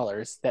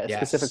watercolors, Yes.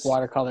 specific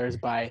watercolors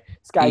by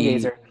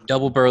Skygazer.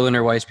 Double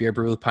Berliner Weiss beer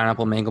brewed with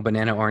pineapple, mango,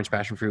 banana, orange,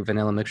 passion fruit,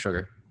 vanilla, mixed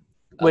sugar.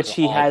 Which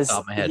he has.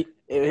 Top of my head.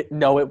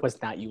 No, it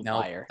was not, you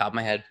liar. Top of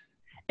my head.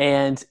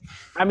 And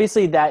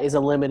obviously that is a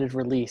limited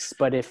release,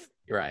 but if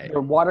You're right.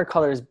 your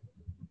watercolors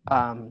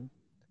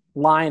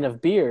line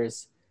of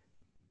beers,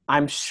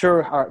 I'm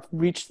sure are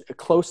reached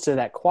close to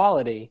that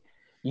quality,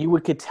 you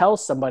could tell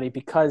somebody,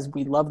 because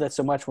we love that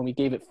so much when we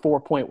gave it 4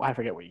 point. I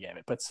forget what you gave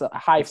it, but it's a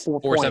high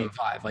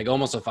 4.75, like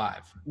almost a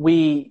 5.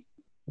 We're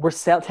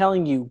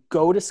telling you,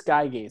 go to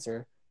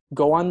Skygazer,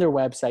 go on their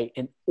website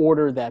and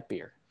order that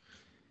beer.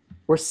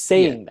 We're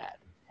saying that.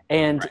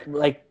 And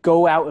like,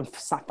 go out and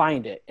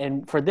find it.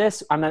 And for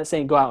this, I'm not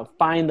saying go out and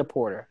find the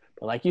porter,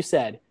 but like you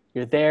said,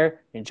 you're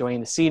there, you're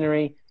enjoying the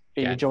scenery,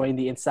 you're enjoying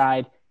the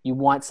inside. You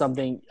want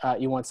something.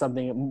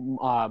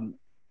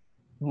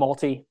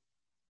 Malty.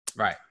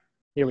 Right.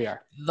 Here we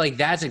are. Like,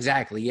 that's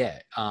exactly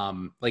it.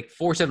 Like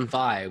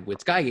 4.75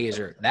 with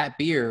Skygazer, that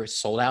beer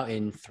sold out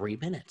in 3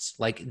 minutes.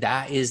 Like,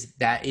 that is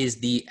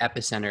the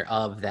epicenter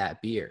of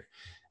that beer.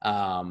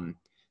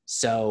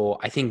 So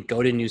I think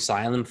go to New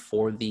Salem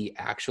for the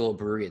actual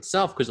brewery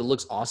itself, because it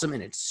looks awesome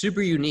and it's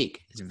super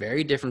unique. It's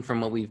very different from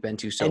what we've been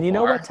to so far. And you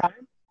know what, Tom?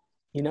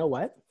 You know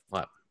what?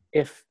 What?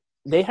 If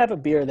they have a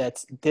beer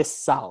that's this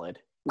solid,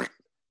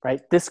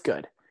 right, this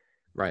good,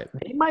 right,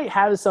 they might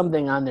have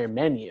something on their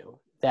menu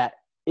that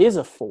is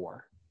a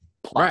 4+.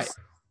 Right.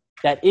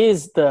 That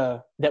is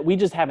that we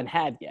just haven't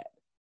had yet.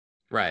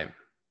 Right.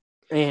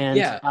 And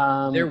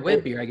their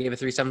wit beer, I gave a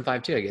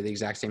 3.75 too. I gave the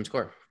exact same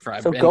score.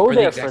 So go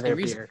there for their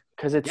beer,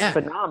 because it's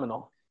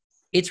phenomenal.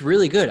 It's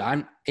really good.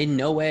 I'm in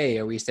no way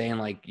are we saying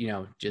like,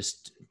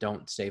 just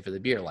don't stay for the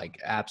beer. Like,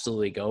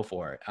 absolutely go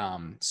for it.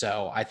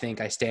 So I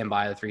think I stand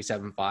by the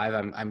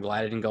 3.75. I'm glad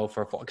I didn't go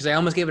for a 4, because I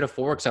almost gave it a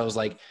 4, because I was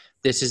like,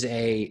 this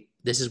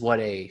is what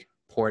a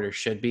porter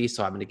should be.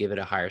 So I'm going to give it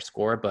a higher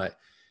score. But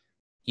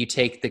you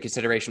take the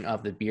consideration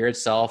of the beer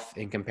itself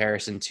in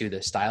comparison to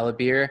the style of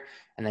beer,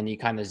 and then you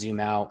kind of zoom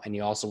out and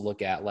you also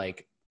look at,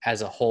 like,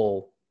 as a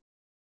whole,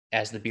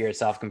 as the beer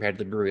itself compared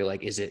to the brewery,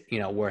 like, is it,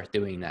 worth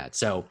doing that?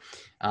 So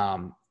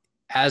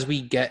as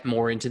we get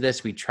more into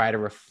this, we try to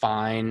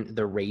refine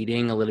the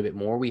rating a little bit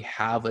more. We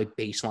have a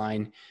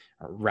baseline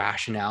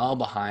rationale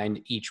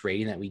behind each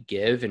rating that we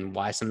give and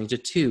why something's a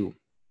 2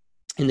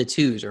 in the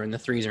 2s or in the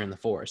 3s or in the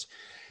 4s.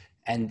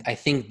 And I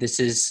think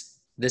this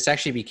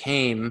actually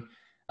became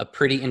a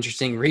pretty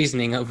interesting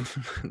reasoning of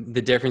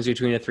the difference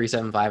between a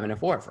 3.75 and a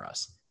 4 for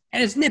us.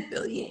 And it's in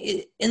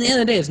the end of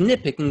the day, it's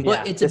nitpicking,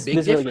 but it's a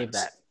big difference.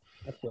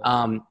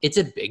 It's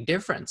a big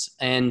difference.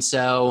 And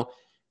so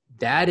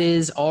that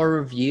is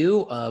our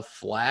review of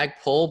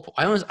Flagpole.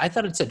 I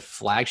thought it said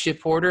Flagship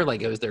Porter,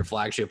 like it was their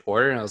flagship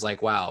porter. And I was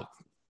like, wow,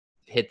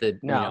 hit the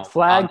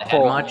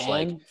Flagpole much,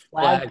 like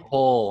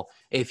Flagpole.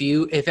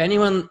 If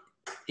anyone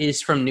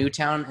is from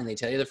Newtown and they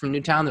tell you they're from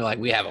Newtown, they're like,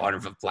 we have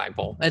order for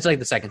Flagpole. That's like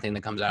the second thing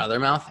that comes out of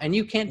their mouth, and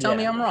you can't tell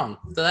me I'm wrong.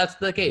 So that's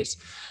the case.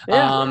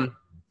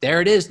 There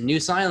it is,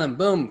 New Salem,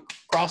 boom,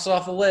 cross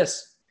off the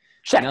list.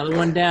 Check. Another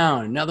one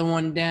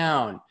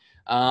down.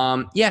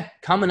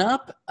 Coming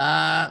up,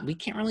 we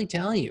can't really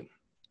tell you,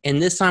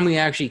 and this time we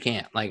actually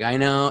can't. Like, I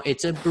know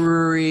it's a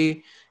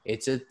brewery,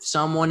 it's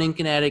someone in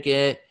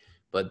Connecticut,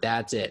 but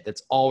that's it.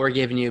 That's all we're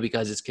giving you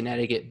because it's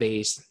Connecticut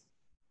based.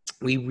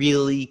 We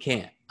really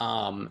can't.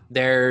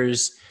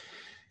 There's,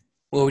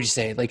 what would you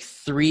say, like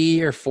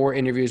 3 or 4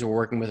 interviews we're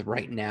working with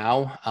right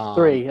now.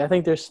 3. I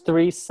think there's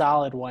 3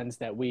 solid ones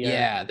that we are.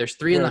 Yeah, there's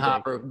 3 in the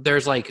hopper.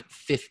 There's like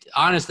 50.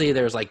 Honestly,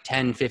 there's like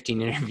 10,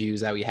 15 interviews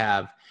that we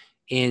have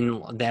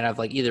that have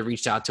like either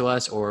reached out to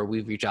us or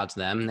we've reached out to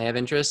them and they have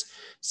interest.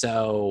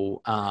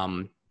 So,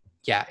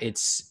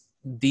 it's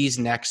these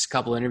next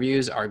couple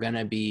interviews are going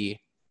to be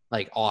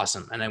like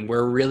awesome. And then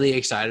we're really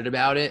excited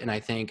about it. And I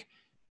think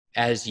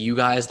as you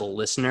guys, the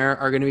listener,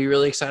 are going to be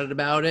really excited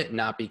about it,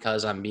 not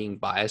because I'm being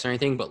biased or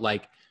anything, but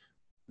like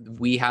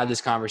we had this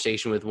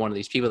conversation with one of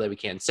these people that we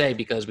can't say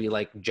because we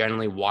like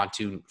generally want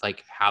to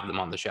like have them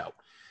on the show.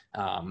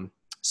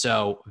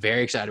 So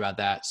very excited about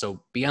that.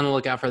 So be on the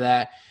lookout for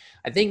that.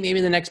 I think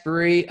maybe the next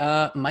brewery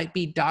might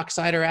be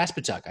Dockside or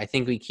Aspetuck. I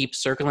think we keep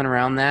circling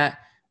around that.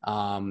 We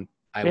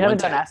haven't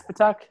done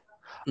Aspetuck?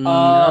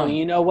 No. Oh,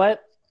 you know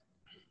what?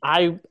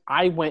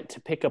 I went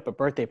to pick up a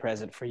birthday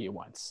present for you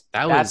once.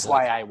 That's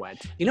why I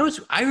went. You know,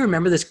 I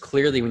remember this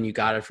clearly when you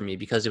got it for me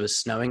because it was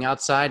snowing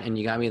outside and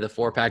you got me the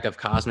 4-pack of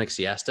Cosmic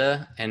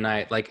Siesta. And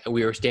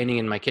we were standing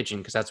in my kitchen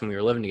because that's when we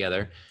were living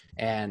together.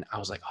 And I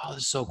was like, oh,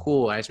 this is so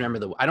cool. I just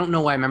remember I don't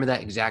know why I remember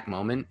that exact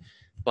moment.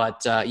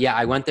 But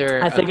I went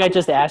there. I think I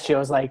just asked you, I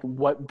was like,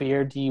 what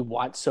beer do you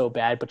want so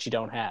bad but you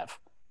don't have?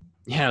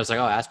 Yeah, I was like,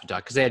 oh, Aspetuck,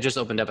 because they had just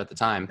opened up at the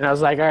time. And I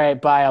was like, all right,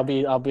 bye. I'll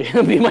be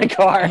in my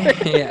car.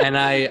 Yeah, and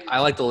I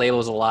like the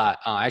labels a lot.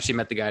 I actually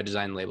met the guy who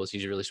designed the labels.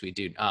 He's a really sweet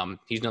dude.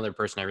 He's another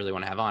person I really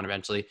want to have on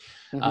eventually.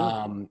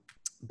 Mm-hmm.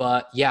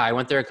 But yeah, I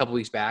went there a couple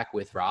weeks back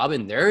with Rob,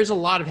 and there's a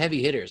lot of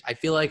heavy hitters. I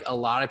feel like a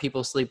lot of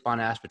people sleep on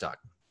Aspetuck.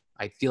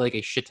 I feel like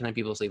a shit ton of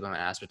people sleep on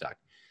Aspetuck.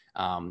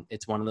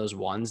 It's one of those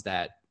ones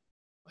that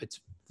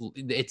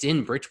It's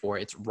in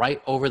Bridgeport. It's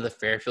right over the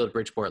Fairfield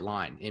Bridgeport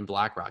line in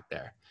Black Rock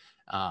there.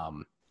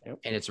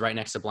 And it's right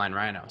next to Blind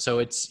Rhino. So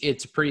it's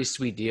a pretty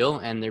sweet deal,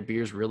 and their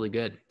beer's really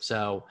good.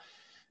 So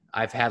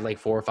I've had like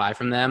 4 or 5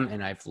 from them,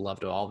 and I've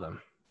loved all of them.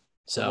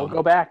 So we'll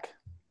go back.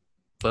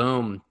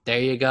 Boom. There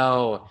you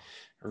go.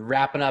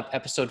 Wrapping up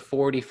episode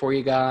 40 for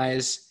you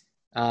guys.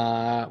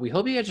 We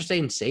hope you guys are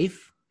staying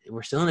safe.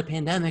 We're still in a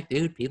pandemic,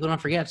 dude. People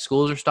don't forget.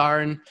 Schools are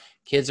starting.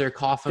 Kids are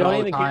coughing all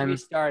the time. Don't even get me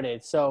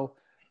started. So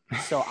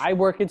I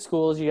work in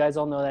schools. You guys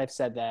all know that I've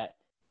said that.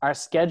 Our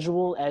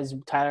schedule, as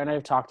Tyler and I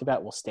have talked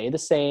about, will stay the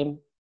same.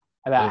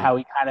 About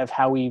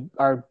how we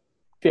are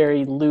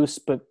very loose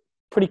but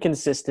pretty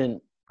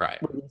consistent.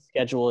 Right. What the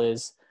schedule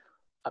is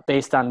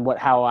based on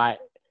how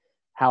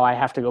I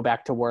have to go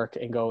back to work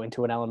and go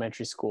into an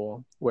elementary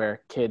school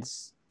where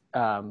kids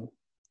don't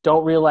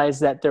realize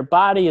that their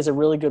body is a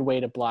really good way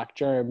to block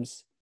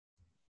germs.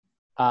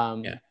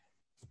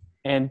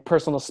 And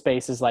personal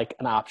space is like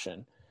an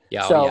option.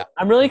 Yeah.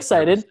 I'm really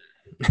excited.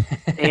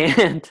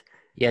 And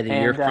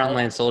you're a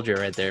frontline soldier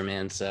right there,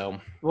 man.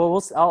 So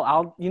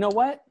I'll you know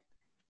what?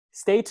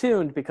 Stay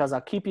tuned because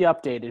I'll keep you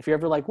updated. If you're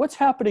ever like, what's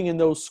happening in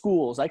those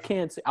schools? I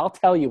can't say. I'll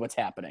tell you what's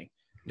happening.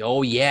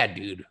 Oh yeah,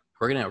 dude.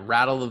 We're gonna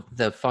rattle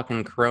the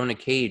fucking Corona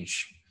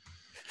cage.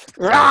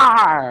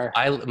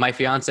 My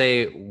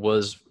fiance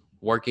was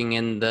working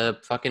in the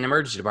fucking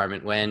emergency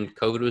department when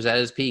COVID was at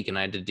its peak, and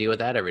I had to deal with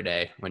that every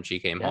day when she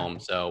came home.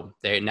 So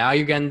now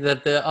you're getting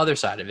the other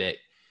side of it.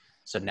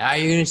 So now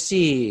you're gonna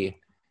see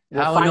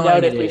how find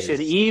out if we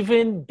should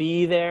even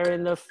be there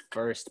in the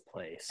first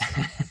place.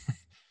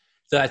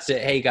 So that's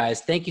it. Hey guys,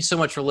 thank you so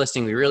much for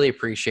listening. We really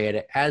appreciate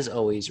it. As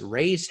always,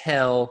 raise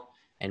hell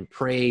and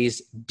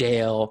praise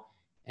Dale.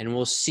 And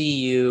we'll see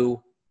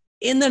you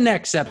in the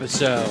next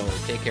episode.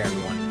 Take care,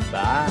 everyone.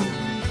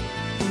 Bye.